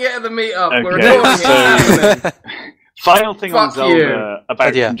playing it at the meetup. Okay, We're recording it. Final thing on Fuck Zelda you.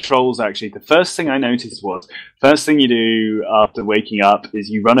 about controls, actually. The first thing I noticed was, first thing you do after waking up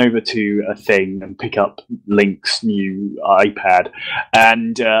is you run over to a thing and pick up Link's new iPad.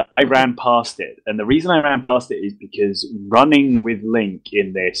 And I ran past it. And the reason I ran past it is because running with Link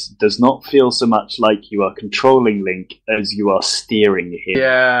in this does not feel so much like you are controlling Link as you are steering him.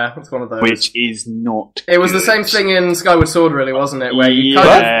 Yeah, it's one of those. Which is not It was good. the same thing in Skyward Sword, really, wasn't it? Where you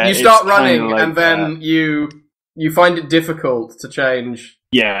you start running like and then you find it difficult to change.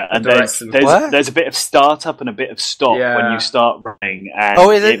 Yeah, and direction. there's a bit of startup and a bit of stop when you start running. And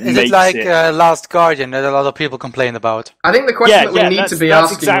is it like Last Guardian that a lot of people complain about? I think the question that we need to be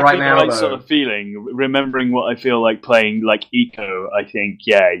asking exactly right now, the sort of feeling. Remembering what I feel like playing like Eco, I think,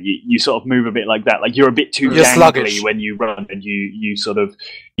 you sort of move a bit like that. Like you're a bit too gangly sluggish when you run, and you sort of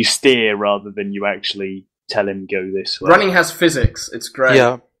you steer rather than you actually tell him go this way. Running has physics. It's great.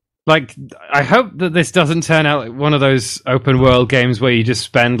 Yeah. Like, I hope that this doesn't turn out like one of those open world games where you just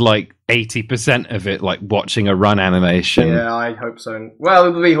spend like 80% of it like watching a run animation. Yeah, I hope so. Well,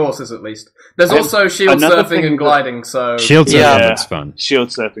 it'll be horses at least. There's also shield surfing and gliding, so... Shield surfing, that's fun. Shield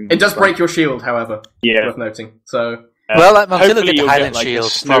surfing. It does break your shield, however. Yeah. Worth noting. So... well, I'm still hopefully a you'll Highland get like Shield, a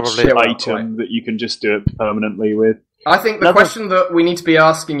snowstorm probably. item that you can just do it permanently with. I think the question that we need to be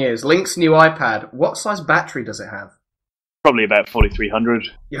asking is, Link's new iPad, what size battery does it have? Probably about 4300.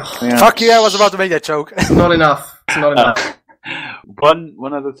 Yeah. Fuck you, I was about to make that joke. It's not enough. It's not enough.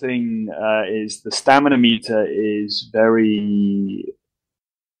 One other thing is the stamina meter is very,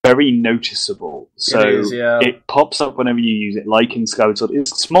 very noticeable. So it pops up whenever you use it, like in Skyward Sword.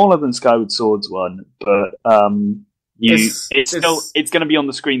 It's smaller than Skyward Sword's one, but it's going to be on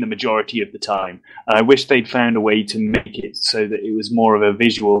the screen the majority of the time. And I wish they'd found a way to make it so that it was more of a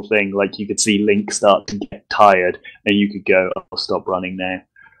visual thing, like you could see Link start to get tired, and you could go, "I'll stop running now."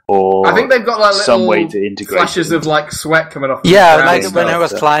 Or I think they've got like some little way to integrate flashes of like sweat coming off. Yeah, like when I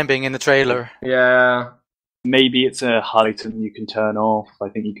was climbing in the trailer. Yeah. Maybe it's a HUD item you can turn off. I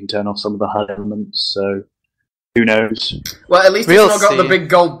think you can turn off some of the HUD elements, so who knows? Well, at least it's not got the big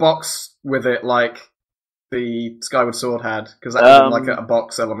gold box with it like the Skyward Sword had, because that had like a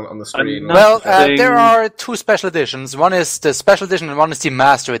box element on the screen. Well, there are two special editions. One is the special edition and one is the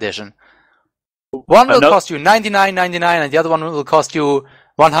Master Edition. One will cost you $99.99 and the other one will cost you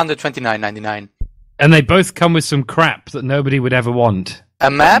 $129.99. And they both come with some crap that nobody would ever want.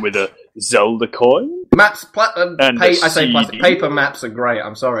 A map? With a Zelda coin? Maps, paper maps are great,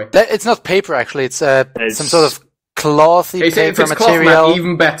 I'm sorry. It's not paper, actually. It's some sort of clothy paper material. Cloth map,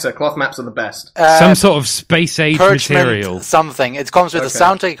 even better. Cloth maps are the best. Some sort of space-age material. Something. It comes with a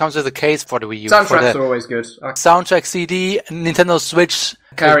soundtrack, it comes with a case for the Wii U. Soundtracks are always good. Soundtrack CD, Nintendo Switch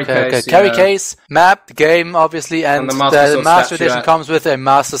carry case, map, game, obviously, and the Master Edition comes with a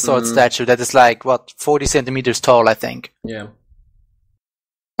Master Sword statue that is like, 40 centimeters tall, I think. Yeah.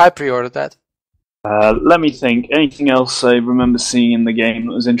 I pre-ordered that. Let me think. Anything else I remember seeing in the game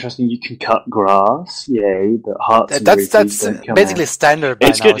that was interesting? You can cut grass. Yay, but hearts and that's basically out. Standard by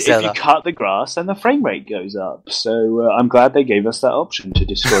it's now, good. Zelda. If you cut the grass, then the frame rate goes up. So I'm glad they gave us that option to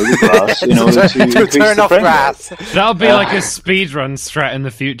destroy the grass in order to turn off grass. That'll be like a speedrun strat in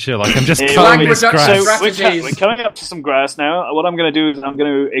the future. Like, I'm just cutting this grass. So we're coming up to some grass now. What I'm going to do is I'm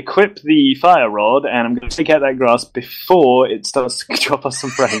going to equip the fire rod, and I'm going to take out that grass before it starts to drop us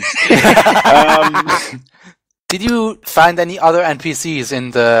some frames. Did you find any other NPCs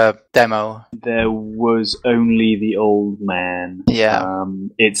in the demo? There was only the old man. Yeah.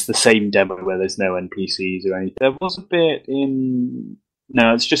 It's the same demo where there's no NPCs or anything. There was a bit in...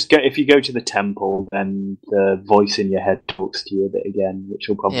 No, it's just if you go to the temple, then the voice in your head talks to you a bit again, which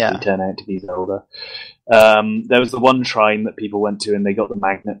will probably turn out to be Zelda. There was the one shrine that people went to and they got the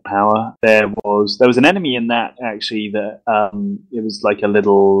magnet power. There was an enemy in that actually that it was like a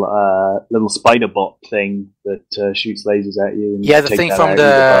little spider bot thing that shoots lasers at you. And the thing from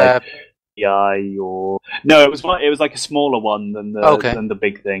the or no, it was like a smaller one than the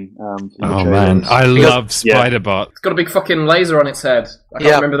big thing. Oh man, I love Spider-Bot. It's got a big fucking laser on its head. I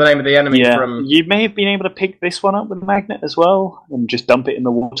can't remember the name of the enemy from. You may have been able to pick this one up with a magnet as well and just dump it in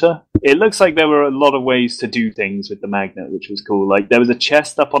the water. It looks like there were a lot of ways to do things with the magnet, which was cool. Like there was a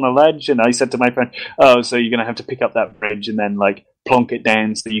chest up on a ledge, and I said to my friend, "Oh, so you're gonna have to pick up that bridge and then like plonk it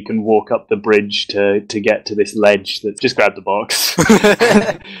down so you can walk up the bridge to get to this ledge." That just grab the box.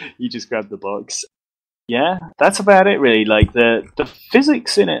 You just grab the box. Yeah, that's about it really. Like the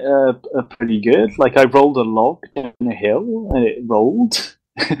physics in it are pretty good. Like I rolled a log down a hill and it rolled.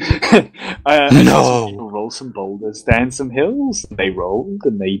 No! People roll some boulders down some hills. They rolled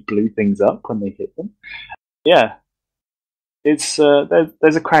and they blew things up when they hit them. Yeah. It's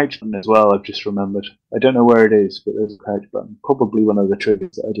there's a crouch button as well, I've just remembered. I don't know where it is, but there's a crouch button. Probably one of the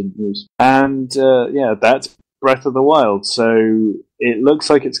triggers that I didn't use. And that's Breath of the Wild. So it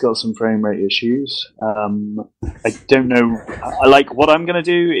looks like it's got some frame rate issues. I don't know. What I'm going to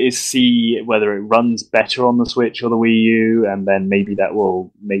do is see whether it runs better on the Switch or the Wii U, and then maybe that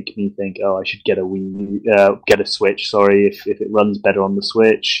will make me think, oh, I should get a Switch. Sorry, if it runs better on the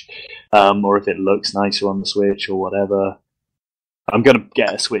Switch, or if it looks nicer on the Switch or whatever. I'm going to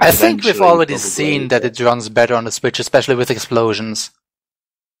get a Switch. I think we've already seen that it runs better on the Switch, especially with explosions.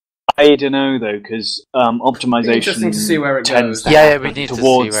 I don't know though, because optimization interesting to see where it tends goes. to we need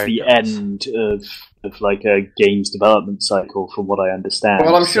towards to see the end of like a game's development cycle, from what I understand.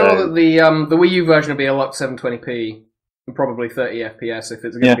 Well, I'm sure that the Wii U version will be a locked 720p and probably 30 FPS if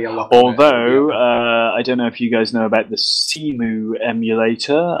it's going to be a lock. Although I don't know if you guys know about the Cemu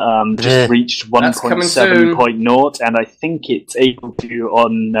emulator. Just reached 1.7.0, and I think it's able to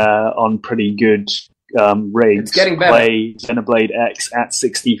on pretty good rigs it's getting better. Play Xenoblade X at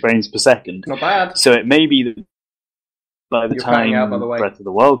 60 frames per second. Not bad. So it may be that by the time Breath of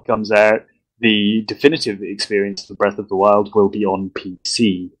the Wild comes out, the definitive experience for Breath of the Wild will be on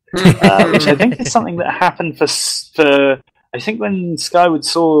PC, which I think is something that happened for I think when Skyward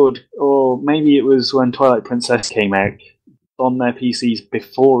Sword, or maybe it was when Twilight Princess came out, on their PCs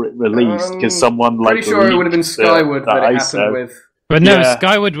before it released, because someone pretty sure it would have been Skyward that it happened with. But no,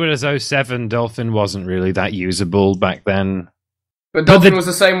 Skyward was 07. Dolphin wasn't really that usable back then. But Dolphin was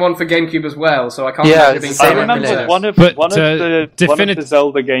the same one for GameCube as well, so I can't imagine it being I remember one of the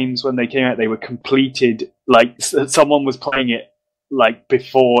Zelda games when they came out, they were completed, like someone was playing it like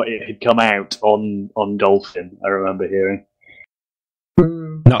before it had come out on Dolphin, I remember hearing.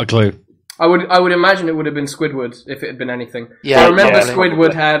 Not a clue. I would imagine it would have been Squidward if it had been anything. Yeah, I remember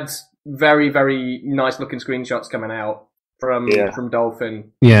Squidward had very, very nice looking screenshots coming out from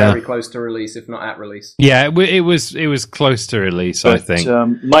Dolphin, very close to release, if not at release. Yeah, it was close to release, I think.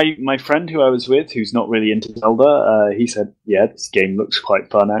 My friend who I was with, who's not really into Zelda, he said, "Yeah, this game looks quite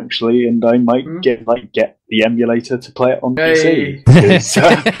fun actually, and I might get the emulator to play it on PC."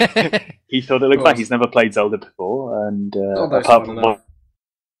 He thought it looked like he's never played Zelda before, and apart from one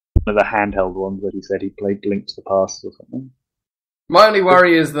of the handheld ones that he said he played Link to the Past or something. My only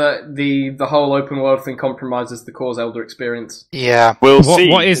worry is that the whole open world thing compromises the core Zelda experience. Yeah. We'll see.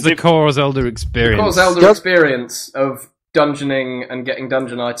 What is the core Zelda experience? The core Zelda experience of dungeoning and getting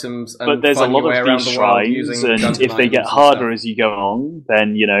dungeon items and but there's a lot of these shrines, and if they get harder as you go on,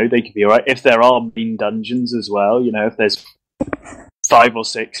 then, they could be alright. If there are main dungeons as well, if there's 5 or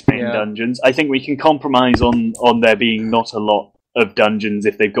 6 main dungeons, I think we can compromise on there being not a lot of dungeons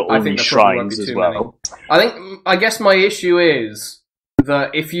if they've got all these shrines as well. I guess my issue is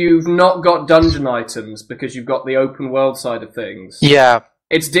that if you've not got dungeon items because you've got the open world side of things,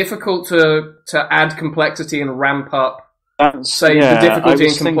 it's difficult to add complexity and ramp up the difficulty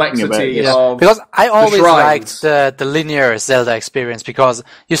and complexity of because I always liked the linear Zelda experience, because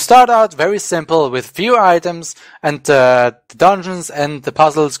you start out very simple with few items, and the dungeons and the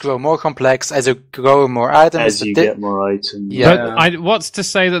puzzles grow more complex as you grow more items. As you get more items. But what's to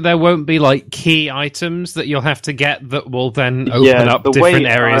say that there won't be key items that you'll have to get that will then open up different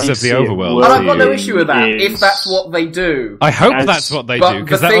areas of the overworld? And I've got no issue with that, if that's what they do. I hope that's what they do,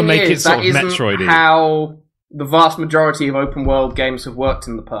 because that will make it sort of Metroid-y. How the vast majority of open world games have worked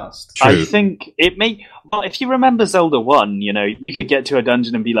in the past. True. I think it may... Well, if you remember Zelda 1, you could get to a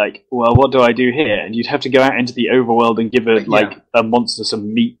dungeon and be like, well, what do I do here? And you'd have to go out into the overworld and give a monster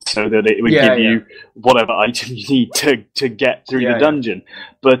some meat so that it would give you whatever item you need to get through the dungeon.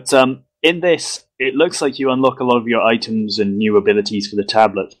 But in this, it looks like you unlock a lot of your items and new abilities for the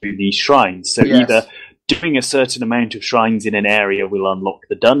tablet through these shrines. So either doing a certain amount of shrines in an area will unlock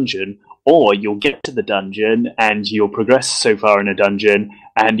the dungeon, or you'll get to the dungeon and you'll progress so far in a dungeon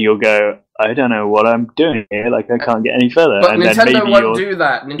and you'll go, I don't know what I'm doing here. Like, I can't get any further. But and Nintendo then maybe won't do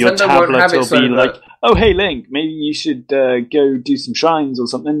that. Nintendo your tablet won't have it will so be that... like, oh, hey, Link, maybe you should go do some shrines or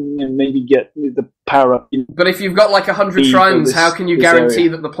something and maybe get the power up. But if you've got like 100 shrines, how can you guarantee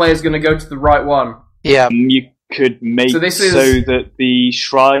that the player's going to go to the right one? Yeah. You could make so that the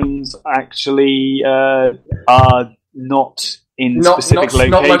shrines actually are not in specific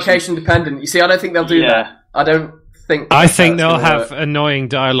locations. Not location dependent. You see, I don't think they'll do that. I think they'll have annoying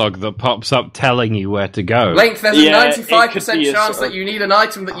dialogue that pops up telling you where to go. Link, there's a 95% chance that you need an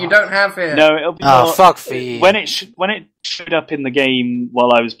item that you don't have here. No, it'll be fuck Fee. When it showed up in the game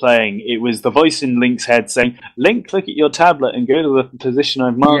while I was playing, it was the voice in Link's head saying, Link, look at your tablet and go to the position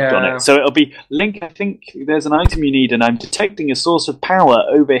I've marked on it. So it'll be, Link, I think there's an item you need and I'm detecting a source of power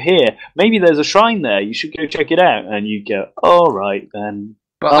over here. Maybe there's a shrine there. You should go check it out. And you go, all right, then.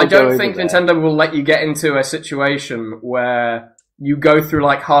 But I don't think Nintendo will let you get into a situation where you go through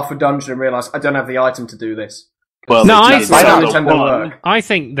like half a dungeon and realise, I don't have the item to do this. Well, no, I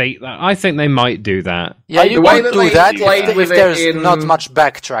think they might do that. Yeah, you won't do that if there's not much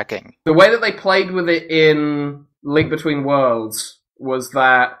backtracking. The way that they played with it in Link Between Worlds was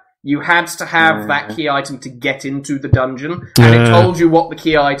that you had to have that key item to get into the dungeon, and it told you what the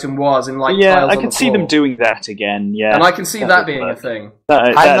key item was in like tiles on the I can see them doing that again. Yeah, and I can see that being a thing.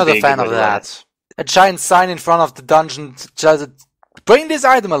 I'm not a fan of that. A giant sign in front of the dungeon just bring this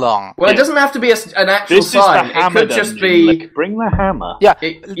item along. Well, it doesn't have to be an actual sign. It could just be like, bring the hammer.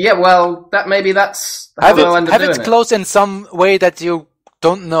 Yeah, well, that's how they'll end up doing it. Have it closed in some way that you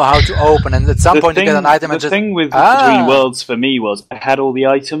don't know how to open, and at some point you get an item and the thing with Between Worlds for me was I had all the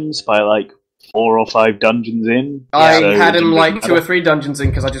items by like 4 or 5 dungeons in. I had him like 2 or 3 dungeons in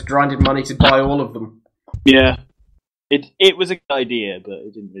because I just grinded money to buy all of them. Yeah. It was a good idea, but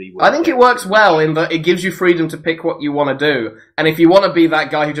it didn't really work. I think it works well in that it gives you freedom to pick what you want to do, and if you want to be that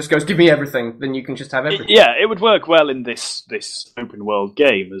guy who just goes, give me everything, then you can just have everything. Yeah, it would work well in this open world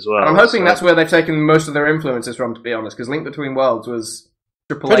game as well. And I'm hoping that's where they've taken most of their influences from, to be honest, because Link Between Worlds was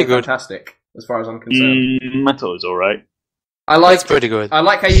pretty good, fantastic, as far as I'm concerned. I thought it was alright. It's pretty good. I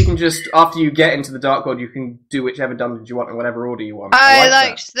like how you can just, after you get into the Dark World, you can do whichever dungeons you want in whatever order you want. I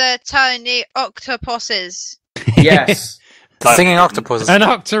liked the tiny octopuses. Yes. Singing octopuses. An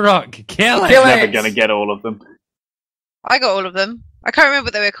Octorok. Kill it. I'm never going to get all of them. I got all of them. I can't remember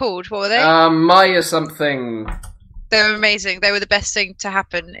what they were called. What were they? Maya something. They were amazing. They were the best thing to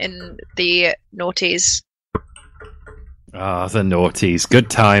happen in the noughties. Ah, the noughties. Good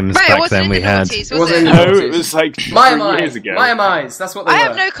times back then we had. It was like Maya years ago. Maya Mize, that's what they were. I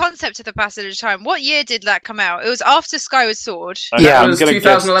have no concept of the passage of time. What year did that come out? It was after Skyward Sword. Yeah, it was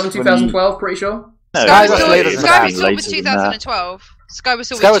 2011, 2012, pretty sure. No, Skyward Sword was 2012. Skyward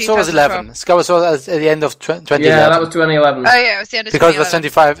Sword was 11. Skyward Sword was at the end of 2011. Yeah, that was 2011. Oh yeah, it was the end of 2011.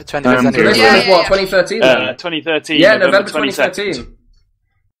 Because it was 25th anniversary. What, 2013? 2013. Yeah, November 2013.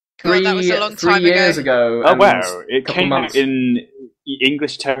 God, that was a long time 3 years ago. Oh wow, it came out in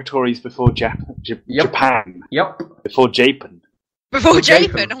English territories before Japan. Yep. Before Japan. Before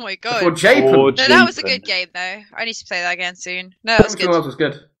Japan, oh my god. Before Japan. No, that was a good game though. I need to play that again soon. No, that was good. Was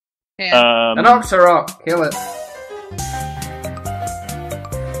good. Yeah. An Octorok, kill it.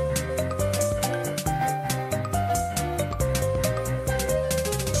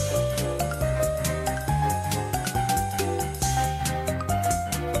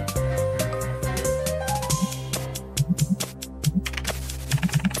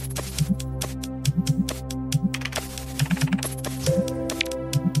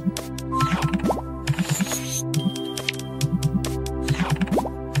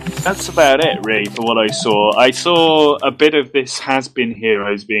 That's about it, really, for what I saw. I saw a bit of this Has-Been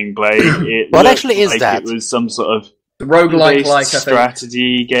Heroes being played. What actually is that? It was some sort of roguelike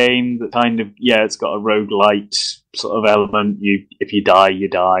strategy game that kind of, it's got a roguelite sort of element. If you die, you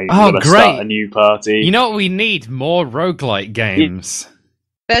die. Oh, great. Start a new party. You know what we need? More roguelite games.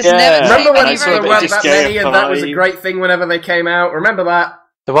 There's never Remember when there weren't that many and that was a great thing whenever they came out? Remember that?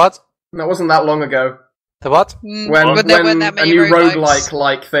 The what? That wasn't that long ago. The what? When there weren't that many a new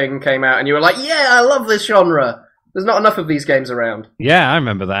roguelike thing came out and you were like, yeah, I love this genre. There's not enough of these games around. Yeah, I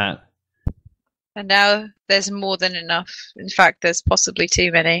remember that. And now there's more than enough. In fact, there's possibly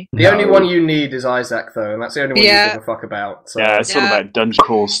too many. The only one you need is Isaac, though, and that's the only one you give a fuck about. So. Yeah, it's all about Dungeon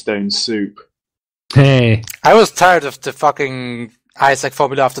Crawl Stone Soup. Hey. I was tired of the fucking Isaac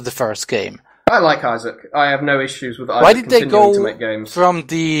formula after the first game. I like Isaac. I have no issues with Isaac. Why did they go to make games. from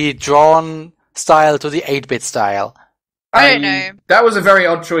the drawn style to the 8-bit style? I don't know. That was a very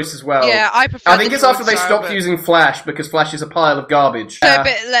odd choice as well. Yeah, I prefer. I think it's after they stopped using Flash because Flash is a pile of garbage. So a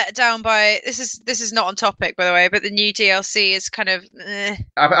bit let down by this is not on topic, by the way, but the new DLC is kind of.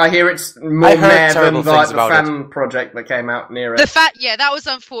 I hear it's more meh than like the fan project that came out near it. That was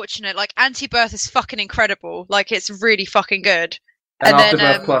unfortunate. Like Anti-Birth is fucking incredible. Like it's really fucking good. And then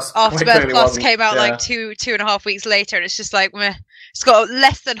Afterbirth Plus came out like 2.5 weeks later, and it's just like meh. It's got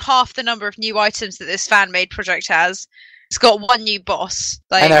less than half the number of new items that this fan-made project has. It's got one new boss.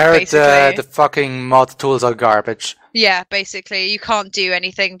 Like, and I heard the fucking mod tools are garbage. Yeah, basically, you can't do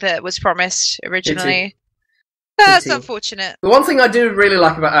anything that was promised originally. That's unfortunate. The one thing I do really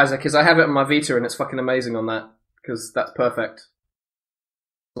like about Isaac is I have it on my Vita, and it's fucking amazing on that because that's perfect.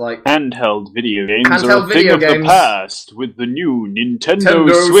 Like handheld video games are a thing of the past with the new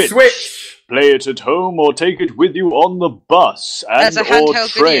Nintendo Switch. Play it at home or take it with you on the bus and as a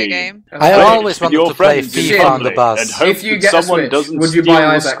handheld video game. I always wanted to play FIFA on the bus. And if you get a Switch, would you buy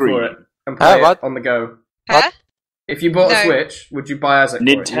Isaac for it and play it on the go? Huh? If you bought a Switch, would you buy Isaac for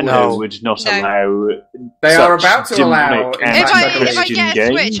it? Nintendo would not allow. They are about to allow. If I get a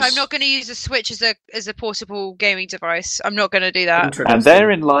Switch, I'm not going to use a Switch as a portable gaming device. I'm not going to do that. And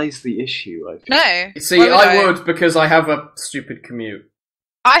therein lies the issue. I think. No. See, I would because I have a stupid commute.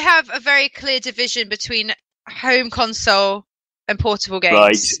 I have a very clear division between home console and portable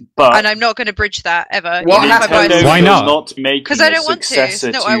games, and I'm not going to bridge that ever. Why not? Because I don't want to.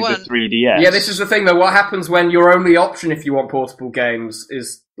 The 3DS. Yeah, this is the thing though. What happens when your only option if you want portable games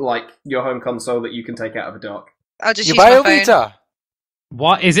is like your home console that you can take out of a dock? I'll just use my phone. Vita.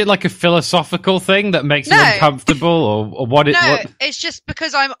 What is it, like a philosophical thing that makes you uncomfortable, or what? It's just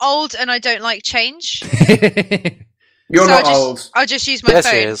because I'm old and I don't like change. You're not old. I'll just use my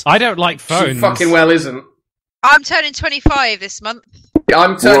phone. I don't like phones. She fucking well isn't. I'm turning 25 this month. Yeah,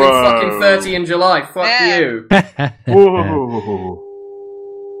 I'm turning fucking 30 in July. Fuck you. Whoa.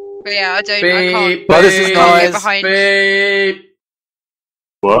 But yeah, I can't. Well, this is noise. Behind.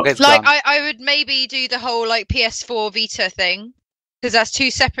 What? Like, I would maybe do the whole like PS4 Vita thing, because that's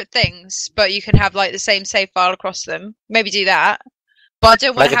two separate things, but you can have like the same save file across them. Maybe do that. But I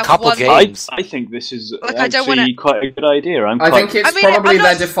don't want to have one. Games. I think this is actually quite a good idea. I think it's probably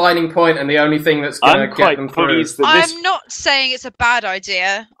their defining point and the only thing that's going to get them through. I'm not saying it's a bad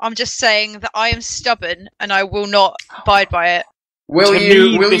idea. I'm just saying that I am stubborn and I will not abide by it. Will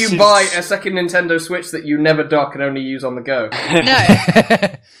you buy a second Nintendo Switch that you never dock and only use on the go? No.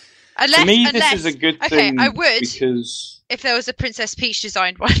 To me, this is a good thing. Okay, I would because if there was a Princess Peach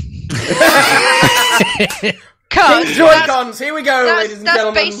designed one. Joycons, here we go, ladies and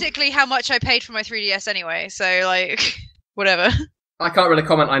gentlemen. That's basically how much I paid for my 3DS anyway, so, like, whatever. I can't really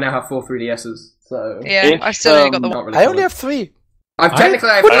comment, I now have 4 3DSs, so... Yeah, I've still only got the one. I only have 3. I only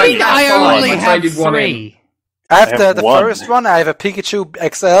have 3. I have the first one, I have a Pikachu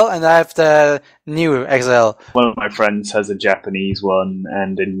XL, and I have the new XL. One of my friends has a Japanese one,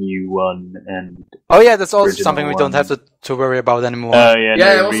 and a new one, and... Oh yeah, that's also something we don't have to worry about anymore.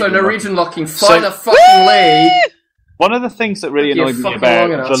 Yeah, also no region locking. Finally! One of the things that really annoyed me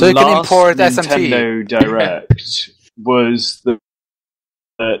about the so you can last import Nintendo Direct was that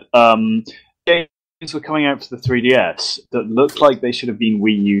games were coming out for the 3DS that looked like they should have been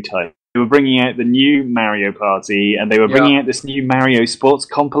Wii U type. They were bringing out the new Mario Party, and they were bringing out this new Mario Sports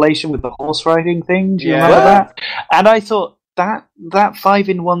compilation with the horse riding thing. Do you remember that? And I thought that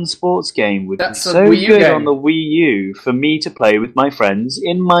 5-in-1 sports game would be so good on the Wii U for me to play with my friends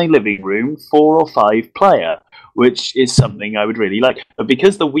in my living room, 4 or 5 player, which is something I would really like. But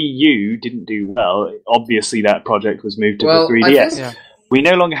because the Wii U didn't do well, obviously that project was moved to the 3DS. We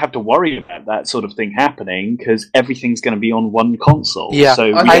no longer have to worry about that sort of thing happening because everything's going to be on one console. Yeah,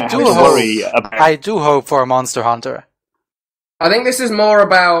 so I do hope for a Monster Hunter. I think this is more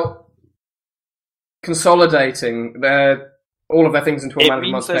about consolidating all of their things into a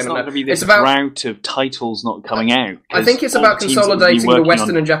management there's not going to be this route of titles not coming out. I think it's about consolidating the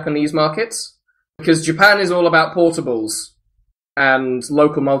Western and Japanese markets because Japan is all about portables and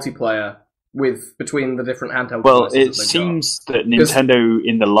local multiplayer. Between the different handheld devices. Well, it seems that Nintendo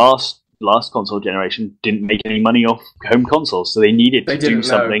in the last console generation didn't make any money off home consoles, so they needed to do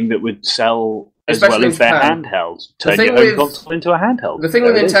something that would sell as well as their handheld. Turn your home console into a handheld. The thing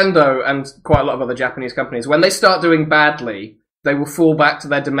with Nintendo and quite a lot of other Japanese companies, when they start doing badly, they will fall back to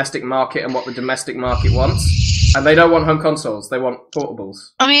their domestic market and what the domestic market wants. And they don't want home consoles, they want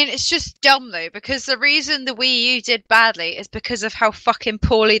portables. I mean, it's just dumb though, because the reason the Wii U did badly is because of how fucking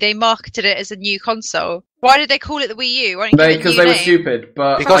poorly they marketed it as a new console. Why did they call it the Wii U? Because they were stupid,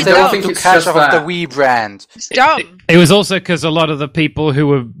 but because they don't think it's cash off of the Wii brand. It's dumb. It was also because a lot of the people who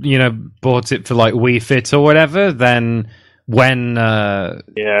were, bought it for like Wii Fit or whatever, then when the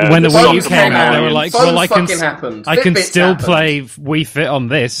Wii U came out, they were like, "Well, I can still play Wii Fit on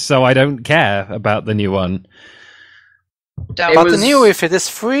this, so I don't care about the new one." But the new Wii Fit is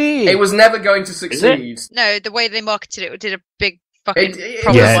free. It was never going to succeed. No, the way they marketed it did a big fucking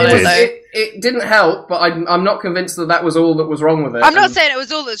it didn't help, but I'm not convinced that was all that was wrong with it. I'm not saying it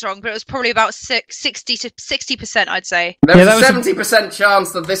was all that was wrong, but it was probably about 60 to 60%, I'd say. There was a 70%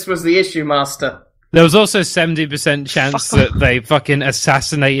 chance that this was the issue, Master. There was also 70% chance that they fucking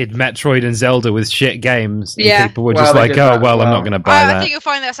assassinated Metroid and Zelda with shit games. And people were just like, I'm not going to buy that. I think you'll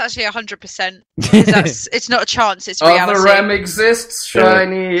find that's actually 100%. It's not a chance, it's reality. Other M exists,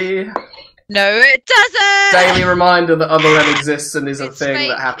 Shiny. No, it doesn't! Daily reminder that Other M exists and is a thing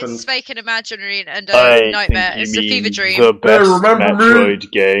that happens. It's fake and imaginary and a nightmare. It's a fever dream. The best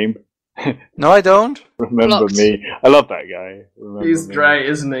Metroid game. No, I don't. Remember me. I love that guy. He's Dre,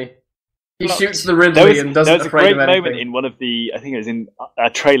 isn't he? He shoots the Ridley and doesn't afraid of anything. There was a great moment in one of the, I think it was in a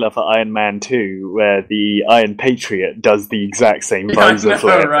trailer for Iron Man 2, where the Iron Patriot does the exact same visor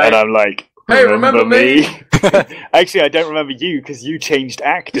flip, right? And I'm like, hey, remember me? Actually, I don't remember you, because you changed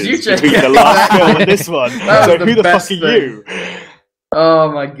actors between the last film and this one. So who the fuck are you?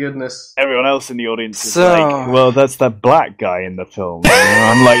 Oh my goodness. Everyone else in the audience is like, well, that's that black guy in the film.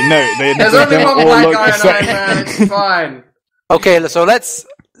 I'm like, no, there's only one black guy in Iron Man, it's fine. Okay, so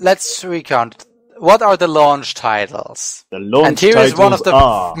let's recount. What are the launch titles? The launch and here titles is one of the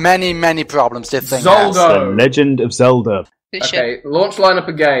are many problems this thing has. The Legend of Zelda. Okay, launch lineup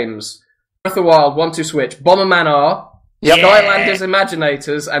of games. Breath of the Wild, 1-2 Switch, Bomberman R, Skylanders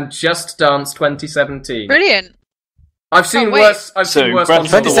Imaginators, and Just Dance 2017. Brilliant. I've seen worse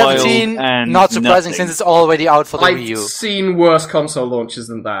 2017, not surprising since it's already out for the Wii U. I've seen worse console launches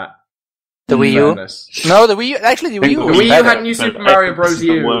than that. The Wii U? No, the Wii U. Actually, the Wii U. The Wii U had New Super Mario Bros.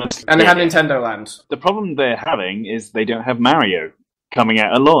 U, and it had Nintendo Land. The problem they're having is they don't have Mario coming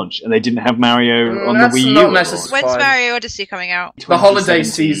out at launch, and they didn't have Mario on the Wii U. When's Mario Odyssey coming out? The holiday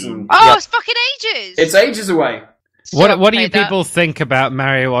season. Oh, it's fucking ages! It's ages away. What do you people think about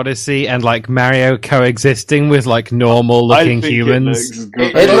Mario Odyssey and like Mario coexisting with like normal looking humans?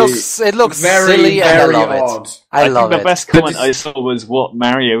 It looks very silly and I love it. I love it. The best comment I saw was, "What,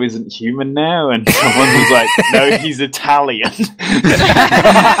 Mario isn't human now?" And someone was like, "No, he's Italian."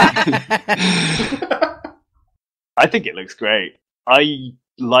 I think it looks great. I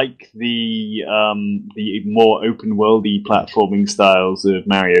like the more open worldy platforming styles of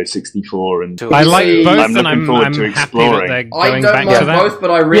Mario 64 and I like both, and I'm to exploring. Happy that they're going back to that. I don't like both,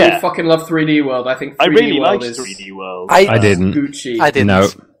 but I really fucking love 3D World. I think 3D I really World liked is 3D World. I didn't. Gucci. I didn't. No.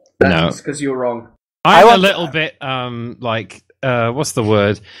 That's because you're wrong. I'm a little bit what's the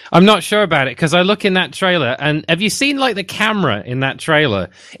word? I'm not sure about it because I look in that trailer, and have you seen like the camera in that trailer?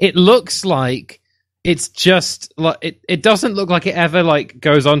 It looks like it's just like it doesn't look like it ever like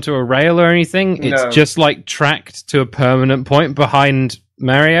goes onto a rail or anything. It's just like tracked to a permanent point behind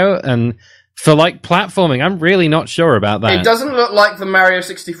Mario, and for like platforming, I'm really not sure about that. It doesn't look like the Mario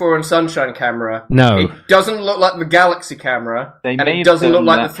 64 and Sunshine camera. No. It doesn't look like the Galaxy camera. And it doesn't look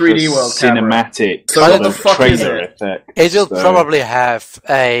like the 3D World cinematic camera. So what the fuck is it? Effect, it will probably have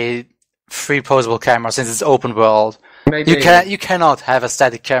a free posable camera since it's open world. Maybe. You cannot have a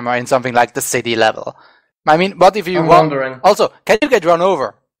static camera in something like the city level. I mean, what if you I'm wondering. Also, can you get run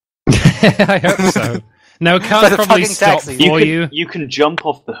over? I hope so. No, cars probably stop for you. You can jump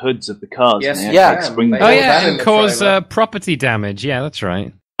off the hoods of the cars. Yes, and cause property damage. Yeah, that's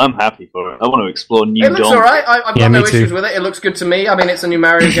right. I'm happy for it. I want to explore new. It looks alright. I've got no issues with it. It looks good to me. I mean, it's a new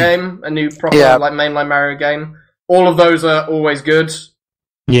Mario game, a new proper like mainline Mario game. All of those are always good.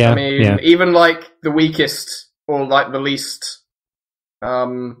 Yeah, I mean, even like the weakest or like the least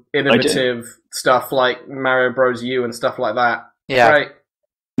innovative stuff, like Mario Bros. U and stuff like that. Yeah, right.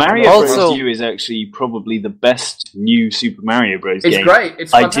 Mario Bros. U is actually probably the best new Super Mario Bros. Game. It's great.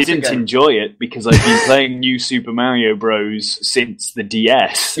 It's I didn't enjoy it because I've been playing new Super Mario Bros. Since the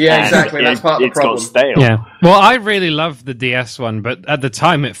DS. Yeah, exactly. That's part of the problem. It's got stale. Yeah. Well, I really loved the DS one, but at the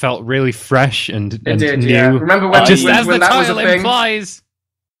time it felt really fresh and new. Yeah. Remember when just when as the that title was a thing? implies.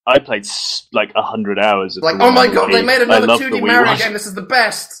 I played like 100 hours of oh my god, they made another 2D Mario game. This is the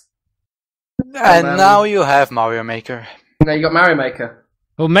best. And now you have Mario Maker. Now you got Mario Maker.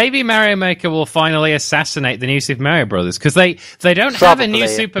 Well, maybe Mario Maker will finally assassinate the new Super Mario Bros. Because they don't have a new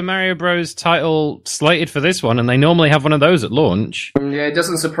Super Mario Bros. Title slated for this one, and they normally have one of those at launch. Yeah, it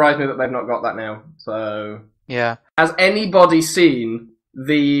doesn't surprise me that they've not got that now. So yeah, has anybody seen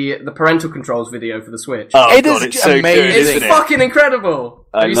the parental controls video for the Switch. Oh, it is so amazing. It's fucking incredible.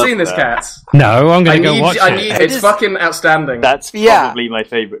 Have you seen this, Cats? No, I'm going to go watch it. It's fucking outstanding. That's probably my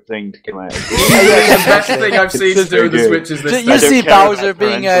favourite thing to come out. The best thing I've seen to do with the Switch is this. You see Bowser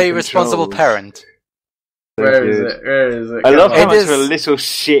being a responsible parent. Where is it? I love how much of a little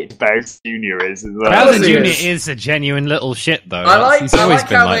shit Bowser Jr. is as well. Bowser Jr. is a genuine little shit, though. I like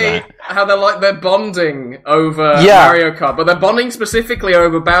how they're bonding over Mario Kart, but they're bonding specifically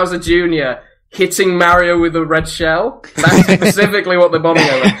over Bowser Jr. hitting Mario with a red shell. That's specifically what they're bonding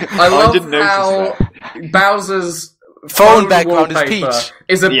over. I love how Bowser's phone background is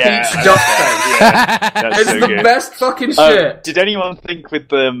a peach duck face. It's so the best fucking shit. Did anyone think with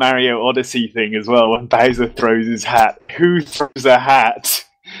the Mario Odyssey thing as well, when Bowser throws his hat, who throws a hat?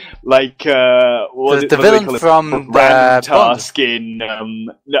 Like, the villain from Random Task in,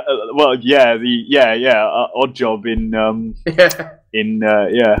 Odd Job in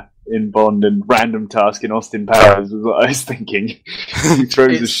Bond, and Random Task in Austin Powers was what I was thinking. He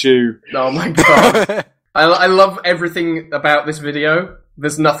throws a shoe. Oh my god. I love everything about this video.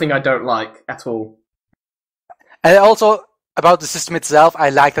 There's nothing I don't like at all. And also, about the system itself,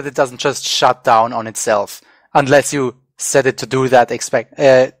 I like that it doesn't just shut down on itself. Unless you set it to do that, I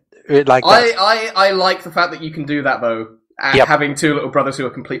like the fact that you can do that, though. Having two little brothers who are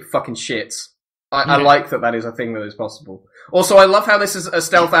complete fucking shits. I like that is a thing that is possible. Also, I love how this is a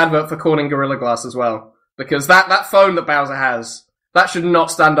stealth advert for Corning Gorilla Glass as well. Because that phone that Bowser has, that should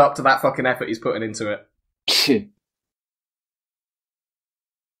not stand up to that fucking effort he's putting into it.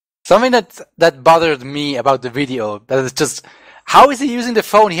 Something that bothered me about the video, that is just, how is he using the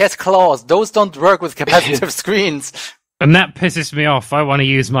phone? He has claws. Those don't work with capacitive screens. And that pisses me off. I want to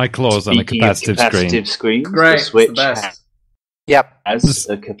use my claws on a capacitive screen. Great, the Switch it's the best. Yep. As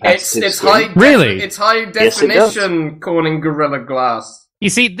a capacitive screen. It's high definition Corning Gorilla Glass. You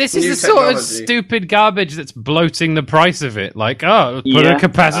see, this is the sort of stupid garbage that's bloating the price of it. Like, put a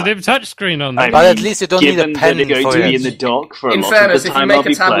capacitive touchscreen on there. But at least you don't need a pen for it. In the dock for in fairness, if you make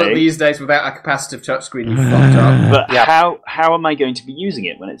a tablet these days without a capacitive touchscreen, you're fucked up. But how am I going to be using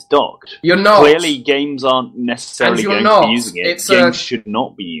it when it's docked? You're not. Clearly, games aren't necessarily going to be using it. Games should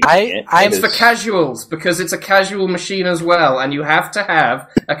not be using it. It's for casuals, because it's a casual machine as well, and you have to have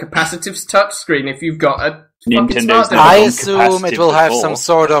a capacitive touchscreen if you've got a I assume it will have some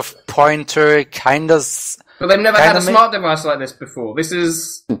sort of pointer, kind of. But they've never had a smart device like this before. This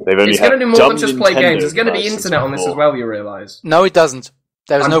is. It's going to do more than just play games. There's going to be internet on this as well, you realise. No, it doesn't.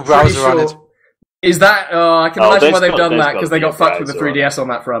 There's no browser on it. Is that. I can imagine why they've done that, because they got fucked with the 3DS on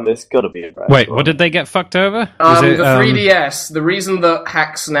that front. There's got to be a browser. Wait, what did they get fucked over? The 3DS. The reason that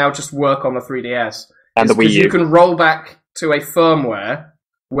hacks now just work on the 3DS is because you can roll back to a firmware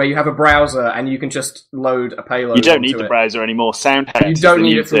where you have a browser and you can just load a payload. You don't need the browser anymore. Sound hacks. You don't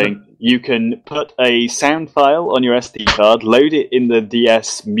need it for You can put a sound file on your SD card, load it in the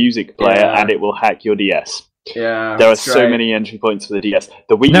DS music player, and it will hack your DS. Yeah, there are so many entry points for the DS.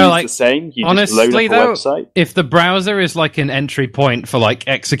 The Wii U is the same. You just load up a website. If the browser is like an entry point for like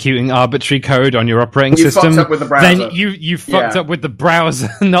executing arbitrary code on your operating system, fucked up with the browser. Then you fucked up with the browser,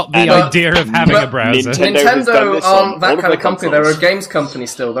 not the idea of having a browser. Nintendo aren't that kind of company. They're a games company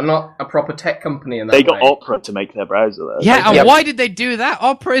still. They're not a proper tech company in that They got Opera to make their browser, though. Yeah, and why did they do that?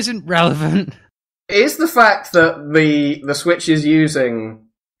 Opera isn't relevant. Is the fact that the Switch is using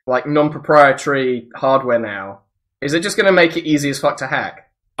like non-proprietary hardware now, is it just going to make it easy as fuck to hack?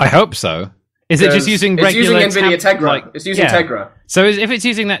 I hope so. Is it just using regular... It's using NVIDIA Tegra. It's using Tegra. So if it's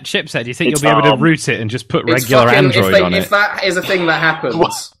using that chipset, do you think you'll be able to root it and just put regular Android on it? If that is a thing that happens,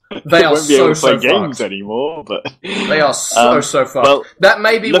 they are so fucked. Games anymore, but they are so fucked. Well, that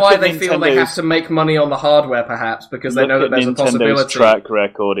may be why they feel they have to make money on the hardware, perhaps, because they know that there's a possibility. Nintendo's track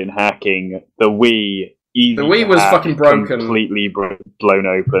record in hacking, the Wii... The Wii was fucking broken. Completely blown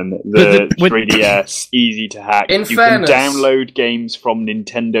open. The 3DS, easy to hack. In fairness, can download games from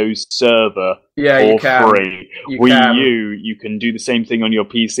Nintendo's server for free. Wii U, you can do the same thing on your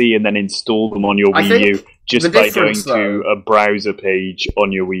PC and then install them on your Wii U just by going to a browser page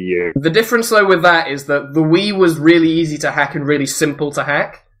on your Wii U. The difference, though, with that is that the Wii was really easy to hack and really simple to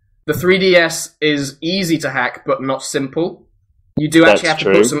hack. The 3DS is easy to hack, but not simple. You do actually have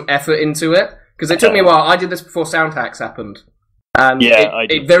to put some effort into it. Because it took me a while. I did this before sound hacks happened. And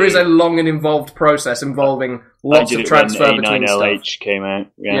there is a long and involved process involving lots of transfer between stuff. A9LH came out.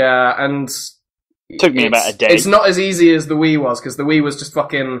 Yeah, and... It took me about a day. It's not as easy as the Wii was, because the Wii was just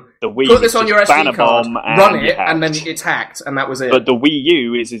fucking... put this on your SD card, run it, and then it's hacked, and that was it. But the Wii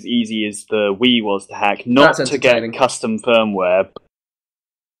U is as easy as the Wii was to hack. Not to get custom firmware,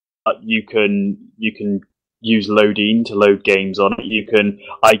 but you can use Loading to load games on it.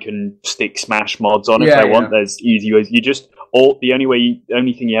 I can stick Smash mods on if I want. There's easy ways. The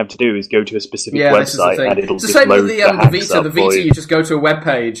only thing you have to do is go to a specific website and it'll just load the Vita. The Vita, you just go to a web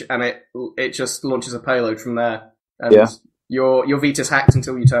page and it just launches a payload from there. And your Vita's hacked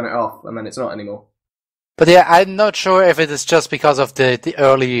until you turn it off, and then it's not anymore. But yeah, I'm not sure if it is just because of the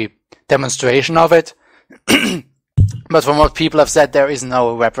early demonstration of it. But from what people have said, there is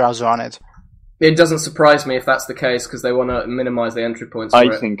no web browser on it. It doesn't surprise me if that's the case, because they want to minimize the entry points.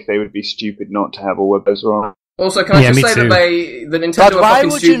 I think they would be stupid not to have a web browser on. Also, can I just say that Nintendo are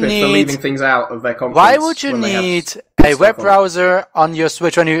fucking stupid for leaving things out of their conference? Why would you need a web browser on your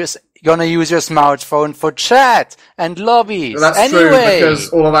Switch when you're going to use your smartphone for chat and lobbies? Well, that's true, because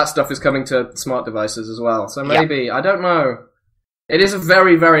all of that stuff is coming to smart devices as well. So maybe, I don't know. It is a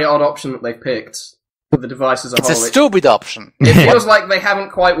very, very odd option that they've picked for the device as a whole. It's a stupid option. It feels like they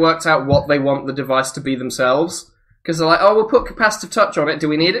haven't quite worked out what they want the device to be themselves. Because they're like, oh, we'll put capacitive touch on it. Do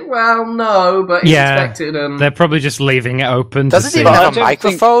we need it? Well, no, but it's expected. They're probably just leaving it open. Does it even have a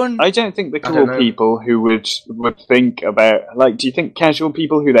microphone? I don't think the cool people who would think about, like, do you think casual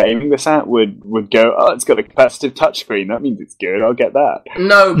people who they're aiming this at would go, oh, it's got a capacitive touchscreen, that means it's good, I'll get that.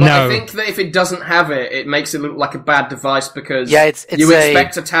 No, but I think that if it doesn't have it, it makes it look like a bad device because you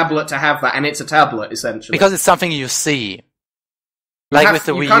expect a tablet to have that, and it's a tablet, essentially. Because it's something you see. With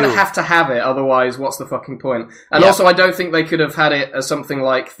the Wii U. You kind of have to have it, otherwise what's the fucking point? And also, I don't think they could have had it as something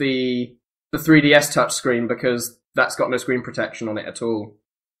like the 3DS touchscreen, because that's got no screen protection on it at all.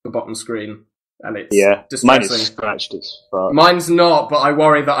 The bottom screen. And it's distressing. Mine is scratched as fuck. Mine's not, but I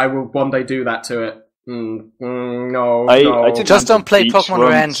worry that I will one day do that to it. No. I just don't play Pokemon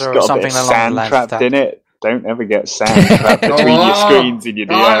Revenge or something along the lines of that. In it. Don't ever get sand trapped between your screens in your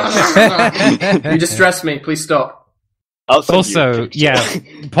DS. You distress me, please stop. Also,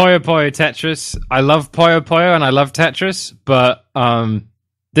 Puyo Puyo Tetris. I love Puyo Puyo and I love Tetris, but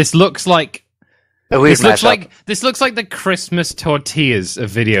this looks like this looks like the Christmas tortillas of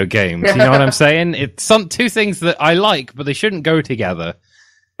video games. You know what I'm saying? It's two things that I like, but they shouldn't go together.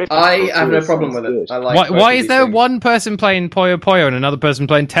 I have no problem with it. I like. Why is there one person playing Puyo Puyo and another person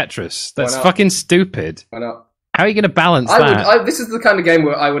playing Tetris? That's fucking stupid. Why not? How are you going to balance that? This is the kind of game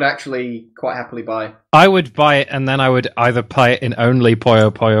where I would actually quite happily buy. I would buy it, and then I would either play it in only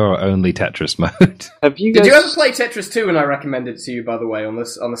Puyo Puyo or only Tetris mode. Did you ever play Tetris 2 when I recommended it to you, by the way, on the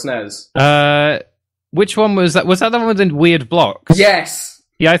SNES? Which one was that? Was that the one with Weird Blocks? Yes!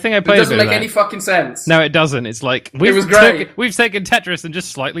 Yeah, I think I played it. It doesn't make any fucking sense. No, it doesn't. It's like, it was great. We've taken Tetris and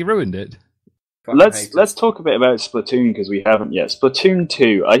just slightly ruined it. Let's talk a bit about Splatoon, because we haven't yet. Splatoon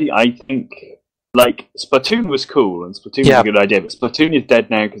 2, I think... Like, Splatoon was cool, and Splatoon was a good idea, but Splatoon is dead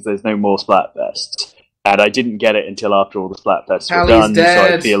now because there's no more Splatfests. And I didn't get it until after all the Splatfests were done, so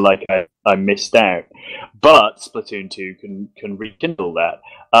I feel like I missed out. But Splatoon 2 can rekindle that.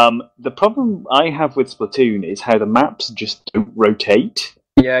 The problem I have with Splatoon is how the maps just don't rotate.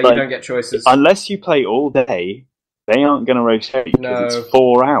 Yeah, you don't get choices. Unless you play all day, they aren't going to rotate, because it's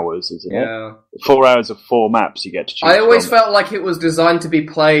 4 hours, isn't it? 4 hours of 4 maps you get to choose I always felt like it was designed to be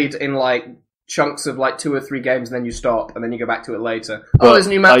played in, like, chunks of like 2 or 3 games, and then you stop, and then you go back to it later. There's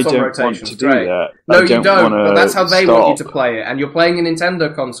new maps on rotation. Great. No, you don't. But that's how they want you to play it, and you're playing a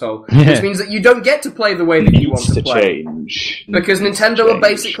Nintendo console, which means that you don't get to play the way that you want to play. Because Nintendo are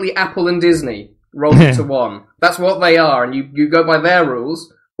basically Apple and Disney rolled into one. That's what they are, and you go by their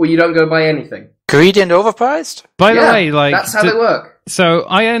rules, or you don't go by anything. Greedy and overpriced? By the way, like, that's how they work. So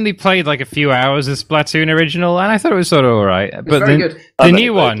I only played like a few hours of Splatoon original, and I thought it was sort of alright. But the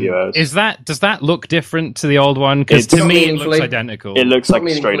new one, does that look different to the old one? Because to me it looks identical. It looks like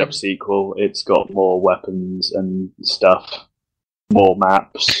a straight up sequel. It's got more weapons and stuff, more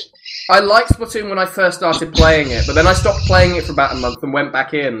maps. I liked Splatoon when I first started playing it, but then I stopped playing it for about a month and went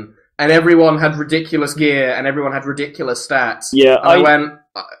back in, and everyone had ridiculous gear and everyone had ridiculous stats. Yeah, and I went,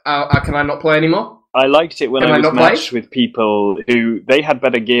 can I not play anymore? I liked it when I was matched with people who, they had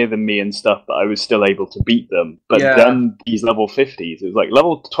better gear than me and stuff, but I was still able to beat them. But then these level 50s, it was like,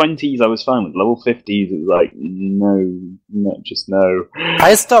 level 20s I was fine with, level 50s it was like, no.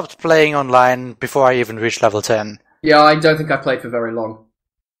 I stopped playing online before I even reached level 10. Yeah, I don't think I played for very long.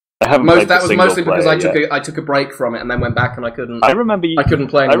 That was mostly because I took a break from it and then went back and I couldn't play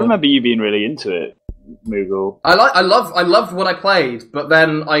anymore. I remember you being really into it. Moogle. I loved what I played, but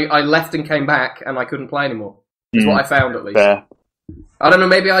then I left and came back and I couldn't play anymore. Is what I found, at least. Fair. I don't know,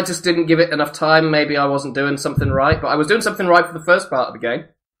 maybe I just didn't give it enough time, maybe I wasn't doing something right, but I was doing something right for the first part of the game.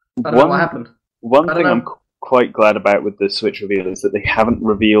 I don't know what happened. One thing I'm quite glad about with the Switch reveal is that they haven't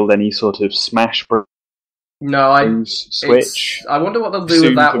revealed any sort of Smash Bros. No, Switch. I wonder what they'll do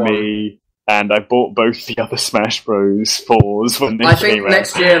with that one. and I bought both the other Smash Bros. 4s when they came out. I think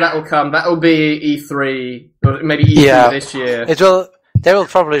next year that'll come. That'll be E3, or maybe E3 this year. They will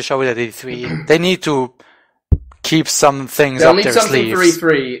probably show it at E3. They need to keep some things They'll up their sleeves. They'll need something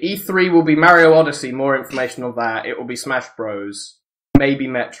for E3. E3 will be Mario Odyssey, more information on that. It will be Smash Bros. Maybe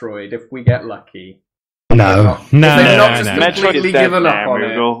Metroid, if we get lucky. No. Metroid is dead now,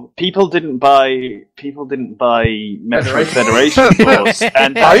 Google. People didn't buy Metroid Federation Force.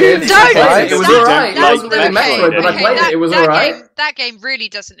 And it was alright. It wasn't really Metroid, but I played it. It was alright. That game really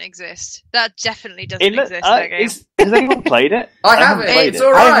doesn't exist. That definitely doesn't exist. That game. Has anyone played it? I haven't. It's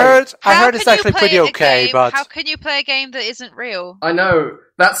alright. I heard it's actually pretty okay, but how can you play a game that isn't real? I know.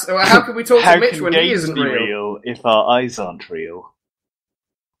 How can we talk to Mitch when he isn't real if our eyes aren't real?